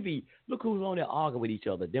on TV. Look who's on there arguing with each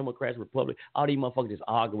other. Democrats, Republicans, all these motherfuckers just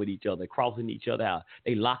arguing with each other, crossing each other out.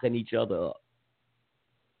 They locking each other up.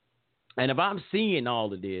 And if I'm seeing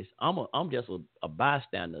all of this, I'm just a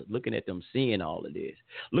bystander looking at them seeing all of this.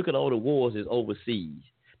 Look at all the wars that's overseas.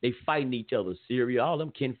 They fighting each other. Syria, all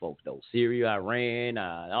them kinfolks though. Syria, Iran,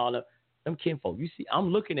 all them kinfolk. You see,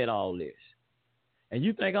 I'm looking at all this. And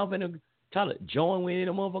you think I'm finna try to join with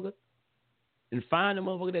a motherfucker and find a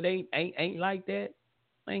motherfucker that ain't like that?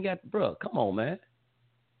 I ain't got, bro, come on, man.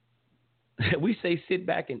 We say sit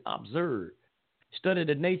back and observe. Study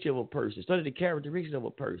the nature of a person. Study the characteristics of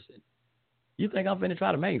a person. You think I'm finna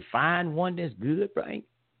try to find one that's good, bro?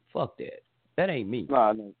 Fuck that. That ain't me.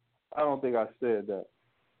 Nah, I don't think I said that.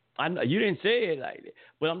 I know you didn't say it like that,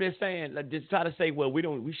 but I'm just saying, just try to say, well, we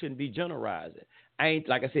shouldn't be generalizing. I ain't,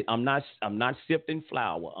 like I said, I'm not sifting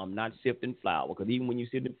flour. I'm not sifting flour, because even when you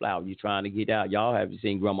sifting flour, you're trying to get out. Y'all haven't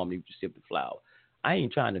seen grandma used to sift the flour. I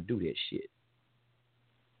ain't trying to do that shit.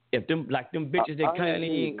 If them bitches that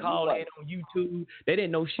kindly ain't call in on YouTube, they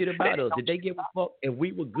didn't know shit about us. Did they give a fuck if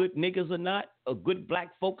we were good niggas or not, or good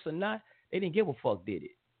black folks or not? They didn't give a fuck, did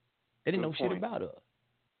it? They didn't know shit about us.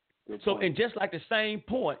 So, and just like the same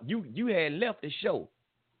point, you had left the show,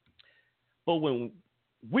 but when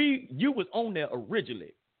you was on there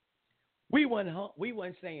originally, we wasn't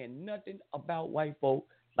saying nothing about white folk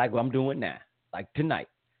like what I'm doing now, like tonight.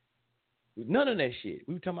 None of that shit.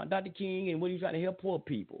 We were talking about Dr. King and what he was trying to help poor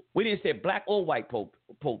people. We didn't say black or white poor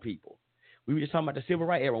people. We were just talking about the civil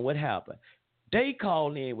rights era and what happened. They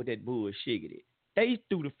called in with that bullshit. They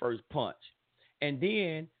threw the first punch, and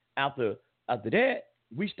then after that,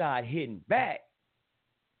 we started hitting back.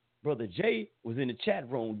 Brother Jay was in the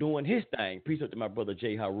chat room doing his thing. Peace up to my brother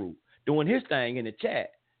Jay Haru, doing his thing in the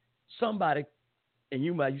chat. Somebody, and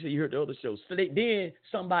you said you heard the other show. So then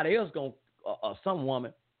somebody else some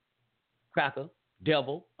woman, cracker,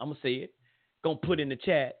 devil, I'm gonna say it, gonna put in the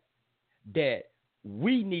chat that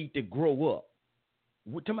we need to grow up.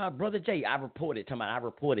 To my brother Jay, I reported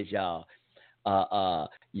y'all.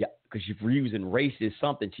 Yeah, because you're using racist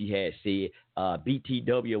something she had said,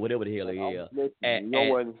 BTW or whatever the hell it is,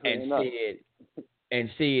 and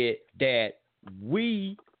said that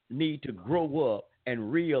we need to grow up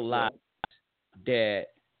and realize that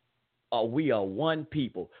we are one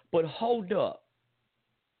people. But hold up,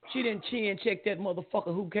 she didn't chin check that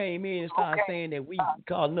motherfucker who came in and started saying that we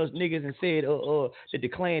calling us niggas and said that the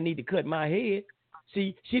Klan need to cut my head.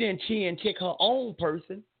 See, she didn't chin check her own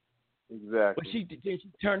person. Exactly. But she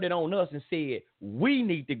turned it on us and said, we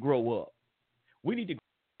need to grow up. We need to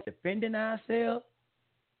defending ourselves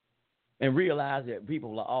and realize that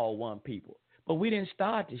people are all one people. But we didn't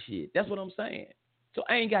start the shit. That's what I'm saying. So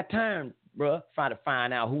I ain't got time, bruh, trying to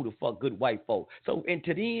find out who the fuck good white folk. So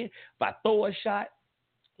into the end, if I throw a shot,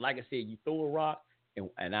 like I said, you throw a rock,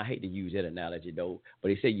 and I hate to use that analogy though, but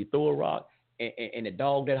they say you throw a rock, and the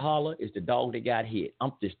dog that holler is the dog that got hit.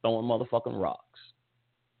 I'm just throwing motherfucking rocks.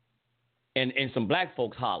 And some black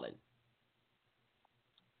folks hollering.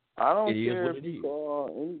 I don't care if you call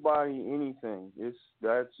anybody anything.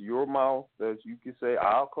 That's your mouth. That you can say.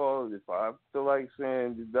 I'll call it if I feel like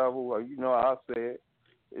saying the devil. I'll say it.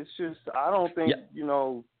 It's just I don't think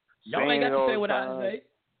y'all ain't got to say what I say.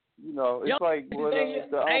 It's y'all, like I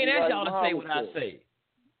ain't asked y'all to say what I say.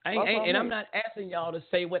 And I'm not asking y'all to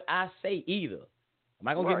say what I say either. Am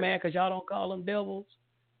I gonna get mad because y'all don't call them devils?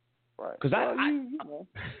 Right. Because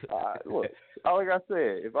look, like I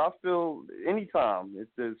said, if I feel anytime, if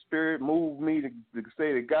the spirit moved me to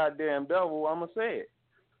say the goddamn devil, I'm gonna say it.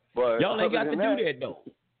 But y'all ain't got to do that though.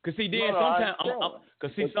 Because see, then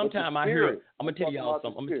sometimes I hear. I'm gonna tell y'all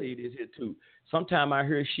something. I'm gonna tell you this here too. Sometimes I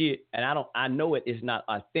hear shit and I know it is not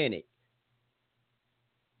authentic.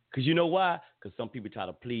 Cause you know why? Cause some people try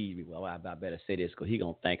to please me. Well, I better say this, cause he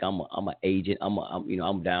gonna think I'm an agent.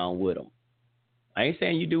 I'm down with him. I ain't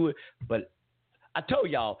saying you do it, but I told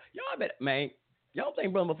y'all better, man. Y'all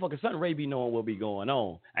think brother motherfucking Son Ray be knowing what be going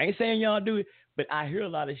on. I ain't saying y'all do it, but I hear a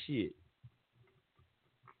lot of shit.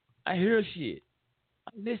 I hear shit.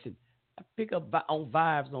 Listen, I pick up on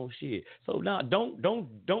vibes on shit. So now, don't.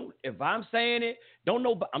 If I'm saying it, don't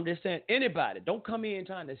know. I'm just saying anybody. Don't come in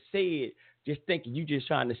trying to say it, just thinking you just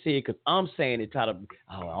trying to say it because I'm saying it. I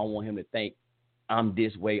don't want him to think I'm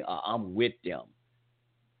this way or I'm with them.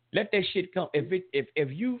 Let that shit come.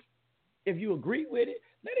 If you agree with it,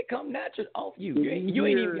 let it come natural off you. You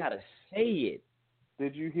ain't even gotta say it.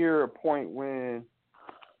 Did you hear a point when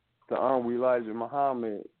the Honorable Elijah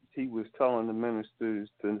Muhammad, he was telling the ministers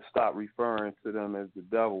to stop referring to them as the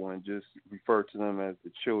devil and just refer to them as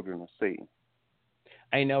the children of Satan?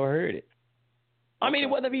 I ain't never heard it. Okay. I mean,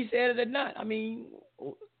 whether he said it or not, I mean,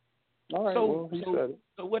 all right, he said it.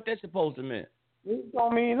 So what that's supposed to mean? It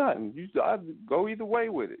don't mean nothing. I go either way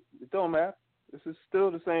with it. It don't matter. This is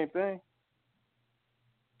still the same thing.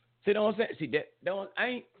 See, don't say. See that.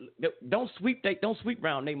 Don't sweep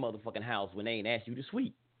around their motherfucking house when they ain't asked you to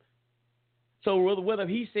sweep. So whether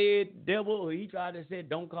he said devil or he tried to say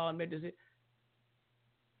don't call him that,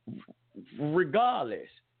 regardless,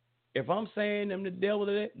 if I'm saying them the devil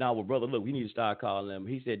or that, well, brother, look, we need to start calling them.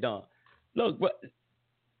 He said, don't. Look, but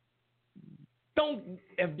don't.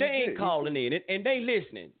 If they ain't calling in and they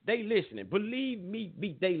listening. Believe me,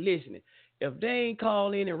 they listening. If they ain't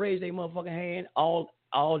call in and raise their motherfucking hand all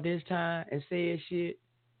this time and say shit,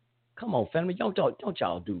 come on, family, don't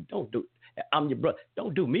y'all do. I'm your brother.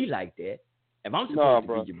 Don't do me like that. If I'm supposed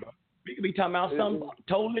to be your brother, we could be talking about something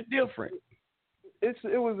totally different. It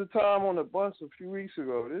was a time on the bus a few weeks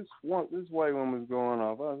ago. This white woman was going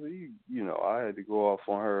off. I was like, I had to go off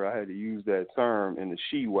on her. I had to use that term in the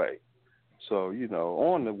she way. So,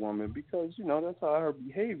 on the woman because, that's how her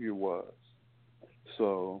behavior was.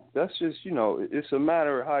 So that's just, it's a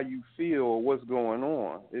matter of how you feel or what's going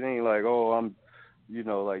on. It ain't like, I'm,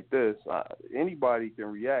 like this. Anybody can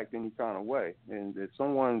react any kind of way. And if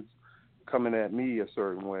someone's coming at me a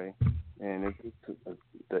certain way and if it's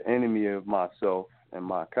the enemy of myself and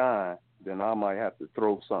my kind, then I might have to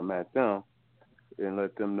throw something at them and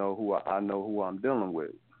let them know who I know who I'm dealing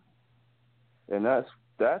with. And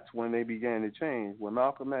that's when they began to change. When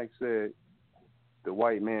Malcolm X said the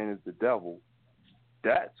white man is the devil,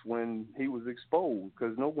 that's when he was exposed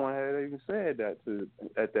because no one had even said that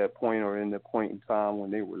at that point or in the point in time when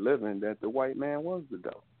they were living that the white man was the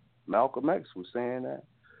devil. Malcolm X was saying that.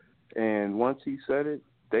 And once he said it,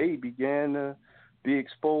 they began to be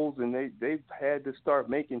exposed and they had to start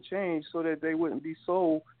making change so that they wouldn't be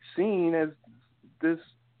so seen as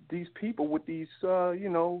these people with these,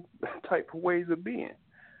 type of ways of being,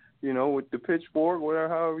 with the pitchfork, whatever,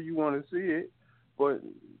 however you want to see it. But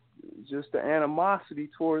just the animosity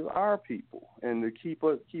towards our people and to keep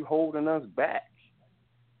holding us back.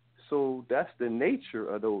 So that's the nature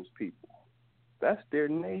of those people. That's their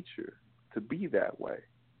nature, to be that way.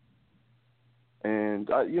 And,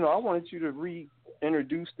 I wanted you to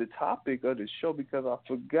reintroduce the topic of the show because I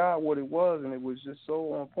forgot what it was, and it was just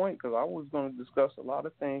so on point because I was going to discuss a lot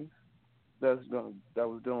of things that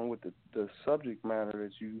was dealing with the subject matter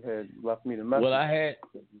that you had left me to message.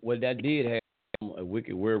 That did have a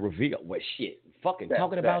wicked word reveal. Well, shit, talking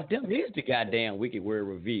about them is the goddamn wicked word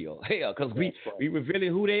reveal. Hell, because we revealing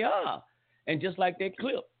who they are, and just like that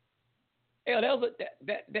clip. Hell,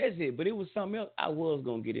 that's it. But it was something else I was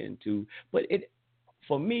gonna get into. But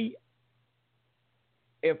for me,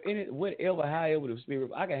 however the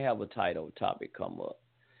spirit, I can have a title topic come up.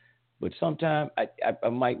 But sometimes I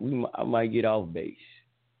might get off base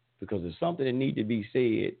because there's something that need to be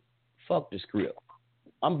said. Fuck the script.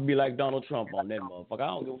 I'm gonna be like Donald Trump on that motherfucker. I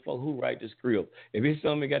don't give a fuck who write the script. If it's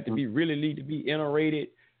something that got to be really need to be iterated,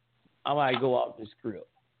 I might go off the script.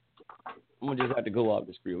 I'm gonna just have to go off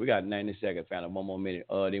the script. We got 90 seconds, found 1 more minute.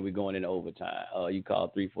 Then we're going into overtime. You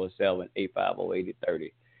call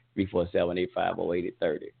 347-850-8030.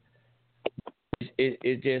 347-850-8030.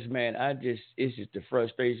 It's just, man, it's just the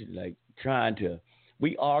frustration, like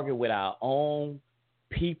we argue with our own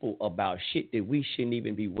people about shit that we shouldn't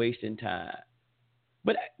even be wasting time.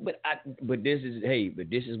 But this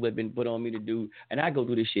is what's been put on me to do, and I go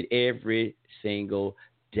through this shit every single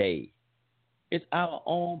day. It's our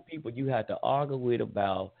own people you have to argue with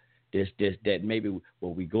about this, that maybe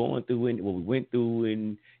what we going through and what we went through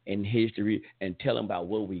in history, and tell them about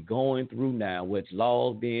what we going through now, what's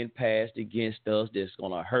laws being passed against us that's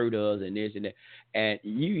gonna hurt us and this and that. And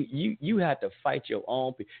you have to fight your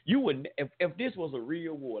own people. You would if this was a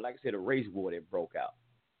real war, like I said, a race war that broke out.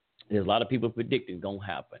 There's a lot of people predicting it's gonna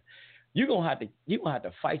happen. You're gonna have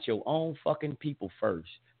to fight your own fucking people first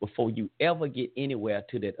before you ever get anywhere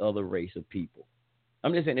to that other race of people.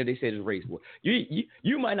 I'm just saying that they said it's race war.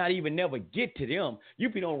 You might not even never get to them. You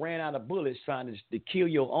ran out of bullets trying to kill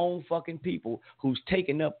your own fucking people who's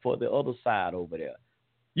taking up for the other side over there.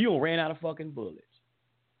 You don't ran out of fucking bullets.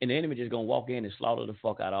 And the enemy just gonna walk in and slaughter the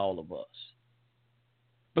fuck out of all of us.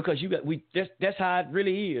 Because that's how it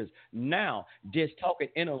really is. Now, just talking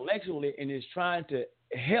intellectually and just trying to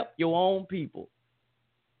help your own people.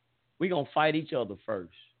 We're gonna fight each other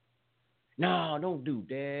first. No, don't do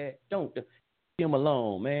that. Don't leave him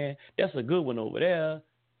alone, man. That's a good one over there.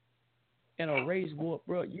 In a race war,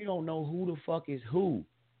 bro, you don't know who the fuck is who.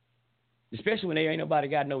 Especially when they ain't nobody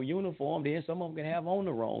got no uniform, then some of them can have on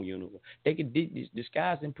the wrong uniform. They can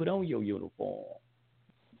disguise and put on your uniform.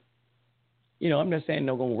 I'm not saying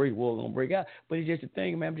no race war gonna break out, but it's just a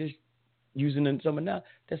thing, man. I'm just using some of that.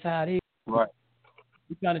 That's how it is. Right.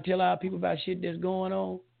 You trying to tell our people about shit that's going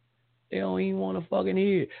on, they don't even want to fucking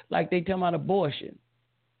hear. Like they talking about abortion.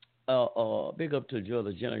 Big up to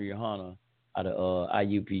Brother General Yohana out of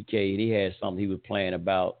IUPK. He had something he was playing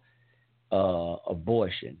about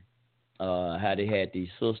abortion. How they had these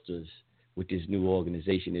sisters with this new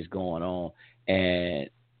organization that's going on, and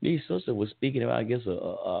these sisters were speaking about, I guess,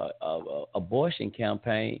 a abortion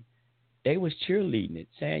campaign. They was cheerleading it,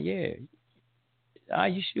 saying, "Yeah,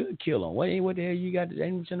 you should kill them. What the hell you got to?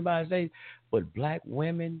 Ain't somebody say?" But black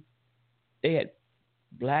women, they had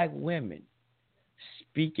black women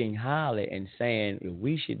speaking highly and saying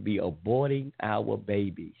we should be aborting our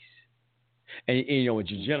babies. And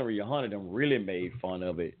General Yohana them really made fun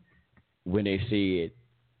of it when they said,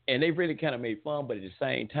 and they really kind of made fun, but at the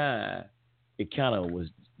same time, it kind of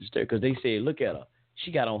was because they said, look at her,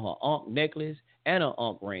 she got on her ankh necklace and her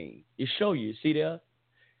ankh ring. It show you, see there?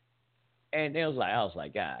 And I was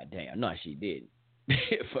like, God damn, no, she didn't.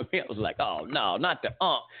 For me, I was like, oh no, not the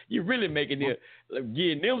ankh. You're really making it,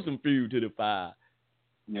 getting them some fuel to the fire.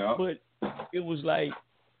 Yeah. But it was like,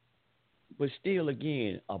 but still,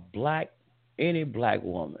 again, any black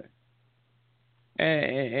woman.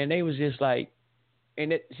 And they was just like,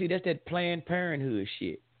 and that's that Planned Parenthood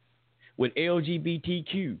shit with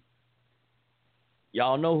LGBTQ.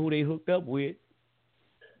 Y'all know who they hooked up with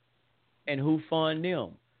and who fund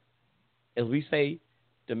them. As we say,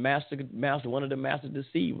 the master, one of the master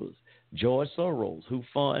deceivers, George Soros, who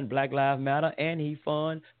fund Black Lives Matter and he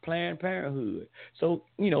fund Planned Parenthood. So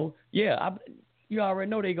you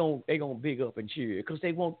already know they gonna big up and cheer because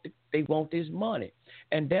they want this money,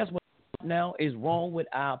 and that's what now is wrong with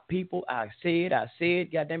our people. I said,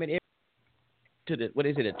 goddamn it, to the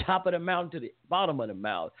top of the mountain to the bottom of the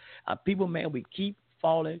mountain. Our people, man, we keep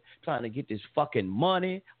falling, trying to get this fucking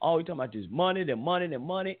money. All we talking about is money, the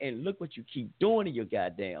money, and look what you keep doing to your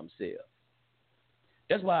goddamn self.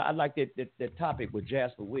 That's why I like that topic with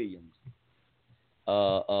Jasper Williams.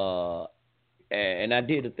 And I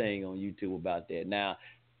did a thing on YouTube about that. Now,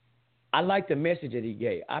 I like the message that he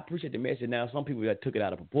gave. I appreciate the message. Now, some people took it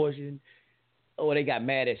out of proportion, or they got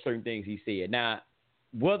mad at certain things he said. Now,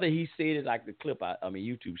 whether he said it like the clip,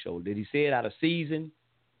 YouTube show, did he say it out of season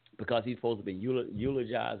because he's supposed to be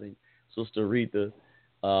eulogizing Sister Aretha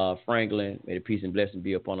Franklin? May the peace and blessing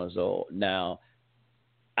be upon us all. Now,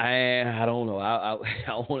 I don't know. I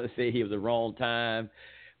want to say he was the wrong time,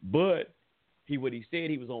 but what he said,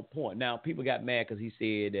 he was on point. Now, people got mad because he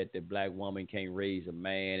said that the black woman can't raise a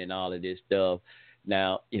man and all of this stuff.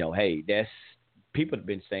 Now, hey, that's people have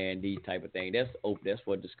been saying these type of things. That's open. That's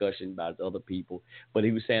for discussion about other people. But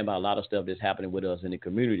he was saying about a lot of stuff that's happening with us in the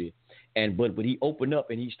community. But he opened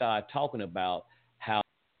up and he started talking about how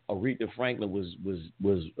Aretha Franklin was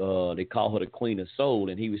they call her the Queen of Soul,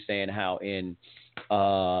 and he was saying how in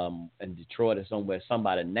Detroit or somewhere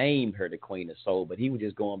somebody named her the Queen of Soul, but he was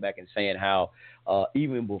just going back and saying how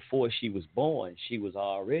even before she was born, she was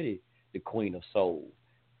already the Queen of Soul.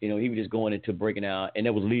 He was just going into breaking out, and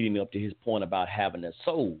that was leading up to his point about having a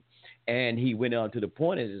soul. And he went on to the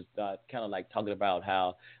point and kind of like talking about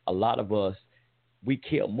how a lot of us, we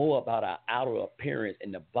care more about our outer appearance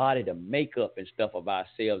and the body, the makeup and stuff of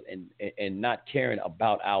ourselves, and not caring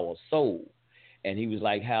about our soul. And he was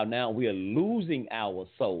like, how now we are losing our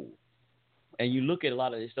soul. And you look at a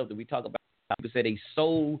lot of this stuff that we talk about. People say they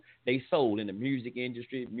sold in the music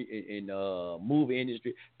industry, in movie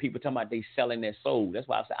industry. People talking about they selling their soul. That's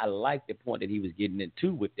why I said I like the point that he was getting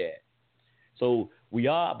into with that. So we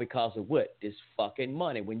are because of what? This fucking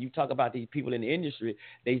money. When you talk about these people in the industry,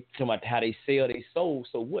 they talk about how they sell their soul.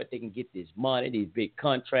 So what? They can get this money, these big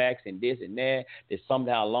contracts and this and that. That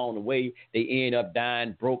somehow along the way, they end up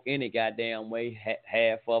dying broke any goddamn way,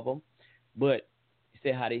 half of them. But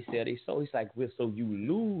said how they sell their soul. He's like,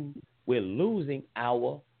 we're losing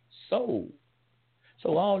our soul.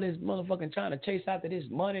 So all this motherfucking trying to chase after this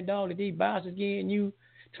money, dog, that these bastards getting you,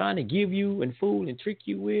 trying to give you and fool and trick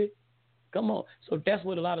you with. Come on. So that's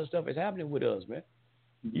what a lot of stuff is happening with us, man.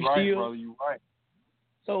 You right, brother. You right.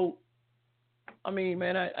 So, I mean,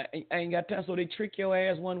 man, I ain't got time. So they trick your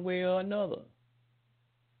ass one way or another.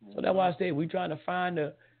 So that's why I said we trying to find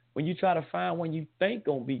when you try to find one you think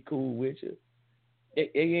gonna be cool with you,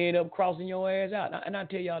 it end up crossing your ass out. And I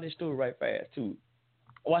tell y'all this story right fast too.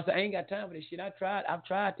 Oh, I said I ain't got time for this shit. I've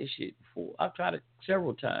tried this shit before. I've tried it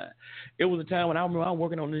several times. It was a time when I remember I was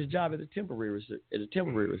working on this job as a temporary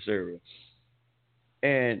server,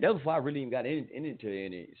 and that was before I really even got into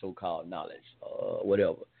any so-called knowledge,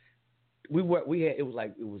 whatever. It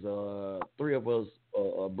was three of us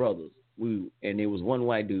brothers. And there was one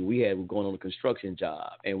white dude. We was going on a construction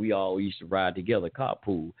job, and we all used to ride together,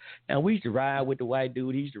 carpool. Now we used to ride with the white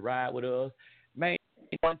dude. He used to ride with us. Man,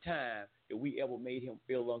 one time that we ever made him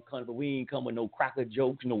feel uncomfortable, we ain't come with no cracker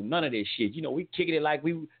jokes, no none of that shit. You know, we kicking it like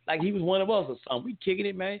he was one of us or something. We kicking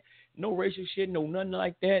it, man. No racial shit, no nothing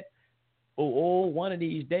like that. Oh, one of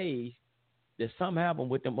these days, there's something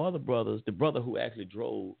happened with them other brothers. The brother who actually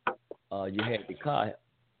drove, you had the car.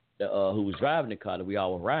 Who was driving the car that we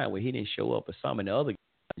all were riding with, he didn't show up, or some of the other guys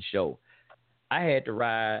didn't show. I had to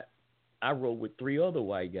ride. I rode with three other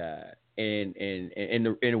white guys, and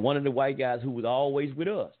one of the white guys who was always with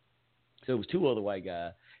us. So it was two other white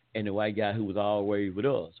guys, and the white guy who was always with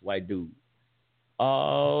us, white dude.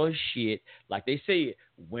 Oh shit! Like they said,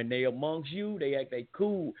 when they amongst you, they act like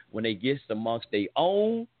cool. When they get amongst their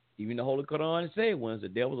own, even the Holy Quran said, once the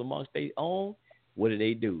devil's amongst their own. What did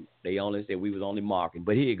they do? They only said we was only marking.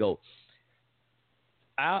 But here you go.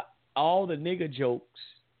 All the nigga jokes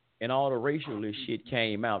and all the racialist shit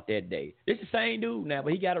came out that day. This is the same dude now,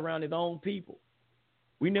 but he got around his own people.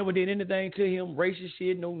 We never did anything to him, racist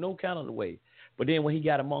shit, no kind of the way. But then when he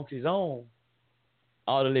got amongst his own,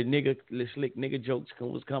 all the little slick nigga jokes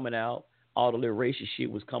was coming out. All the little racist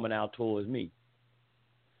shit was coming out towards me.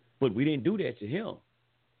 But we didn't do that to him.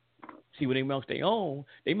 See, when they amongst their own,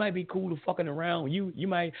 they might be cool to fucking around. You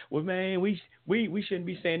might, well, man, we shouldn't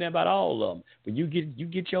be saying that about all of them. But you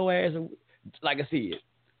get your ass, like I said,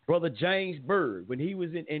 Brother James Bird, when he was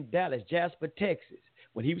in Dallas, Jasper, Texas,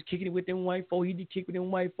 when he was kicking it with them white folk, he did kick with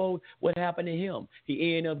them white folk. What happened to him?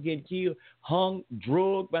 He ended up getting killed, hung,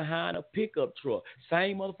 drugged behind a pickup truck.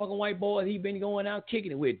 Same motherfucking white boys he been going out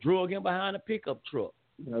kicking it with, drug him behind a pickup truck.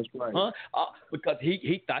 That's right. Huh? Because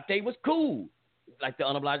he thought they was cool. Like the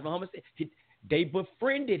Honorable Muhammad said, they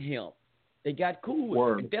befriended him. They got cool with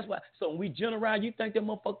him. And that's why. So when we generalize, you think them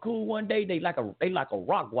motherfuckers cool one day? They like a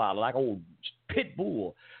Rottweiler, like an old pit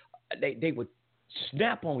bull. They would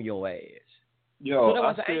snap on your ass. Yo, so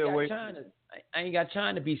I ain't got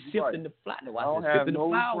time to be sifting the fly. I don't have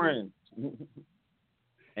no friends.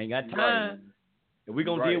 Ain't got time. If we're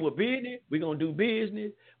going to deal with business, we're going to do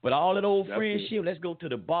business. But all that old friendship, let's go to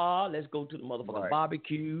the bar. Let's go to the motherfucking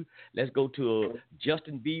barbecue. Let's go to a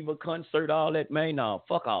Justin Bieber concert, all that, man. No,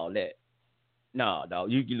 fuck all that. No, dog.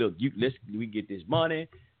 We get this money,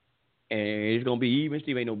 and it's going to be even.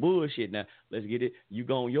 Steve, ain't no bullshit now. Let's get it. You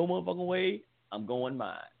going your motherfucking way, I'm going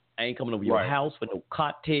mine. I ain't coming over your house for no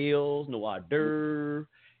cocktails, no hors d'oeuvres.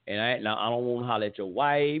 And I don't want to holler at your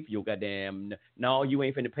wife. Your goddamn, no, you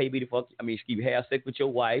ain't finna pay me to fuck. I mean, have sex with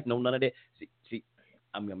your wife. No, none of that. See,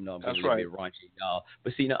 I'm a little bit raunchy, y'all.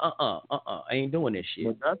 But see, I ain't doing this shit.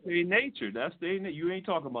 But that's their nature. You ain't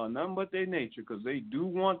talking about nothing but their nature, because they do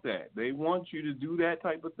want that. They want you to do that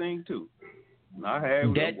type of thing too. And I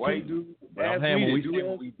have that white dude. I'm saying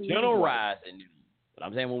when we generalizing them. But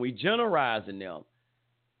I'm saying when we generalizing them,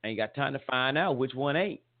 I ain't got time to find out which one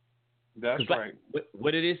ain't. That's right.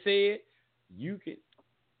 What did it say? You can.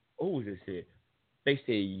 What was it said? They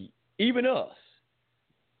say even us.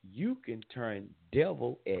 You can turn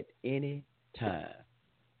devil at any time.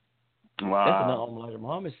 Wow. That's another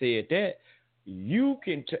Muhammad said that. You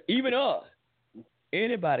can even us.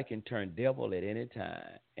 Anybody can turn devil at any time,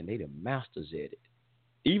 and they the masters at it.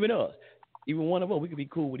 Even us. Even one of us, we can be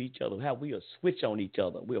cool with each other. How we'll switch on each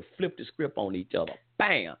other. We'll flip the script on each other.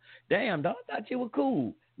 Bam. Damn, dog, I thought you were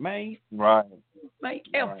cool. Man, right. Man,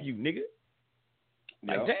 F you, nigga.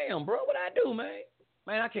 Like, damn, bro, what I do, man?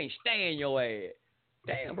 Man, I can't stand your ass.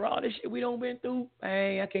 Damn, bro, all this shit we done been through,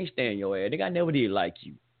 man, I can't stand your ass. Nigga, I never did like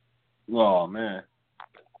you. Oh, man.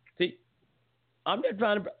 See, I'm just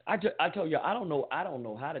trying to. I told you, I don't know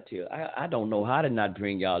how to tell. I don't know how to not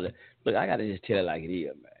bring y'all. Look, I gotta just tell it like it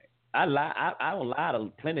is, man. I don't lie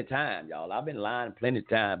to plenty of time, y'all. I've been lying plenty of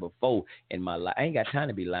time before in my life. I ain't got time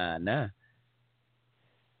to be lying now.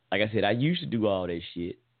 Like I said, I used to do all that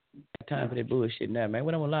shit. I got time for that bullshit now, man.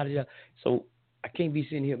 What I'm a lot of y'all. So I can't be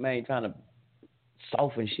sitting here, man, trying to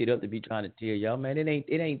soften shit up to be trying to tell y'all, man. It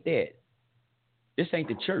ain't that. This ain't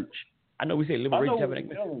the church. I know we say Liberation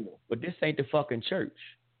Tabernacle, but this ain't the fucking church.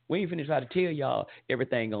 We ain't finna try to tell y'all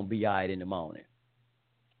everything gonna be all right in the morning.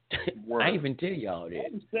 I ain't even tell y'all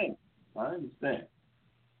that. I understand.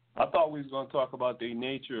 I thought we was going to talk about their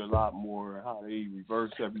nature a lot more, how they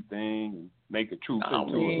reverse everything and make a truth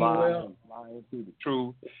into a lie, lie into the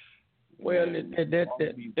truth. Well, that's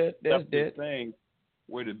that thing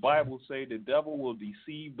where the Bible say the devil will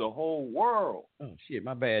deceive the whole world. Oh shit,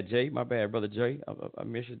 my bad, Jay. My bad, brother Jay. I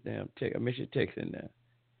missed your damn text. I missed your text in there.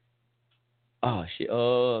 Oh shit.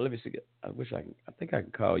 Let me see. I think I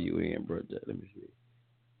can call you in, brother. Let me see.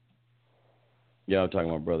 Yeah, I'm talking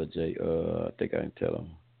about brother Jay. I think I can tell him.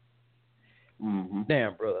 Mm-hmm.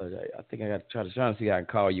 Damn, brother Jay. I think I got to try to see how I can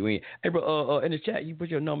call you in. Hey, bro. In the chat, you put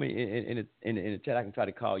your number in the chat. I can try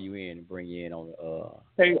to call you in and bring you in on.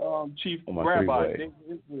 Hey, Chief Rabbi,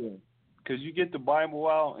 could you get the Bible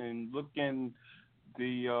out and look in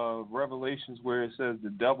the Revelations where it says the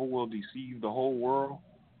devil will deceive the whole world?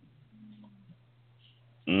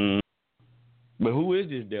 But who is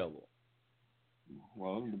this devil?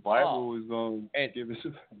 Well, the Bible is going to give us.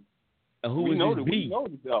 Who is this beast? We know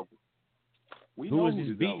the devil. Who is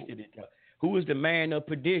this beast? Who is the man of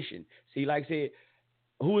perdition? See, like I said,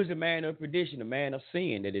 who is the man of perdition? The man of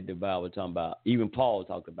sin that the Bible is talking about. Even Paul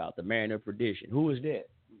talked about the man of perdition. Who is that?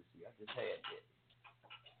 Let me see. I just had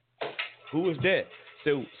that. Who is that?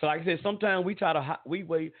 So like I said, sometimes we try to we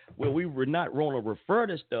were not want to refer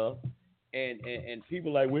to stuff. And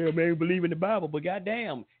people like, well, man, believe in the Bible, but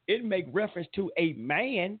goddamn, it make reference to a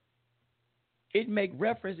man. It make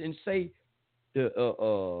reference and say here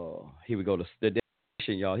we go, the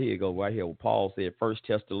definition, y'all. Here you go, right here. Paul said, First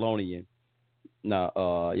Thessalonian.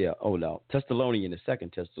 Thessalonian, the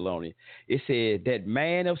Second Thessalonian. It said that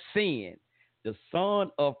man of sin, the son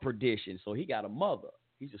of perdition. So he got a mother.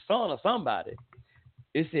 He's the son of somebody.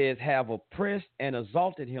 It says, have oppressed and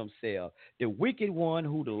exalted himself, the wicked one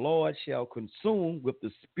who the Lord shall consume with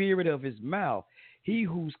the spirit of his mouth, he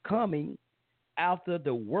who's coming after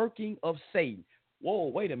the working of Satan. Whoa,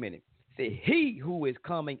 wait a minute. It said, he who is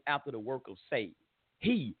coming after the work of Satan.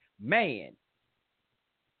 He, man.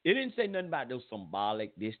 It didn't say nothing about those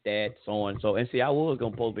symbolic, this, that, so and so. And see, I was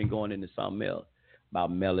going to be going into something else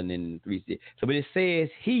about melanin and 3C. So, but it says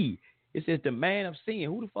he. It says the man of sin.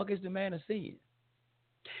 Who the fuck is the man of sin?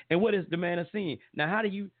 And what is the man of sin? Now, how do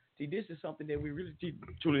you see? This is something that we really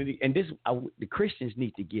truly need, and the Christians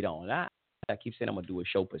need to get on. I keep saying I'm gonna do a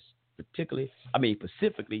show specifically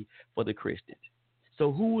for the Christians.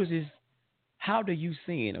 So, who is this? How do you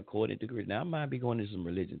sin according to Christians? Now, I might be going into some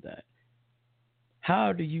religion thing.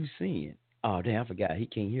 How do you sin? Oh, damn, I forgot. He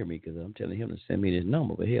can't hear me because I'm telling him to send me this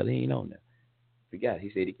number, but hell, he ain't on there. Forgot.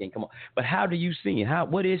 He said he can't come on. But how do you sin?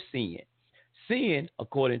 What is sin? Sin,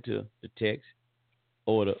 according to the text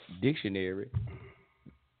or the dictionary,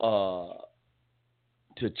 to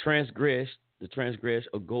transgress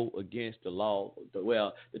or go against the law.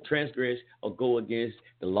 To transgress or go against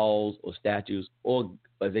the laws or statutes, or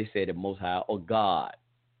as they said, the Most High or God.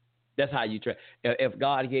 That's how you try. If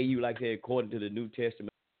God gave you, like they according to the New Testament,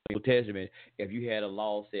 if you had a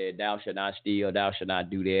law said, "Thou shalt not steal, thou shalt not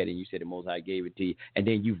do that," and you said the Most High gave it to you, and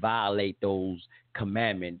then you violate those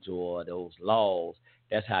commandments or those laws,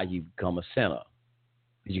 that's how you become a sinner.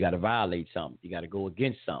 You got to violate something. You got to go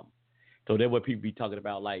against something. So that's what people be talking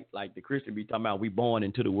about, like the Christian be talking about. We born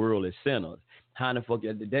into the world as sinners. How the fuck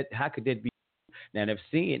how could that be? Now, if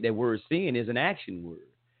sin, that word sin is an action word.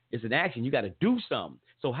 It's an action. You got to do something.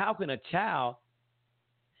 So how can a child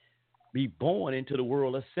be born into the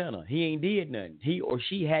world a sinner? He ain't did nothing. He or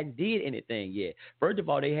she hadn't did anything yet. First of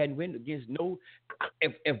all, they hadn't went against no.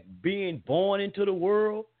 If being born into the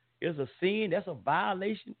world is a sin, that's a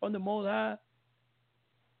violation from the Most High.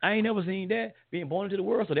 I ain't never seen that, being born into the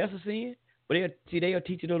world, so that's a sin. But they are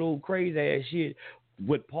teaching a little crazy ass shit.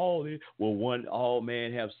 What Paul is, well, all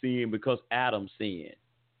men have sinned because Adam sinned.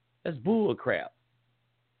 That's bull crap.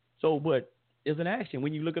 So, but it's an action.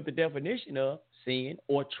 When you look up the definition of sin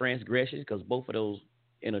or transgression, because both of those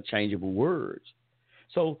interchangeable words.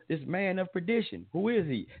 So this man of perdition, who is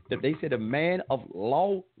he? They said a man of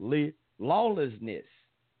lawlessness.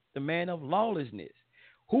 The man of lawlessness.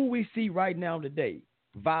 Who we see right now today,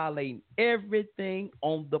 violating everything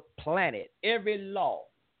on the planet, every law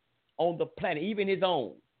on the planet, even his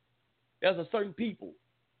own. There's a certain people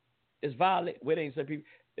that's violate. Well, there ain't certain people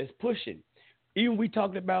that's pushing. Even we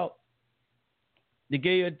talked about the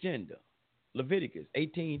gay agenda, Leviticus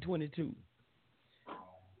 18:22.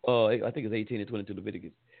 I think it's 18 and 22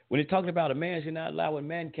 Leviticus. When it's talking about a man should not lie with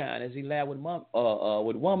mankind as he lied with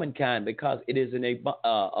womankind, because it is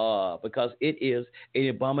an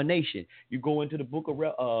abomination. You go into the book of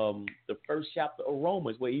the first chapter of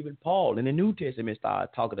Romans, where even Paul in the New Testament started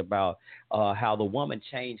talking about how the woman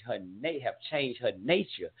have changed her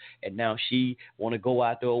nature, and now she want to go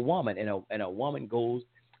after a woman, and a woman goes.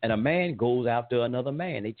 And a man goes after another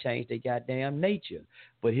man. They change their goddamn nature.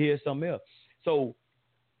 But here's something else. So,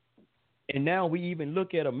 and now we even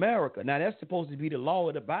look at America. Now, that's supposed to be the law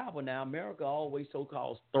of the Bible. Now, America always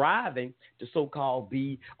so-called thriving to so-called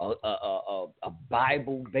be a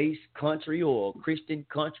Bible-based country or a Christian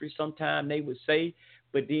country, sometime they would say.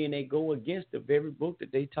 But then they go against the very book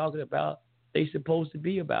that they talking about they supposed to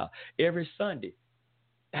be about. Every Sunday,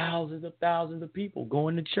 thousands of people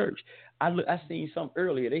going to church. I seen something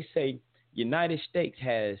earlier. They say United States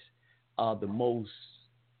has the most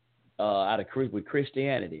with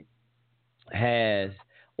Christianity has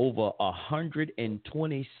over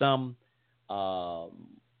 120 some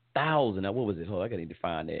thousand. Now what was it? Hold on, I gotta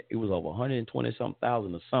define that. It was over 120 some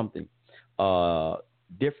thousand or something.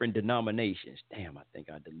 Different denominations. Damn, I think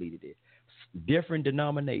I deleted it. Different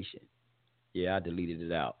denominations. Yeah, I deleted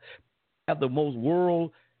it out. Have the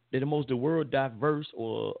world diverse,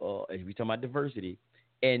 or if we talking about diversity,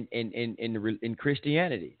 in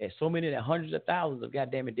Christianity. There's so many, hundreds of thousands of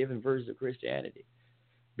goddamn different versions of Christianity.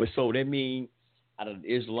 But so that means out of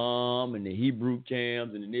Islam and the Hebrew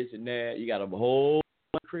camps and this and that, you got a whole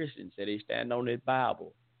bunch of Christians that they stand on their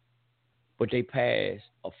Bible, but they passed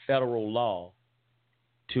a federal law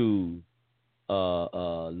to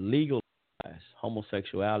legalize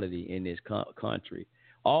homosexuality in this country.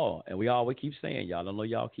 Oh, and we always keep saying, y'all, I know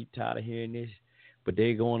y'all keep tired of hearing this, but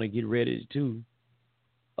they're going to get ready to,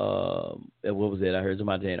 what was it? I heard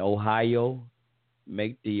somebody saying Ohio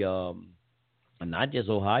make the, not just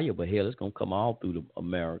Ohio, but hell, it's going to come all through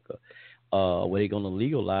America, where they're going to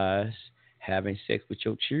legalize having sex with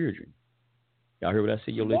your children. Y'all heard what I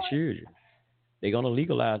said? Your little children. They're going to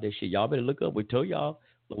legalize that shit. Y'all better look up. We told y'all,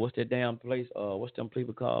 what's that damn place? What's them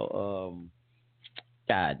people called?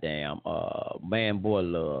 Goddamn, man, boy,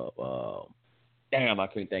 love. Damn, I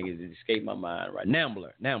couldn't think. It escaped my mind right.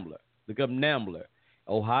 Nambler. Look up Nambler.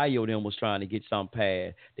 Ohio, them was trying to get something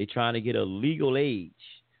passed. They trying to get a legal age,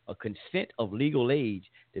 a consent of legal age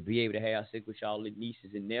to be able to have sex with y'all little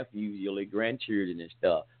nieces and nephews, your little grandchildren and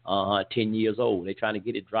stuff. 10 years old. They trying to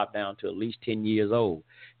get it dropped down to at least 10 years old.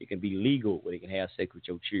 It can be legal where they can have sex with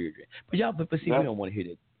your children. But y'all, but see, we don't want to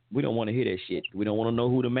hear that. We don't want to hear that shit. We don't want to know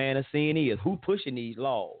who the man of sin is. Who pushing these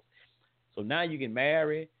laws? So now you can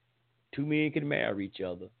marry. Two men can marry each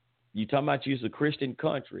other. You talking about you's a Christian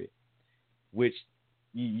country, which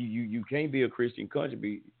you can't be a Christian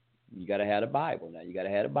country. You got to have the Bible. Now you got to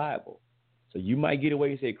have the Bible. So you might get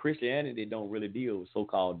away and say Christianity don't really deal with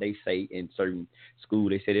so-called, they say in certain schools,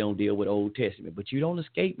 they say they don't deal with Old Testament. But you don't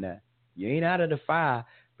escape now. You ain't out of the fire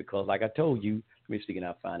because, like I told you, let me see, can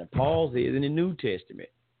I find it? Paul's is in the New Testament.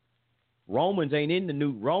 Romans ain't in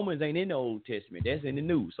the Old Testament. That's in the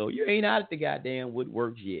New. So you ain't out of the goddamn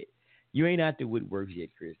woodworks yet. You ain't out the woodworks yet,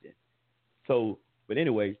 Christian. So, but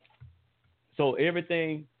anyway, so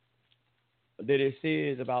everything that it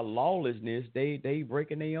says about lawlessness, they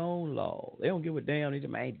breaking their own law. They don't give a damn. They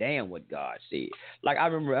just ain't damn what God said. Like I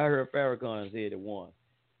remember I heard Farrakhan said it once.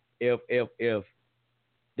 If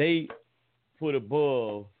they put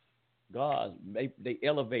above God's, they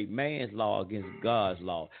elevate man's law against God's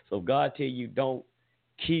law. So if God tell you don't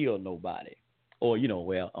kill nobody, or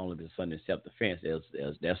only the son in self-defense,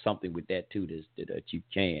 there's something with that too that you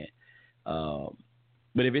can.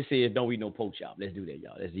 But if it says don't eat no pork chop, let's do that,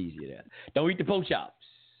 y'all. That's easier there. Don't eat the pork chops.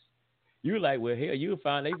 You're like, well, hell, they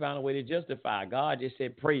found a way to justify. God just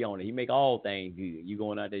said pray on it. He make all things good. You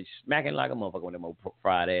going out there smacking like a motherfucker on them old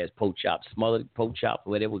fried ass pork chops, smothered pork chops,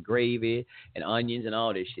 whatever, gravy and onions and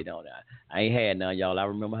all this shit on there. I ain't had none, y'all. I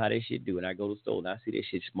remember how that shit do, and I go to the store and I see that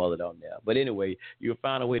shit smothered on there. But anyway, you'll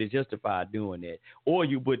find a way to justify doing that. Or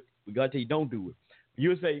we gotta tell you don't do it.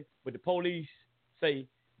 You'll say, but the police say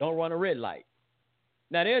don't run a red light.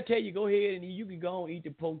 Now they'll tell you go ahead and you can go and eat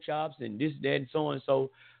the pork chops and this, that, and so and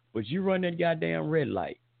so. But you run that goddamn red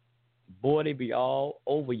light, boy, they be all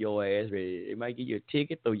over your ass. They might give you a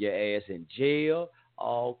ticket, throw your ass in jail,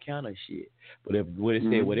 all kind of shit. But if what it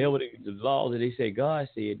said, whatever the laws that they say God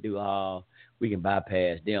said do, we can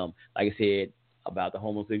bypass them. Like I said about the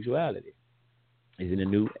homosexuality, it's in the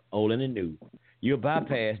new, old and the new. You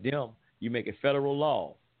bypass them, you make a federal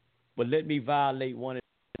law. But let me violate one of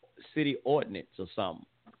the city ordinance or something.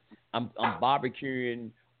 I'm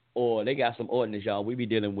barbecuing or they got some ordinance, y'all. We be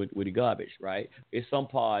dealing with the garbage, right? In some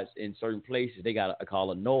parts, in certain places, they got a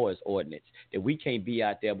call a noise ordinance that we can't be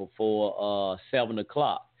out there before 7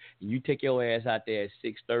 o'clock. You take your ass out there at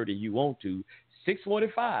 6:30, you want to,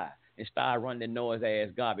 6:45, and start running the noise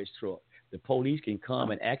ass garbage truck. The police can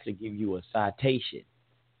come and actually give you a citation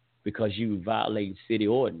because you violating city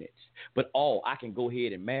ordinance. But I can go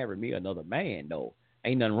ahead and marry me another man, though.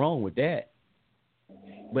 Ain't nothing wrong with that.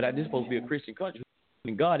 But this supposed to be a Christian country.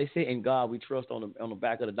 In God, they say in God we trust on the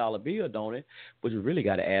back of the dollar bill, don't it? But you really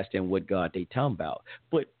got to ask them what God they talking about.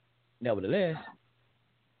 But nevertheless,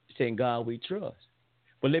 saying God we trust.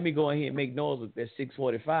 But let me go ahead and make noise at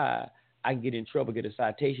 6:45. I can get in trouble, get a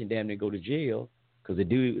citation, damn near go to jail. Because the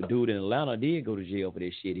dude in Atlanta did go to jail for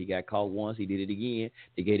this shit. He got caught once. He did it again.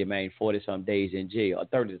 They gave the man 40-some days in jail, or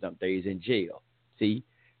 30-some days in jail. See?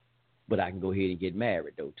 But I can go ahead and get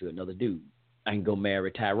married, though, to another dude. I can go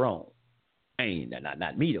marry Tyrone.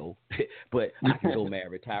 Not me, though. But I can go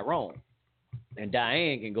marry Tyrone. And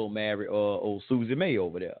Diane can go marry old Susie May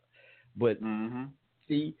over there. But,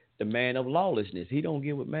 see, the man of lawlessness, he don't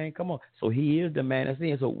give a man. Come on. So he is the man of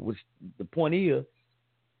sin. So the point is,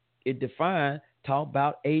 it defines, talk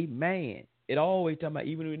about a man. It always talk about,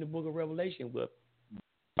 even in the book of Revelation, what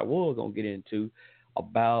I was going to get into,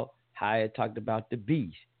 about how it talked about the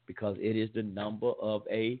beast, because it is the number of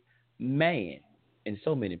a man. And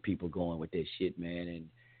so many people going with that shit, man.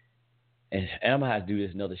 And I'm going to have to do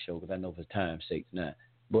this another show because I know for time's sake now.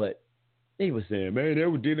 But they were saying, man, they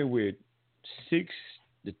were dealing with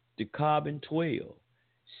the carbon 12,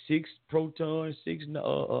 6 protons, 6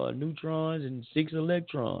 neutrons, and 6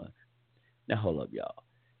 electrons. Now, hold up, y'all.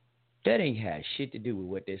 That ain't had shit to do with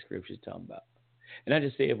what that scripture's talking about. And I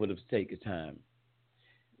just say it for the sake of time.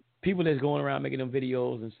 People that's going around making them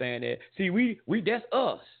videos and saying that, see, we that's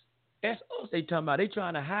us. That's us they talking about. They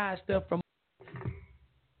trying to hide stuff from.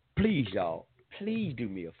 Please, y'all, please do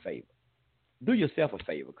me a favor. Do yourself a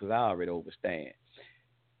favor, because I already overstand.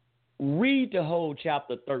 Read the whole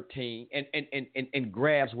chapter 13 and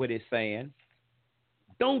grasp what it's saying.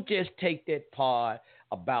 Don't just take that part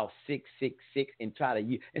about 666 and try to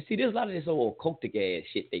use. And see, there's a lot of this old occultic ass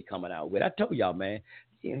shit they coming out with. I told y'all, man.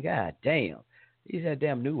 God damn. These are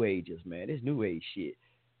damn New Agers, man. This New Age shit.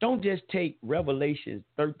 Don't just take Revelations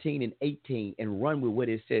 13 and 18 and run with what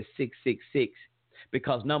it says 666.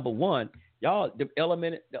 Because number one, y'all,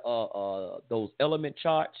 those element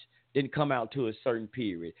charts didn't come out to a certain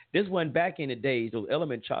period. This one back in the days, those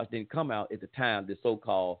element charts didn't come out at the time the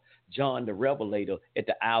so-called John the Revelator at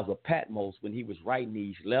the Isles of Patmos when he was writing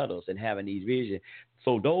these letters and having these visions.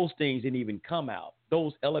 So those things didn't even come out.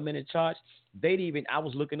 Those elemental charts, they didn't even, I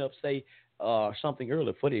was looking up, say, something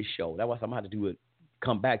earlier for this show. That's why I'm going to do it,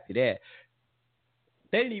 come back to that.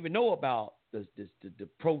 They didn't even know about the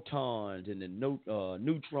protons and the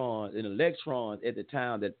neutrons and electrons at the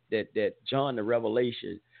time that John the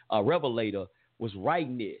Revelator was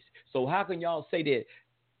writing this. So how can y'all say that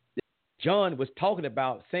John was talking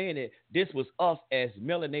about, saying that this was us as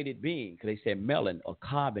melanated beings? Because they said melon or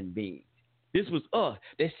carbon beings. This was us.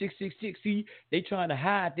 That 666. See, they trying to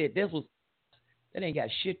hide that. That ain't got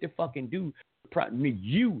shit to fucking do with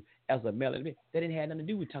you as a melanin being. That didn't have nothing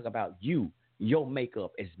to do with talk about you, your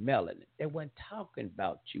makeup as melanin. They wasn't talking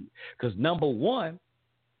about you. Because number one,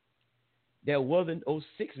 there wasn't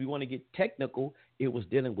 06. We want to get technical. It was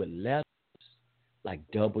dealing with letters like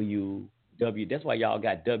W. That's why y'all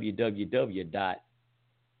got www dot.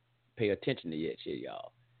 Pay attention to that shit,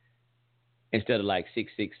 y'all. Instead of like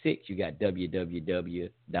 666, you got www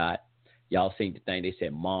dot. Y'all seen the thing they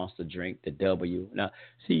said monster drink, the W. Now,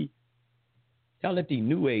 see, y'all let these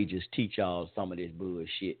New Agers teach y'all some of this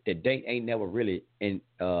bullshit that they ain't never really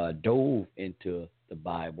dove into the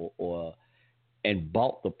Bible and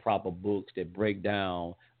bought the proper books that break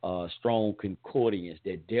down strong concordance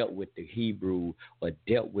that dealt with the Hebrew or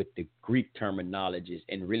dealt with the Greek terminologies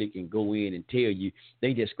and really can go in and tell you.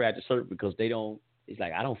 They just scratch the surface because they don't. It's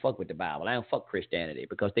like, I don't fuck with the Bible. I don't fuck Christianity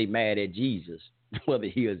because they mad at Jesus, whether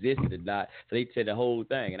he existed or not. So they said the whole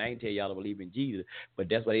thing. And I ain't tell y'all to believe in Jesus, but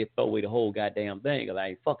that's why they throw away the whole goddamn thing, because I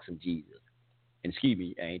ain't fuck some Jesus. And excuse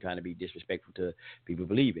me, I ain't trying to be disrespectful to people who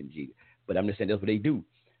believe in Jesus, but I'm just saying that's what they do.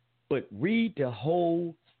 But read the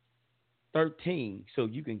whole 13 so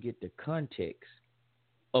you can get the context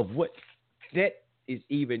of what that is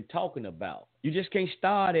even talking about. You just can't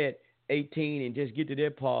start at 18 and just get to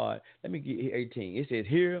that part. Let me get 18. It says,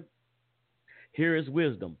 here is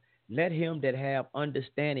wisdom. Let him that have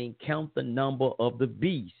understanding count the number of the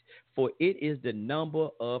beast, for it is the number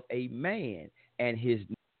of a man, and his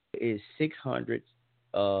number is 600,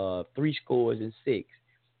 3 scores and 6.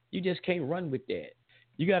 You just can't run with that.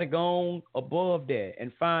 You got to go on above that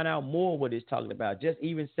and find out more what it's talking about. Just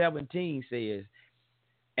even 17 says,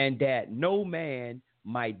 and that no man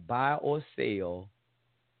might buy or sell,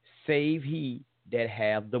 save he that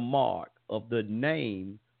have the mark of the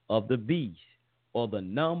name of the beast or the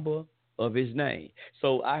number of his name.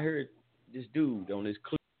 So I heard this dude on this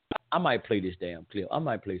clip. I might play this damn clip. I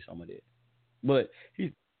might play some of it. But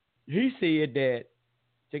he said that,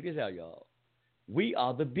 check this out, y'all. We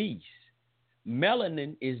are the beast.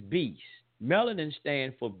 Melanin is beast. Melanin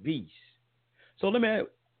stands for beast. So let me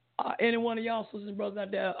any one of y'all sisters and brothers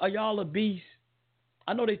out there, are y'all a beast?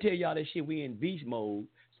 I know they tell y'all that shit, we in beast mode.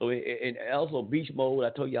 So and also beast mode,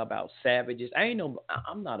 I told y'all about savages.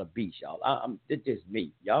 I'm not a beast, y'all. It's just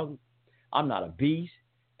me. Y'all, I'm not a beast,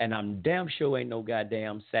 and I'm damn sure ain't no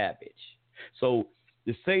goddamn savage. So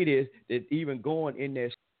to say this, that even going in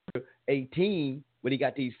there 18, when he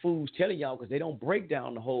got these fools telling y'all, because they don't break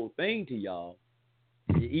down the whole thing to y'all.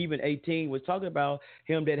 Even 18 was talking about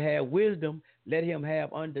him that had wisdom, let him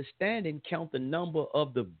have understanding, count the number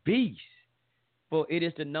of the beast, for it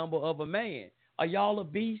is the number of a man. Are y'all a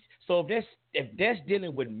beast? So if that's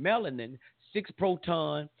dealing with melanin, 6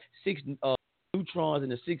 proton, 6 neutrons,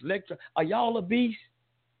 and the 6 electrons, are y'all a beast?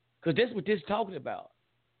 Because that's what this is talking about.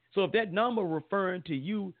 So if that number referring to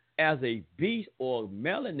you as a beast or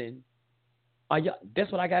melanin,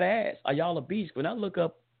 that's what I got to ask. Are y'all a beast? When I look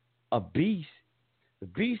up a beast, the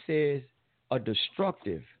beast says a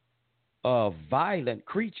destructive, violent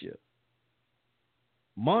creature,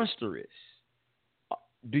 monstrous.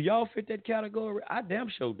 Do y'all fit that category? I damn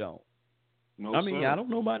sure don't. No, I mean, sir. I don't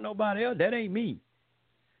know about nobody else. That ain't me.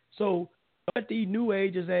 So let these new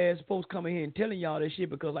ages ass folks coming here and telling y'all this shit,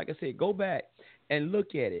 because like I said, go back and look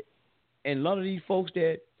at it. And a lot of these folks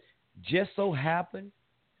that just so happen,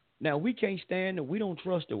 now we can't stand it. We don't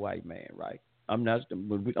trust the white man, right? I'm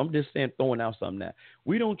just saying, throwing out something now.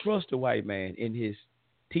 We don't trust the white man in his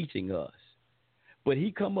teaching us. But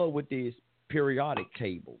he come up with this periodic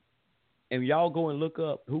table. And y'all go and look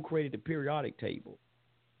up who created the periodic table.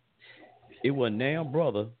 It was a damn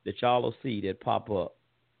brother that y'all will see that pop up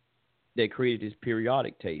that created this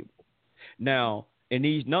periodic table. Now, in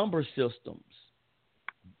these number systems,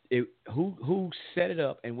 who set it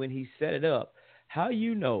up, and when he set it up, how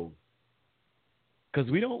you know? Because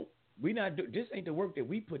this ain't the work that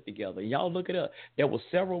we put together. Y'all look it up. There were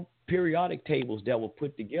several periodic tables that were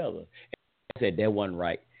put together. And I said that wasn't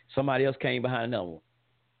right. Somebody else came behind another one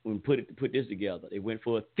and put this together. They went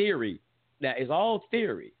for a theory. Now it's all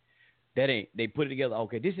theory. They put it together.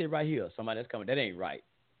 Okay, this is right here. Somebody else coming. That ain't right.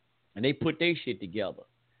 And they put their shit together.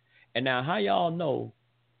 And now how y'all know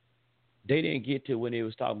they didn't get to when they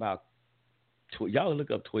was talking about, y'all look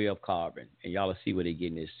up 12 carbon and y'all will see where they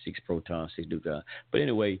getting this 6 proton, 6 neutron. But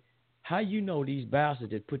anyway, how you know these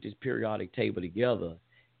bastards that put this periodic table together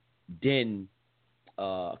then,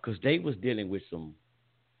 because they was dealing with some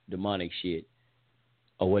demonic shit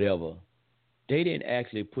or whatever, they didn't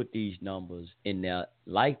actually put these numbers in there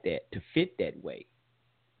like that to fit that way.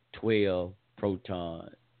 12 proton,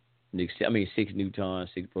 6 neutron,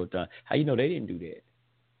 6 proton. How you know they didn't do that?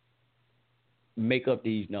 Make up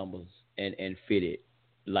these numbers and fit it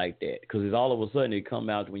like that. Because it's all of a sudden it come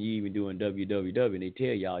out when you even doing www and they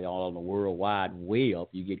tell y'all on the World Wide Web,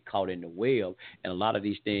 you get caught in the web and a lot of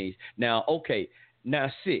these things. Now, okay, now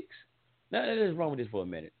 6. Now, let's run with this for a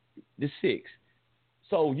minute. The 6.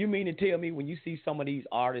 So you mean to tell me when you see some of these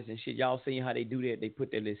artists and shit, y'all seeing how they do that? They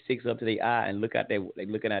put their 6 up to their eye and they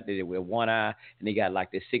looking at it with one eye and they got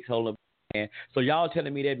like the 6 hole up. So y'all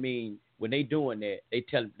telling me that mean when they doing that,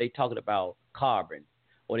 they talking about carbon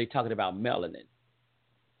or they talking about melanin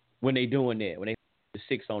when they doing that, when they put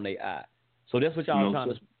the 6 on their eye. So that's what y'all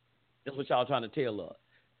trying to tell us.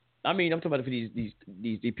 I mean, I'm talking about for these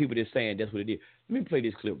people that's saying that's what it is. Let me play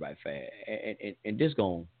this clip right fast and this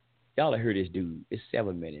going. Y'all have heard this dude. It's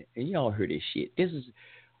 7 minutes, and y'all heard this shit. This is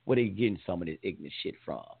where they getting some of this ignorant shit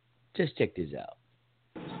from. Just check this out.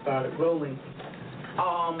 Started rolling.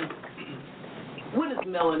 What is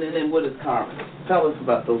melanin and what is carbon? Tell us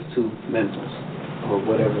about those two minerals, or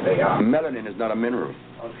whatever they are. Melanin is not a mineral.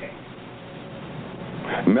 Okay.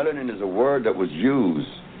 Melanin is a word that was used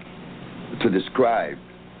to describe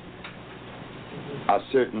a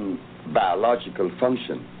certain biological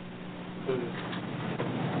function.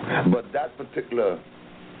 But that particular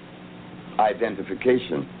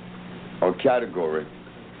identification or category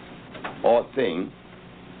or thing,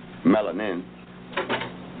 melanin,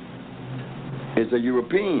 is a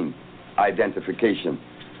European identification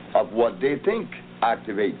of what they think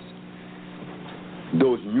activates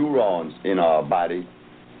those neurons in our body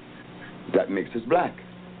that makes us black.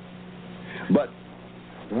 But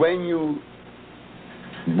when you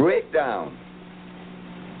break down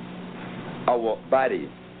our body,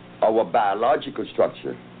 our biological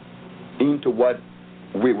structure, into what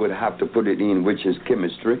we would have to put it in, which is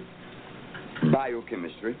chemistry,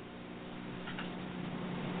 biochemistry,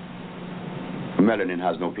 melanin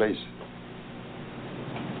has no place.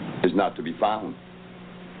 It's not to be found.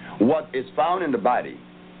 What is found in the body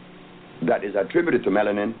that is attributed to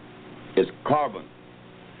melanin is carbon.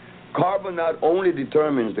 Carbon not only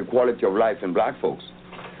determines the quality of life in black folks,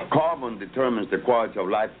 carbon determines the quality of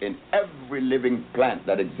life in every living plant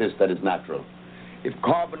that exists that is natural. If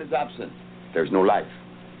carbon is absent, there's no life.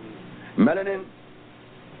 Melanin,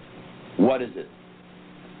 what is it?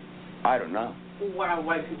 I don't know. Why are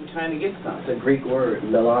white people trying to get some? It's a Greek word,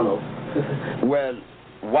 melano. Well,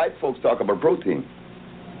 white folks talk about protein.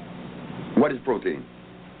 What is protein?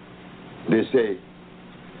 They say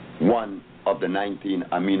one of the 19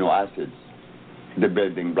 amino acids, the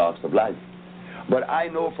building blocks of life. But I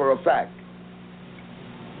know for a fact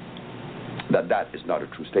that that is not a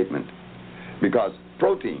true statement. Because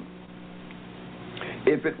protein,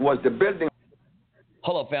 if it was the building...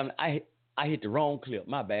 Hold up, family. I hit the wrong clip.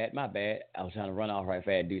 My bad. I was trying to run off right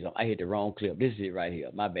fast and do something. I hit the wrong clip. This is it right here.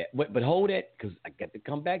 My bad. But hold that, because I got to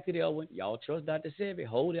come back to the other one. Y'all trust Dr. Sebi.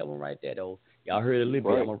 Hold that one right there, though. Y'all heard a little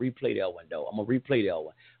bit. I'm going to replay that one, though.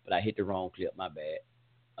 But I hit the wrong clip. My bad.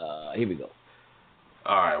 Here we go.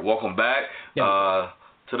 All right. Welcome back. Yeah.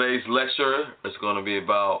 Today's lecture is going to be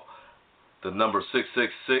about the number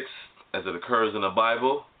 666 as it occurs in the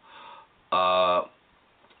Bible.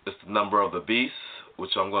 It's the number of the beast, which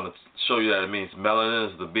I'm going to show you that it means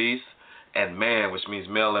melanin is the beast, and man, which means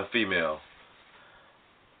male and female.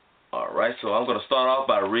 All right, so I'm going to start off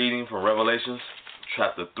by reading from Revelations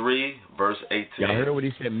chapter 3, verse 18. Y'all heard what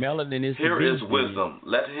he said, melanin is the beast. Here is wisdom.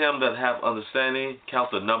 Let him that have understanding count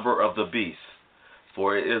the number of the beast,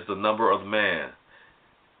 for it is the number of man,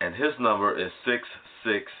 and his number is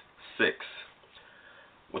 666.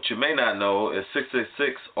 What you may not know is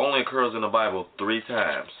 666 only occurs in the Bible 3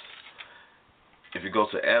 times. If you go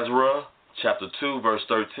to Ezra chapter 2, verse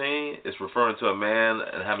 13, it's referring to a man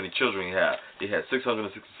and how many children he had. He had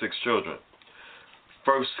 666 children.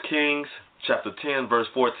 1 Kings chapter 10, verse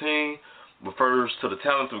 14, refers to the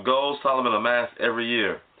talents of gold Solomon amassed every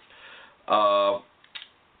year.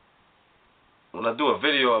 When I do a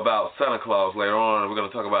video about Santa Claus later on, we're going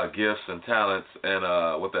to talk about gifts and talents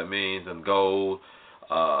and what that means, and gold,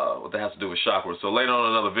 what that has to do with chakras. So later on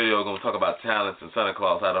in another video, we're going to talk about talents and Santa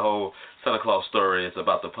Claus. I had a whole Santa Claus story. It's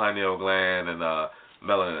about the pineal gland and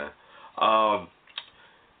melanin.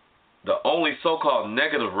 The only so-called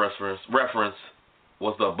negative reference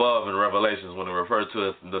was the above in Revelations when it referred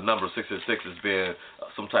to the number 666 as being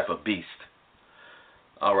some type of beast.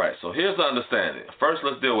 All right, so here's the understanding. First,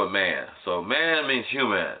 let's deal with man. So man means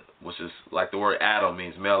human, which is like the word Adam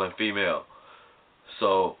means male and female.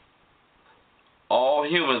 So all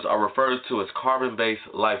humans are referred to as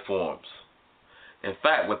carbon-based life forms. In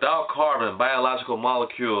fact, without carbon, biological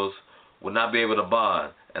molecules would not be able to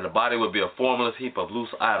bond, and the body would be a formless heap of loose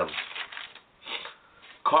atoms.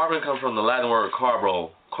 Carbon comes from the Latin word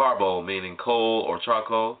carbo, meaning coal or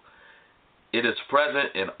charcoal. It is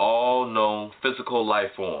present in all known physical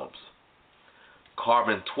life forms.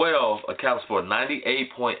 Carbon-12 accounts for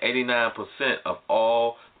 98.89% of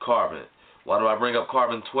all carbon. Why do I bring up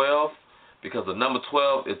carbon-12? Because the number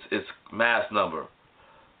 12 is its mass number.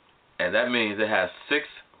 And that means it has 6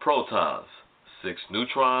 protons, 6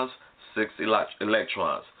 neutrons, 6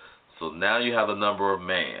 electrons. So now you have the number of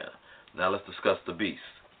man. Now let's discuss the beast.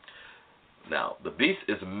 Now, the beast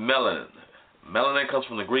is melanin. Melanin comes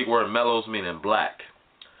from the Greek word melos, meaning black.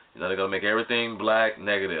 You know, they're going to make everything black,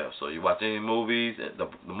 negative. So you watch any movies, the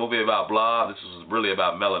movie about blah, this is really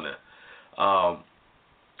about melanin.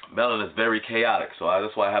 Melanin is very chaotic, so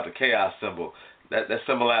that's why I have the chaos symbol. That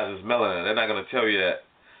symbolizes melanin. They're not going to tell you that.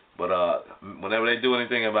 But whenever they do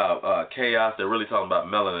anything about chaos, they're really talking about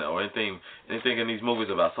melanin. Or anything in these movies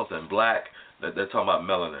about something black, they're talking about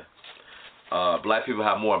melanin. Black people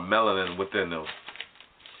have more melanin within them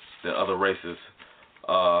than other races.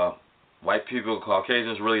 White people,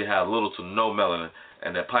 Caucasians, really have little to no melanin,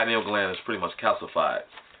 and their pineal gland is pretty much calcified.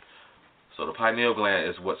 So the pineal gland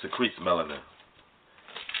is what secretes melanin.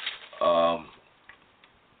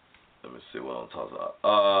 Let me see what I'm talking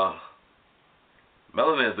about.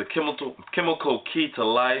 Melanin is the chemical key to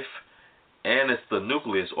life, and it's the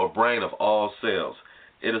nucleus or brain of all cells.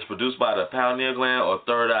 It is produced by the pineal gland or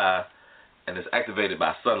third eye, and is activated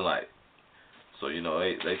by sunlight. So, you know,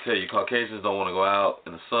 they tell you Caucasians don't want to go out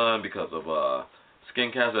in the sun because of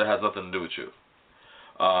skin cancer. It has nothing to do with you.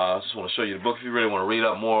 I just want to show you the book if you really want to read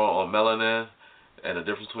up more on melanin and the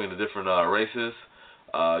difference between the different races.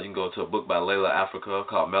 You can go to a book by Layla Africa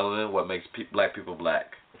called Melanin, What Makes Black People Black.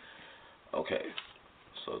 Okay,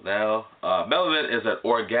 so now melanin is an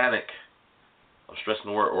organic, I'm stressing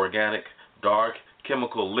the word organic, dark,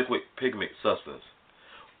 chemical, liquid pigment substance.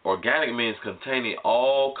 Organic means containing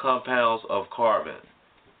all compounds of carbon.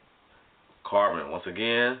 Carbon, once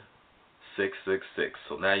again, 666.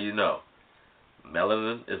 So now you know.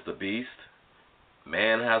 Melanin is the beast.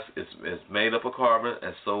 Man is made up of carbon,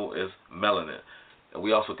 and so is melanin. And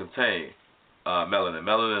we also contain melanin.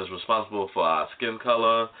 Melanin is responsible for our skin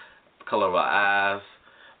color, the color of our eyes.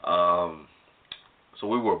 So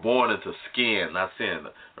we were born into skin, not sin.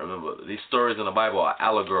 Remember, these stories in the Bible are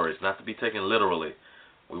allegories, not to be taken literally.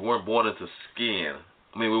 We weren't born into skin.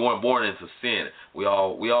 We weren't born into sin. We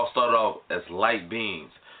all started off as light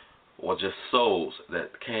beings, or just souls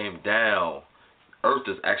that came down. Earth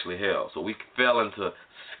is actually hell. So we fell into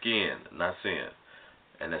skin, not sin.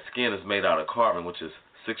 And that skin is made out of carbon, which is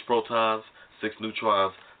 6 protons, 6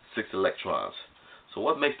 neutrons, 6 electrons. So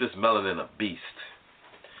what makes this melanin a beast?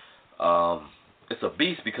 It's a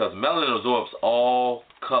beast because melanin absorbs all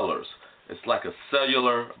colors. It's like a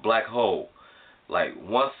cellular black hole. Like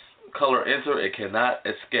once color enter, it cannot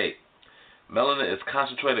escape. Melanin is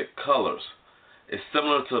concentrated colors. It's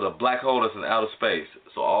similar to the black hole that's in outer space.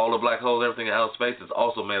 So all the black holes, everything in outer space is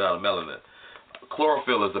also made out of melanin.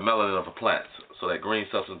 Chlorophyll is the melanin of a plant. So that green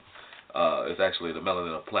substance is actually the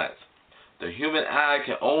melanin of plants. The human eye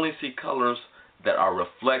can only see colors that are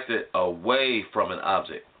reflected away from an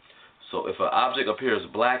object. So if an object appears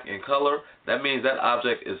black in color, that means that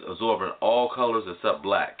object is absorbing all colors except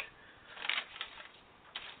black.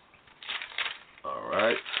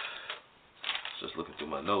 Alright. Just looking through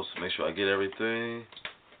my notes to make sure I get everything.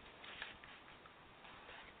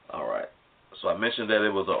 Alright. So I mentioned that it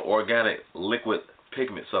was an organic liquid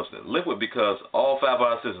pigment substance. Liquid because all 5 of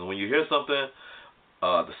our systems, when you hear something,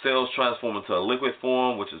 the cells transform into a liquid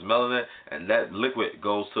form, which is melanin, and that liquid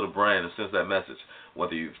goes to the brain and sends that message.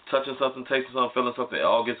 Whether you're touching something, tasting something, feeling something, it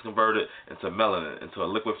all gets converted into melanin, into a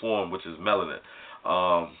liquid form, which is melanin.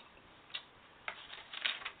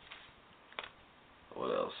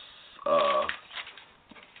 What else?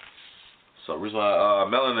 So the reason why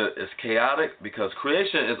melanin is chaotic, because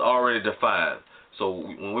creation is already defined. So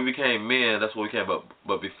when we became men, that's what we became.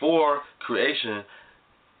 But before creation,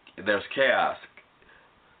 there's chaos.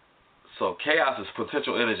 So chaos is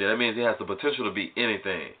potential energy. That means it has the potential to be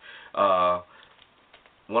anything.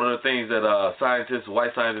 One of the things that scientists,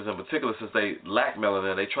 white scientists in particular, since they lack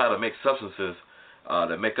melanin, they try to make substances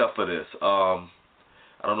that make up for this. I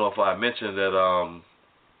don't know if I mentioned that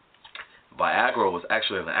Viagra was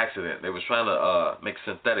actually an accident. They was trying to make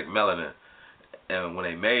synthetic melanin, and when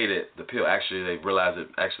they made it, the pill actually, they realized it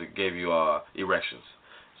actually gave you erections.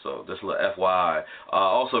 So just a little FYI.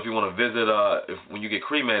 Also, if you want to visit, when you get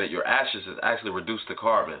cremated, your ashes is actually reduced to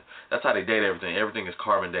carbon. That's how they date everything. Everything is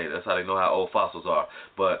carbon dated. That's how they know how old fossils are.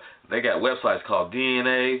 But they got websites called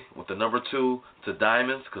DNA with the number 2 to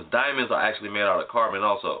diamonds, because diamonds are actually made out of carbon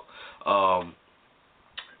also.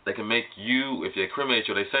 They can make you, if they cremate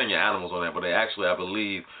you, they send your animals on that, but they actually, I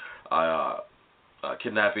believe,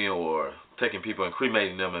 kidnapping or taking people and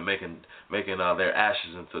cremating them and making their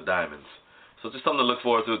ashes into diamonds. So just something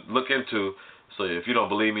to look into. So if you don't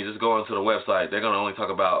believe me, just go onto the website. They're going to only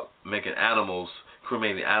talk about making animals,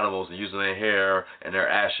 cremating animals, and using their hair and their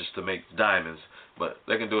ashes to make diamonds. But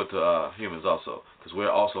they can do it to humans also, because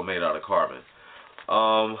we're also made out of carbon.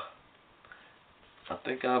 I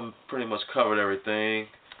think I've pretty much covered everything.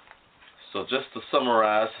 So just to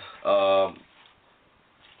summarize,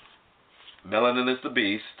 melanin is the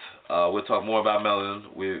beast. We'll talk more about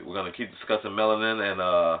melanin. We're going to keep discussing melanin and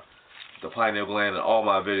the pineal gland in all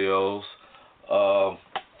my videos. I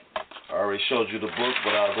already showed you the book,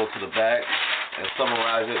 but I'll go to the back and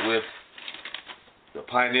summarize it with the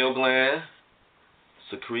pineal gland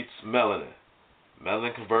secretes melanin.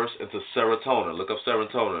 Melanin converts into serotonin. Look up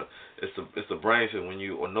serotonin. It's the brain thing when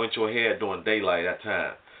you anoint your head during daylight at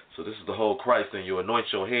time. So this is the whole Christ thing. You anoint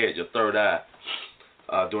your head, your third eye,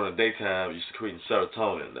 during the daytime. You secrete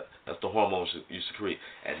serotonin. That's the hormones you secrete.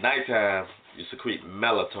 At nighttime, you secrete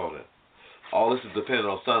melatonin. All this is dependent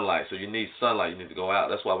on sunlight. So you need sunlight. You need to go out.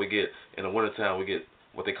 That's why we get, in the wintertime, we get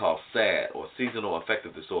what they call SAD, or seasonal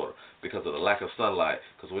affective disorder, because of the lack of sunlight,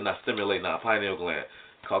 because we're not stimulating our pineal gland.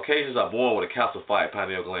 Caucasians are born with a calcified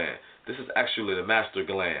pineal gland. This is actually the master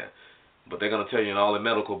gland. But they're going to tell you in all the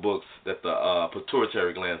medical books that the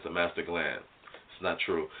pituitary gland is the master gland. It's not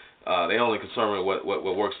true. They only concerned with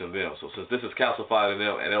what works in them. So since this is calcified in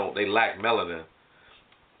them and they lack melanin,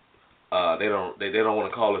 they don't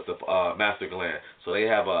want to call it the master gland. So they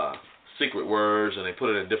have secret words, and they put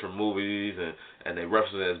it in different movies, and they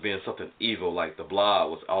reference it as being something evil, like the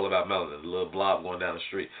Blob was all about melanin, the little blob going down the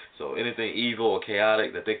street. So anything evil or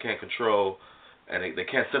chaotic that they can't control, and they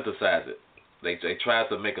can't synthesize it. They tried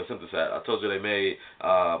to make a synthesize. I told you they made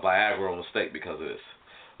Viagra on mistake because of this.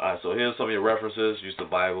 All right, so here's some of your references. Use the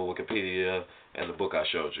Bible, Wikipedia, and the book I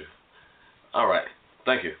showed you. All right,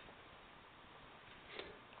 thank you.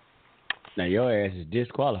 Now, your ass is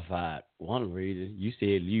disqualified. One reason, you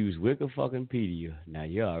said use Wikipedia. Now,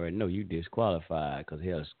 you already know you disqualified because,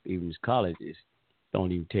 hell, even colleges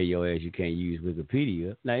don't even tell your ass you can't use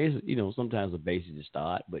Wikipedia. Now, it's, sometimes a basis to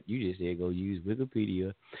start, but you just said go use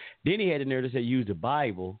Wikipedia. Then he had the nerve to say use the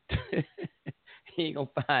Bible. He ain't going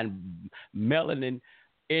to find melanin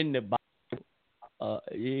in the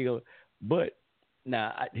Bible. But,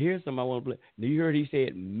 now, here's something I want to play. You heard he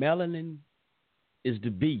said melanin is the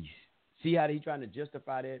beast. See how he's trying to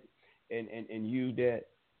justify that and use that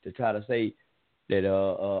to try to say that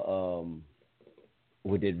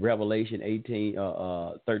with the Revelation 13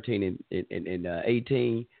 and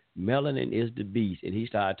 18, melanin is the beast, and he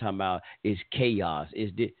started talking about it's chaos.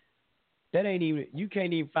 That ain't even, you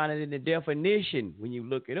can't even find it in the definition when you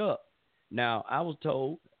look it up. Now, I was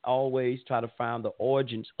told always try to find the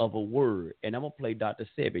origins of a word, and I'm gonna play Dr.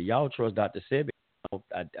 Sebi. Y'all trust Dr. Sebi?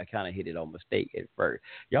 I kind of hit it on mistake at first.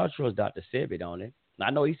 Y'all trust Dr. Sebi on it. I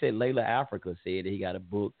know he said Layla Africa said that he got a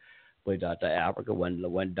book, but Dr. Africa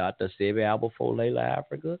wasn't Dr. Sebi out before Layla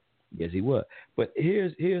Africa? Yes, he was. But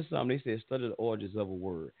here's something. They said study the origins of a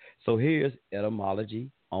word. So here's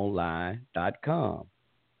etymologyonline.com.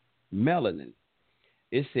 Melanin.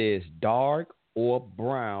 It says dark or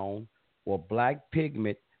brown or black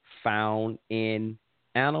pigment found in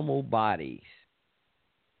animal bodies.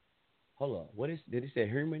 Hold on. Did he say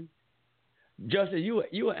human? Justice,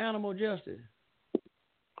 you an animal, Justice?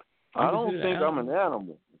 I don't think I'm an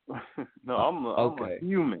animal. No, I'm a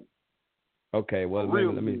human. Okay, well,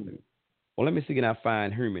 let me see can I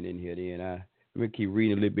find human in here then. Let me keep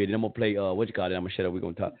reading a little bit, and I'm going to play, I'm going to shut up, we're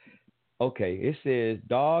going to talk. Okay, it says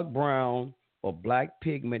dark brown or black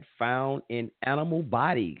pigment found in animal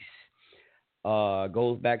bodies.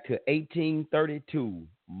 Goes back to 1832,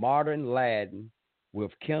 modern Latin,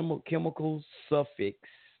 with chemical suffix,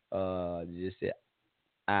 just say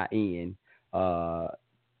in,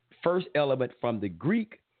 first element from the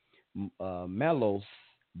Greek melos,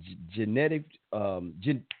 genetic, I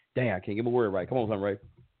can't get my word right. Come on, something right.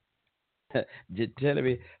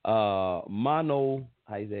 Genetic,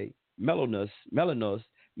 melanus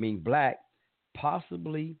mean black,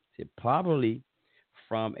 probably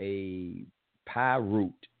from a pie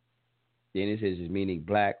root. Then it says it's meaning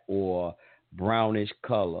black or brownish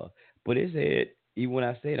color. But it said, even when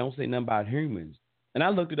I say it, don't say nothing about humans. And I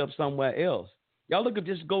looked it up somewhere else. Y'all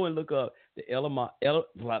just go and look up the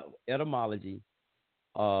etymology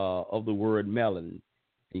of the word melanin.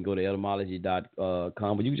 You can go to etymology.com,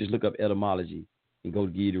 but you can just look up etymology and go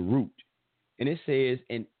to get the root. And it says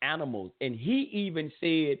in animals. And he even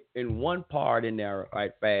said in one part in there,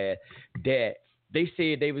 right, fast, that they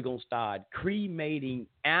said they were going to start cremating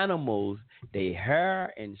animals, their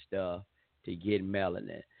hair and stuff, to get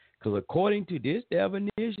melanin. Because according to this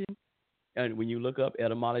definition, and when you look up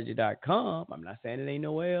etymology.com, I'm not saying it ain't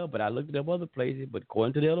nowhere else, but I looked it up other places, but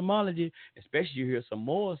according to the etymology, especially you hear some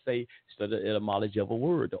more say, study the etymology of a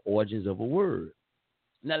word, the origins of a word.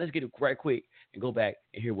 Now let's get it right quick and go back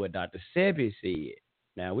and hear what Dr. Sebi said.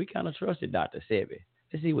 Now, we kind of trusted Dr. Sebi.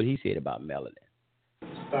 Let's see what he said about melanin.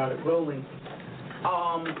 Started rolling.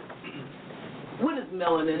 What is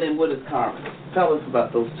melanin and what is carbon? Tell us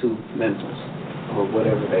about those two minerals, or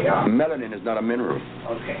whatever they are. Melanin is not a mineral.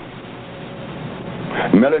 Okay.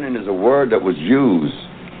 Melanin is a word that was used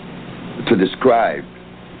to describe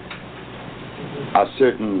a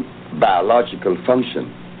certain biological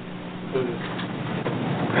function.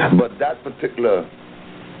 But that particular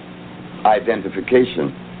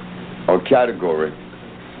identification or category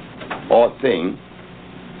or thing,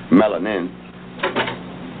 melanin,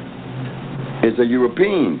 is a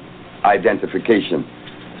European identification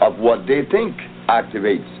of what they think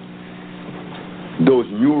activates those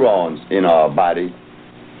neurons in our body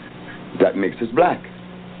that makes us black.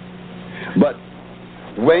 But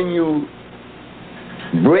when you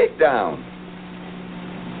break down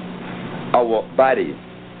our body,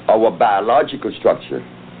 our biological structure,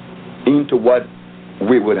 into what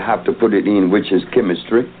we would have to put it in, which is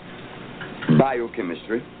chemistry,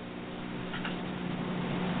 biochemistry,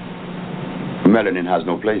 melanin has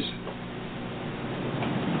no place.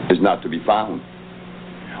 It's not to be found.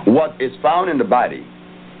 What is found in the body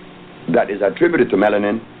that is attributed to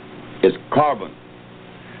melanin is carbon.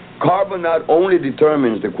 Carbon not only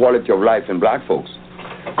determines the quality of life in black folks,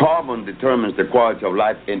 carbon determines the quality of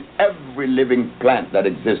life in every living plant that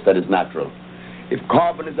exists that is natural. If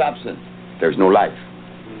carbon is absent, there's no life.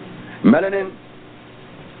 Melanin,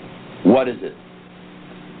 what is it?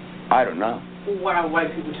 I don't know. Why are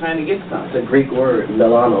white people trying to get some? It's a Greek word,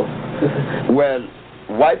 melano. Well,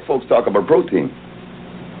 white folks talk about protein.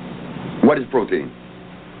 What is protein?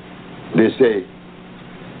 They say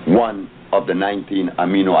one of the 19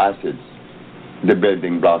 amino acids, the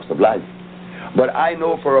building blocks of life. But I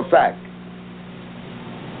know for a fact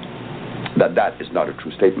that that is not a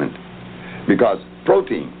true statement. Because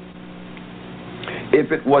protein,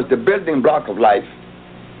 if it was the building block of life,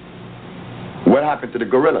 what happened to the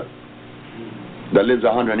gorilla that lives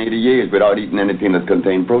 180 years without eating anything that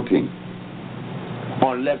contains protein?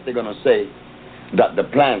 Unless they're going to say that the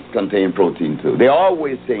plants contain protein too. They're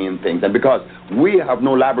always saying things, and because we have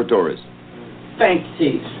no laboratories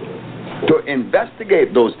to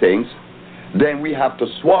investigate those things, then we have to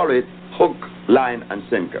swallow it hook, line, and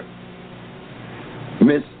sinker.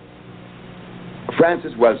 Miss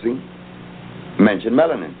Frances Welsing mentioned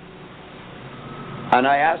melanin. And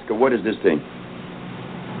I asked her, what is this thing?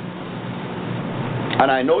 And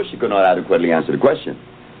I know she could not adequately answer the question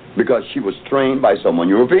because she was trained by someone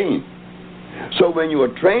European. So when you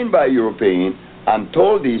are trained by a European and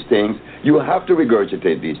told these things, you have to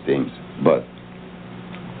regurgitate these things. But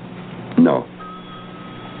no,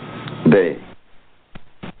 they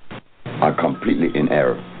are completely in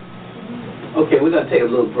error. Okay, we're going to take a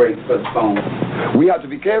little break for the phone. We have to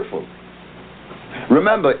be careful.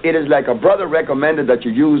 Remember, it is like a brother recommended that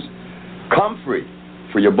you use comfrey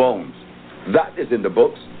for your bones. That is in the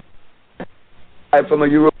books. From a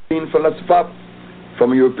European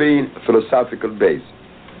philosophical base.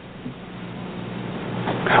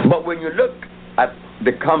 But when you look at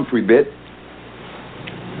the comfrey bit,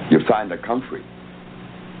 you find that comfrey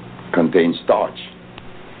contains starch.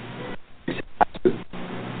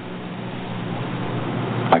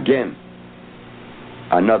 Again,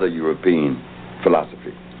 another European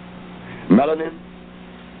philosophy. Melanin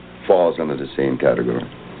falls under the same category.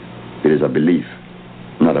 It is a belief,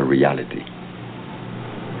 not a reality.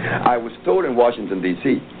 I was told in Washington,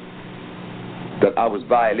 D.C. that I was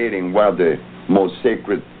violating one of the most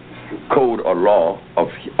sacred code or law of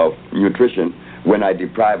nutrition when I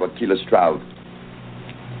deprive a kilostraud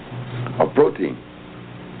of protein.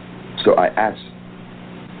 So I asked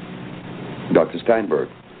Dr. Steinberg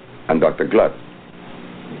and Dr. Glutt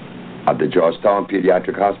at the Georgetown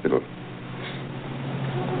Pediatric Hospital,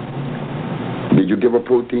 did you give her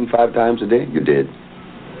protein 5 times a day? You did.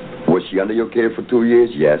 Was she under your care for 2 years?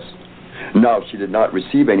 Yes. Now, she did not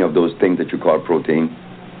receive any of those things that you call protein,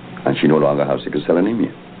 and she no longer has sickle cell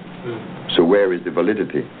anemia. So where is the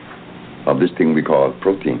validity of this thing we call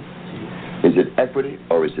protein? Is it equity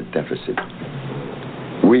or is it deficit?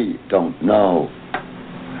 We don't know.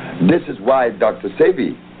 This is why Dr.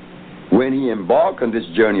 Sebi, when he embarked on this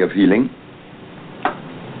journey of healing,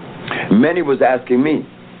 many was asking me,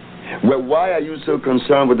 well, why are you so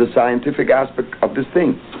concerned with the scientific aspect of this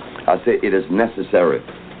thing? I say it is necessary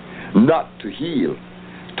not to heal.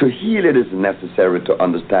 To heal, it is necessary to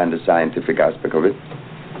understand the scientific aspect of it.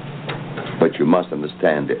 But you must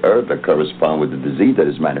understand the herb that corresponds with the disease that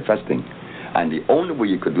is manifesting. And the only way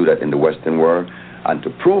you could do that in the Western world, and to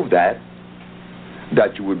prove that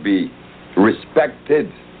you would be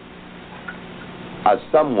respected as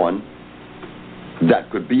someone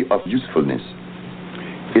that could be of usefulness,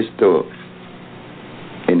 is to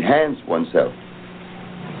enhance oneself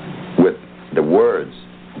with the words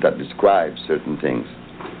that describe certain things.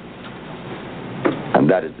 And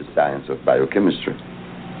that is the science of biochemistry.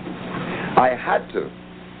 I had to,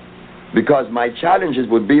 because my challenges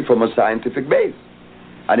would be from a scientific base.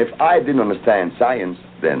 And if I didn't understand science,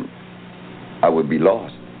 then I would be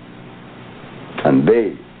lost. And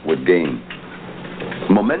they would gain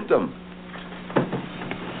momentum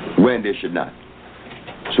when they should not.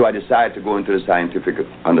 So I decided to go into the scientific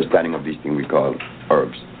understanding of these things we call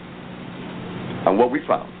herbs. And what we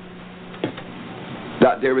found,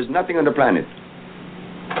 that there is nothing on the planet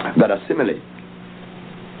that assimilates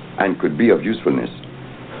and could be of usefulness,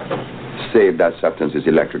 save that substance is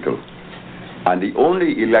electrical. And the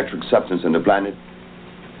only electric substance on the planet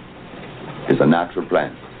is a natural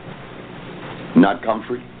plant. Not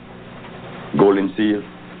comfrey, golden seal,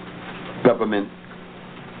 peppermint,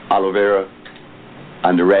 aloe vera,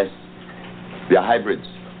 and the rest. They're hybrids.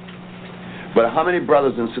 But how many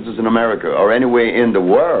brothers and sisters in America or anywhere in the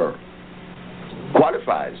world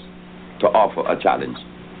qualifies to offer a challenge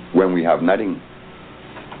when we have nothing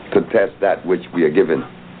to test that which we are given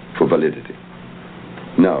for validity?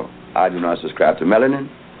 No, I do not subscribe to melanin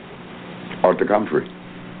or to comfrey.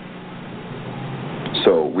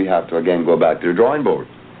 So we have to again go back to the drawing board.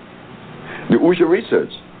 The OSHA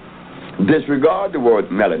research disregard the word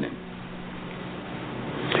melanin.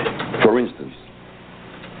 For instance,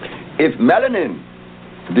 if melanin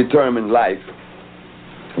determined life,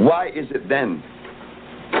 why is it then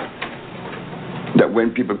that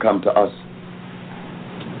when people come to us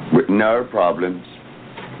with nerve problems,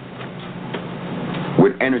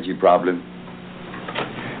 with energy problems,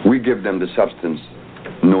 we give them the substance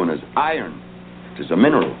known as iron, which is a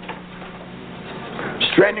mineral.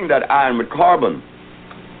 Straining that iron with carbon,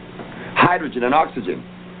 hydrogen, and oxygen.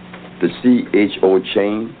 The CHO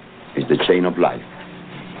chain is the chain of life.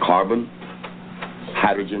 Carbon,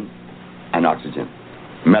 hydrogen, and oxygen.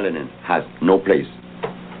 Melanin has no place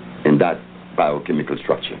in that biochemical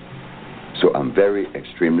structure. So I'm very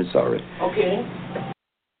extremely sorry. Okay.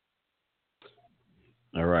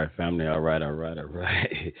 All right, family. All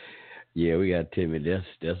right. Yeah, we got Timmy. That's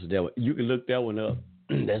that one. You can look that one up.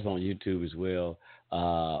 That's on YouTube as well.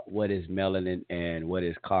 What is melanin and what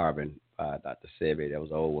is carbon? Dr. Sebi, that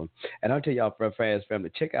was an old one. And I'll tell y'all, fast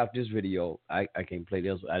family, check out this video. I can't play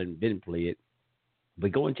this. I didn't play it.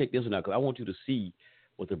 But go and check this one out because I want you to see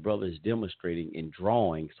what the brother is demonstrating in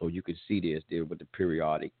drawing so you can see this there with the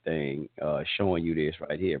periodic thing, showing you this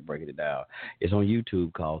right here, breaking it down. It's on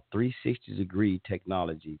YouTube called 360-degree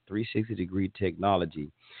technology, 360-degree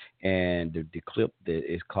technology. And the clip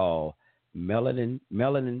that is called Melanin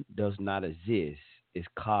Does Not Exist. It's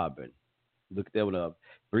carbon. Look that one up.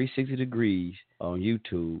 360 degrees on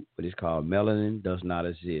YouTube, but it's called Melanin Does Not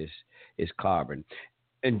Exist. It's carbon.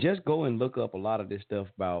 And just go and look up a lot of this stuff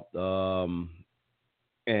about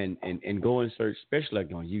and go and search, especially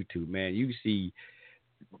like on YouTube, man. You see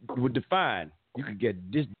with Define, you can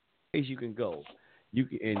get this place you can go. You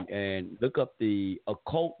can and look up the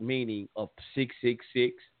occult meaning of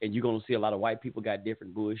 666, and you're gonna see a lot of white people got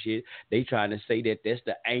different bullshit. They trying to say that that's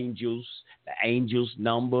the angels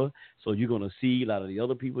number. So you're gonna see a lot of the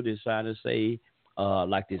other people that's trying to say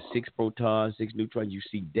like this 6 protons, 6 neutrons. You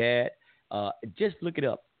see that. Just look it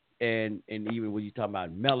up, and even when you talk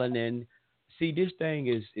about melanin, see this thing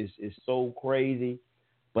is so crazy.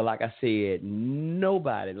 But like I said,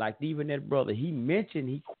 nobody, like even that brother, he mentioned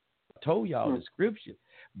he told y'all the scripture,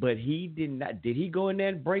 but he did not. Did he go in there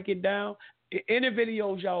and break it down? In the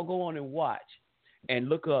videos, y'all go on and watch and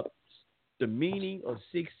look up the meaning of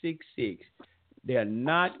 666. They're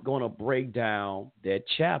not going to break down that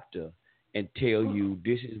chapter and tell you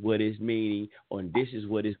this is what it's meaning or this is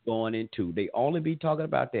what it's going into. They only be talking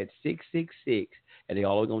about that 666, and they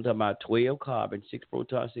always going to talk about 12 carbon, 6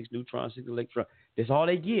 protons, 6 neutrons, 6 electrons. That's all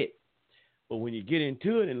they get. But when you get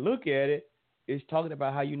into it and look at it, it's talking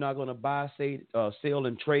about how you're not going to buy, sell,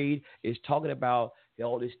 and trade. It's talking about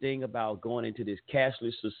all this thing about going into this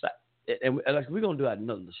cashless society. And we're going to do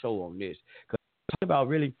another show on this. Because it's talking about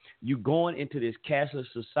really you going into this cashless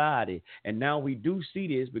society. And now we do see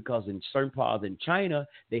this because in certain parts in China,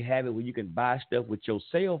 they have it where you can buy stuff with your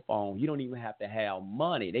cell phone. You don't even have to have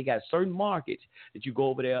money. They got certain markets that you go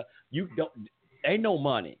over there. Ain't no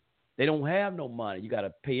money. They don't have no money. You got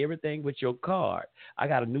to pay everything with your card. I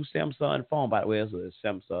got a new Samsung phone, by the way. It's a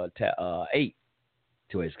Samsung 8.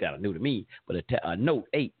 So it's kind of new to me, but a Note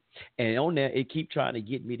 8. And on there, it keep trying to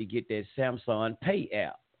get me to get that Samsung Pay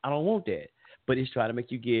app. I don't want that. But it's trying to make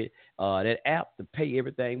you get that app to pay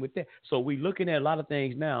everything with that. So we looking at a lot of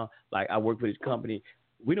things now. Like I work for this company.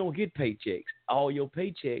 We don't get paychecks. All your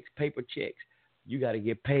paychecks, paper checks, you got to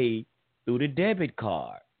get paid through the debit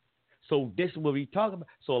card. So this is what we talk about.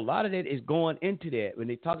 So a lot of that is going into that. When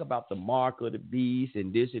they talk about the mark of the beast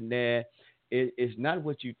and this and that, it's not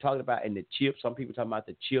what you talking about in the chip. Some people talking about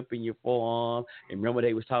the chip in your forearm. And remember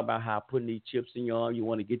they was talking about how putting these chips in your arm, you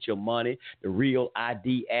want to get your money, the Real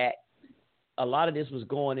ID Act. A lot of this was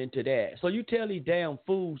going into that. So you tell these damn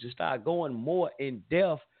fools to start going more in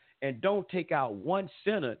depth and don't take out one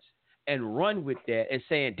sentence and run with that and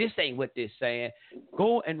saying, this ain't what they're saying.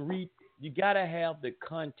 Go and read. You got to have the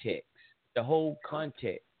context. The whole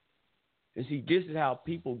context. And see, this is how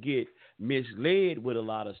people get misled with a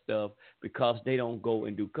lot of stuff because they don't go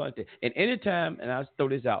and do context. And anytime, and I'll throw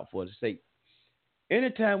this out for the sake,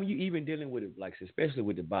 anytime when you even dealing with it, like especially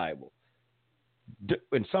with the Bible,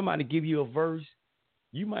 when somebody give you a verse,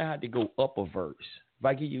 you might have to go up a verse. If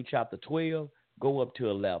I give you chapter 12, go up to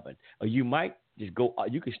 11. Or you might just go,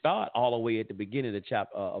 you can start all the way at the beginning of the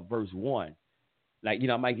chapter, verse 1. Like,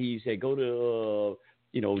 I might give you, say, go to,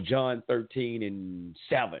 John 13 and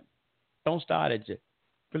 7. Don't start at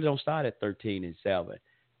 13 and 7.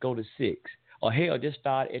 Go to 6. Or hell, just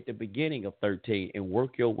start at the beginning of 13 and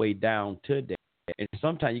work your way down to that. And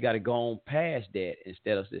sometimes you got to go on past that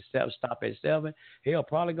instead of stop at 7. Hell,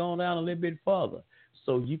 probably going down a little bit further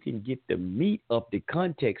so you can get the meat of the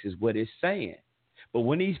context is what it's saying. But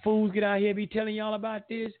when these fools get out here be telling y'all about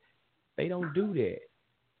this, they don't do that.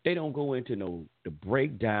 They don't go into the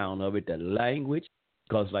breakdown of it, the language,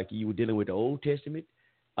 because like you were dealing with the Old Testament.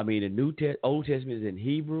 I mean, the Old Testament is in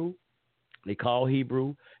Hebrew. They call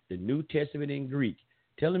Hebrew. The New Testament in Greek.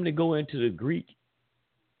 Tell them to go into the Greek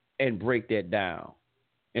and break that down.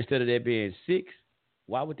 Instead of that being 6,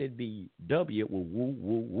 why would that be W? Well,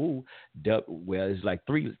 woo. Well, it's like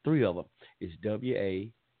three of them. It's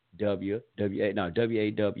W-A-W,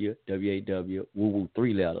 W-A-W, woo,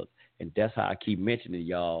 3 letters. And that's how I keep mentioning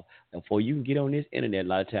y'all. And before you can get on this internet, a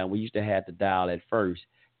lot of time we used to have to dial at first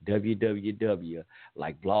www,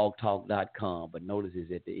 like blogtalk.com. But notice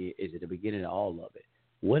it's at the beginning of all of it.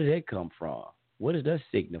 Where did that come from? What does that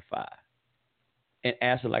signify? And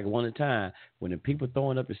ask it like one at a time. When the people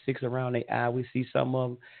throwing up the 6 around their eye, we see some of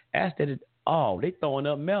them. Ask that they throwing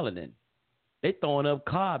up melanin. They throwing up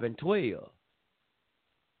carbon-12.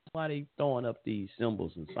 Why they throwing up these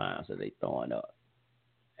symbols and signs that they throwing up?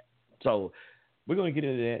 So we're going to get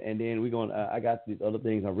into that, and then we're going to I got these other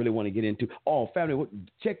things I really want to get into. Oh, family,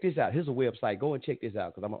 check this out. Here's a website. Go and check this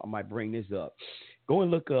out because I might bring this up. Go and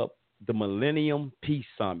look up the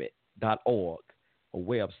MillenniumPeaceSummit.org, a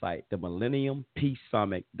website, the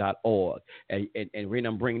MillenniumPeaceSummit.org. And reason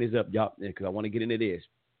I'm bringing this up, y'all, because I want to get into this.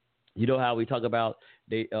 You know how we talk about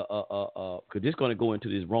because this is going to go into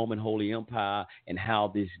this Roman Holy Empire and how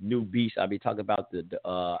this new beast. I'll be talking about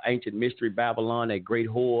the ancient mystery Babylon, that great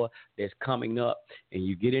whore that's coming up. And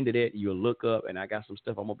you get into that, you'll look up, and I got some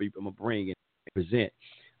stuff I'm gonna bring and present.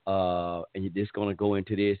 And you're just going to go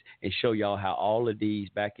into this and show y'all how all of these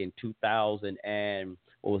back in 2000 and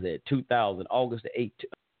August the 8th.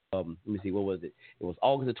 Let me see, what was it? It was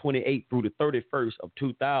August the 28th through the 31st of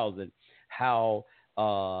 2000. How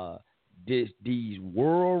these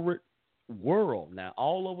world now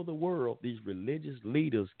all over the world, these religious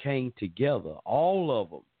leaders came together, all of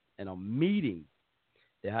them, in a meeting.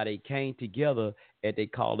 How they came together at they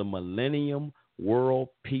called the Millennium World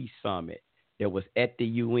Peace Summit that was at the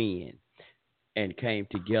UN, and came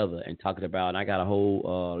together and talking about. And I got a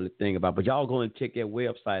whole thing about, but y'all go and check that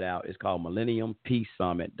website out. It's called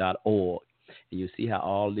MillenniumPeaceSummit.org, and you see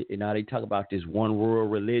how now they talk about this one world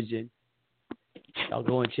religion. Y'all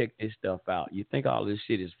go and check this stuff out. You think all this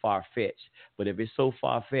shit is far-fetched, but if it's so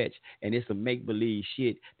far-fetched and it's a make-believe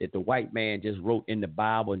shit that the white man just wrote in the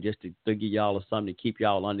Bible and just to give y'all or something to keep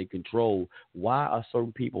y'all under control, why are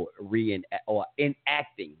certain people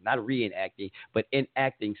enacting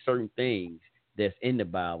certain things that's in the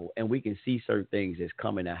Bible, and we can see certain things that's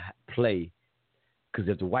coming to play? Because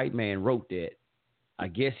if the white man wrote that, I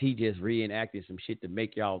guess he just reenacted some shit to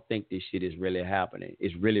make y'all think this shit is really happening.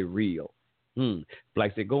 It's really real.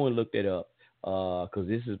 Like I said, go and look that up because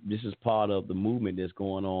this is part of the movement that's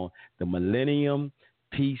going on. The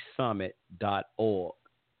MillenniumPeaceSummit.org.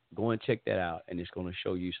 Go and check that out, and it's going to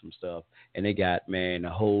show you some stuff. And they got,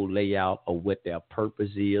 the whole layout of what their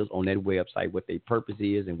purpose is on that website, what their purpose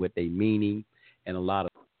is and what they meaning, and a lot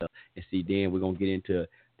of stuff. And see, then we're going to get into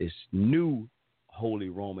this new Holy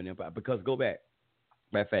Roman Empire. Because go back.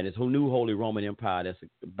 Matter of fact, this whole new Holy Roman Empire that's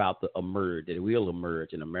about to emerge, that will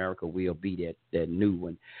emerge, and America will be that new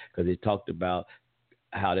one, because it talked about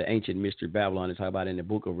how the ancient mystery Babylon, they talk about in the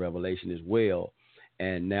book of Revelation as well.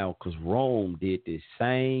 And now, because Rome did the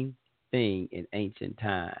same thing in ancient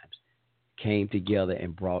times, came together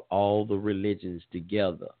and brought all the religions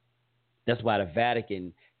together. That's why the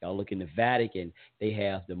Vatican, y'all look in the Vatican, they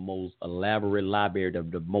have the most elaborate library,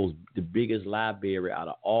 the biggest library out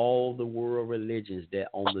of all the world religions that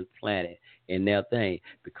on the planet in their thing,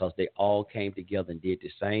 because they all came together and did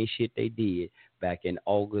the same shit they did back in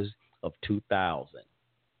August of 2000.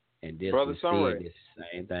 And this Brother Sunray, the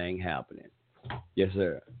same thing happening. Yes,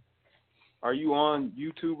 sir. Are you on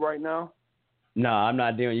YouTube right now? No, I'm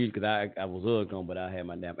not doing YouTube because I was going, but I had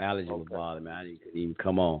my damn allergy was bothering me. I didn't even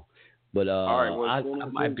come on. But all right, well, I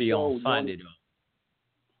might be on Sunday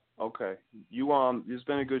though. Okay, it's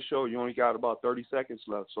been a good show. You only got about 30 seconds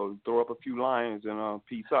left, so throw up a few lines and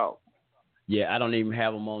peace out. Yeah, I don't even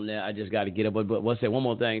have them on there. I just got to get up. But what's that? One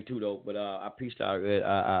more thing too though. But I appreciate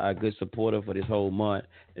our good supporter for this whole month.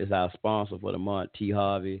 Is our sponsor for the month, T.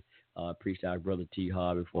 Harvey. Appreciate our brother T.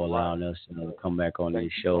 Harvey for allowing us to come back on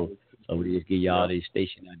this show. So we just give y'all this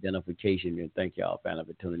station identification, and thank y'all, family,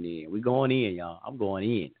 for tuning in. We going in, y'all. I'm going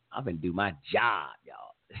in. I'm going to do my job,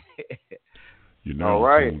 y'all. You're now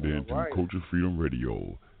tuned in to Culture Freedom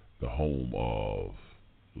Radio, the home of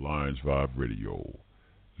Lions Vibe Radio.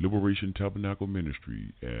 Liberation Tabernacle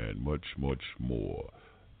Ministries, and much, much more.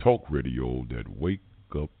 Talk radio that wake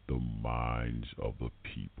up the minds of the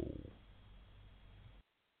people.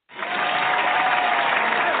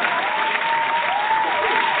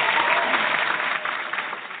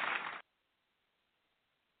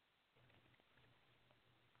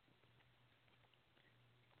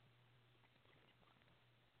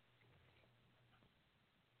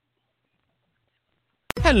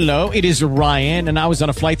 Hello, it is Ryan, and I was on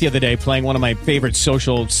a flight the other day playing one of my favorite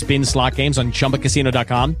social spin slot games on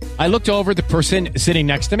ChumbaCasino.com. I looked over at the person sitting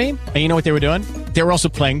next to me, and you know what they were doing? They were also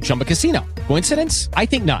playing Chumba Casino. Coincidence? I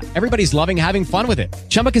think not. Everybody's loving having fun with it.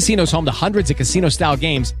 Chumba Casino is home to hundreds of casino-style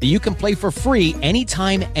games that you can play for free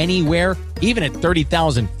anytime, anywhere, even at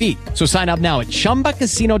 30,000 feet. So sign up now at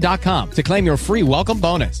ChumbaCasino.com to claim your free welcome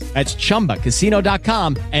bonus. That's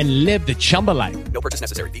ChumbaCasino.com and live the Chumba life. No purchase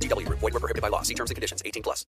necessary. VGW. Void where prohibited by law. See terms and conditions. 18+.